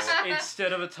like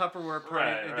instead of a Tupperware party,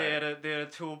 Right, they right. had a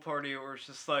tool party where it's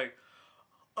just like,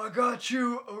 I got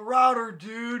you a router,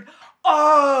 dude.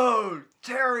 Oh,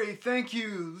 Terry, thank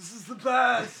you. This is the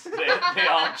best. they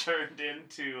all turned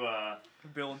into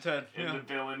Bill and Ted. Yeah.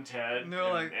 Bill and Ted And they're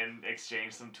like- and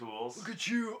exchanged some tools. Look at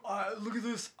you. Look at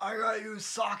this. I got you a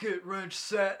socket wrench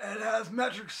set and it has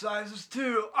metric sizes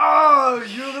too. Oh,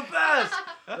 you're the best.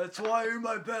 That's why you're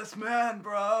my best man,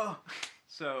 bro.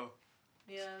 So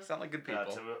Yeah. Sound like good people.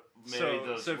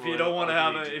 so if you don't want to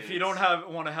have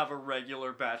want to have a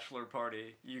regular bachelor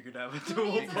party, you could have a Who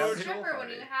tool needs a party. party. stripper when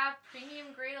Party. you have premium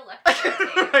grade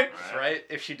electricity? Right. That's right.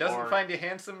 If she doesn't Or- find you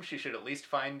handsome, she should at least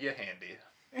find you handy.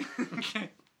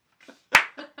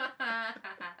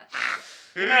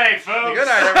 Good night, folks. Good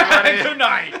night, everybody. Good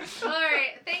night.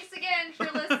 Alright, thanks again for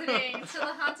listening to The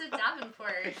Haunted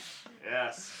Davenport.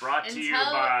 Yes, brought to you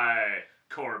Until- by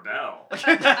Corbel.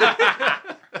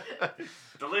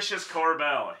 Delicious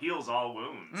Corbel heals all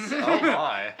wounds. Oh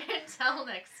my. Until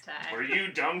next time. Were you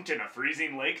dunked in a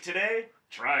freezing lake today?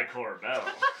 Try Corbel.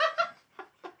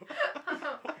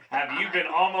 Have you been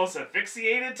almost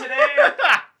asphyxiated today?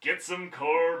 Get some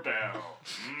Corbell.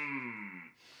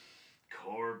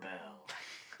 Corbell.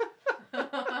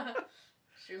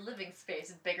 Your living space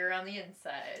is bigger on the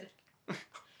inside.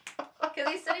 Because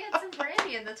he said he had some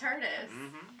brandy in the TARDIS.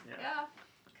 Yeah.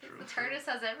 The TARDIS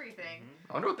has everything.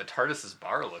 I wonder what the TARDIS's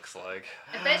bar looks like.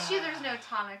 I bet you there's no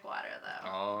tonic water, though.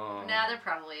 Oh. Nah, there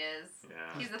probably is.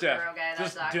 Yeah. He's the thorough guy, that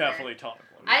There's doctor. definitely tonic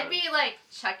water. I'd be, like,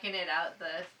 chucking it out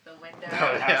the window.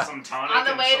 Have some tonic On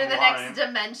the and way to some the lime. next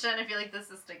dimension, I feel like this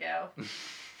is to go.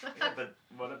 Yeah, but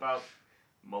what about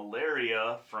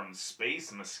malaria from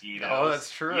space mosquitoes? Oh,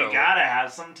 that's true. You gotta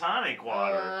have some tonic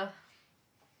water.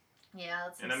 Yeah,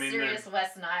 that's some And I mean, serious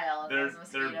West Nile. They're Those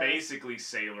mosquitoes. basically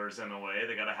sailors in a way.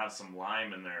 They gotta have some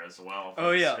lime in there as well for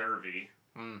Oh, yeah. scurvy.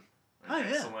 Mm. Oh, yeah.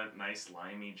 Excellent, nice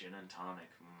limey gin and tonic.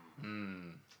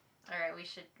 Mm. All right, we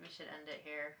should end it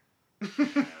here. Yeah. I'm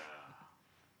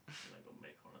gonna go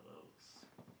make one of those.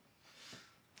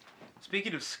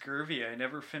 Speaking of scurvy, I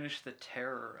never finished The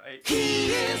Terror. He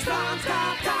is Franz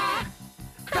Kafka.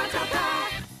 Franz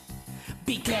Kafka.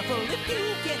 Be careful if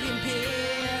you get him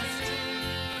pissed.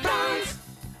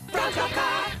 Franz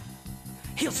Kafka.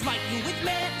 He'll smite you with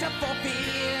metaphor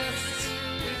fists.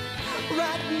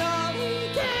 Right now he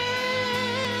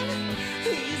can.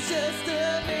 He's just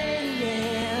a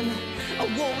man. A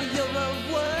warrior of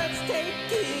words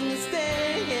taking a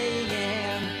stand.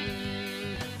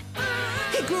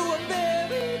 He grew up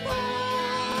very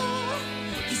poor.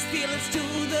 His feelings to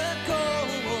the core.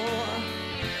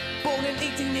 Born in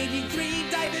 1883,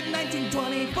 died in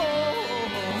 1924.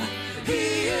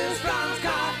 He is Franz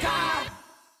Kafka.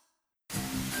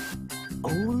 Oh,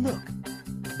 look.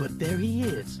 But there he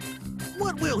is.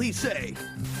 What will he say?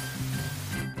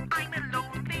 I'm a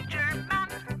lonely German.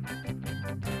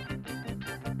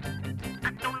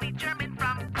 A lonely German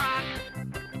from Prague.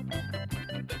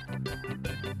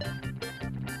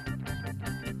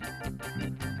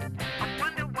 I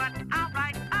wonder what I'll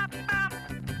write about.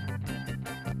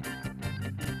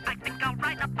 I think I'll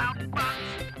write about bugs.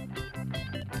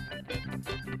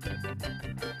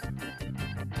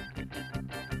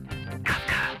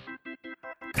 Kafka.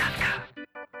 Kafka.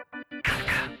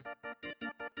 Kafka.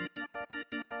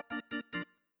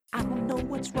 I don't know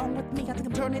what's wrong with me. I think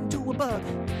I'm turning into a bug.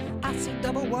 I see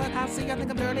double what I see. I think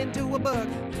I'm turning into a bug.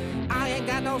 I ain't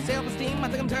got no self-esteem. I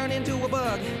think I'm turning into a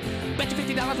bug. Bet you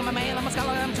 $50 on my man. I'm a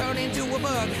scholar. I'm turning into a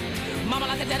bug. Mama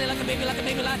like a daddy, like a baby, like a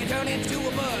baby, like a turn into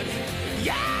a bug.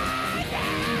 Yeah, yeah.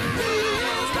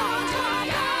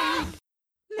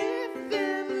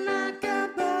 Living like a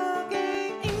bug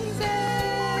ain't easy.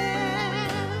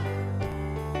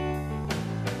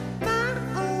 My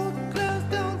old clothes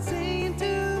don't seem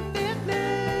to fit me.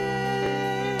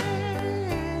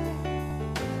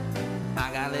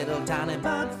 I got little tiny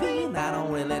bug feet. I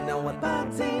don't really know what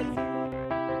bugs eat.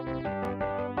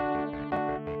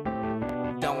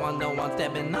 Don't want no one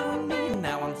stepping on me.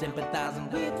 Now I'm sympathizing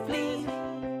with fleas.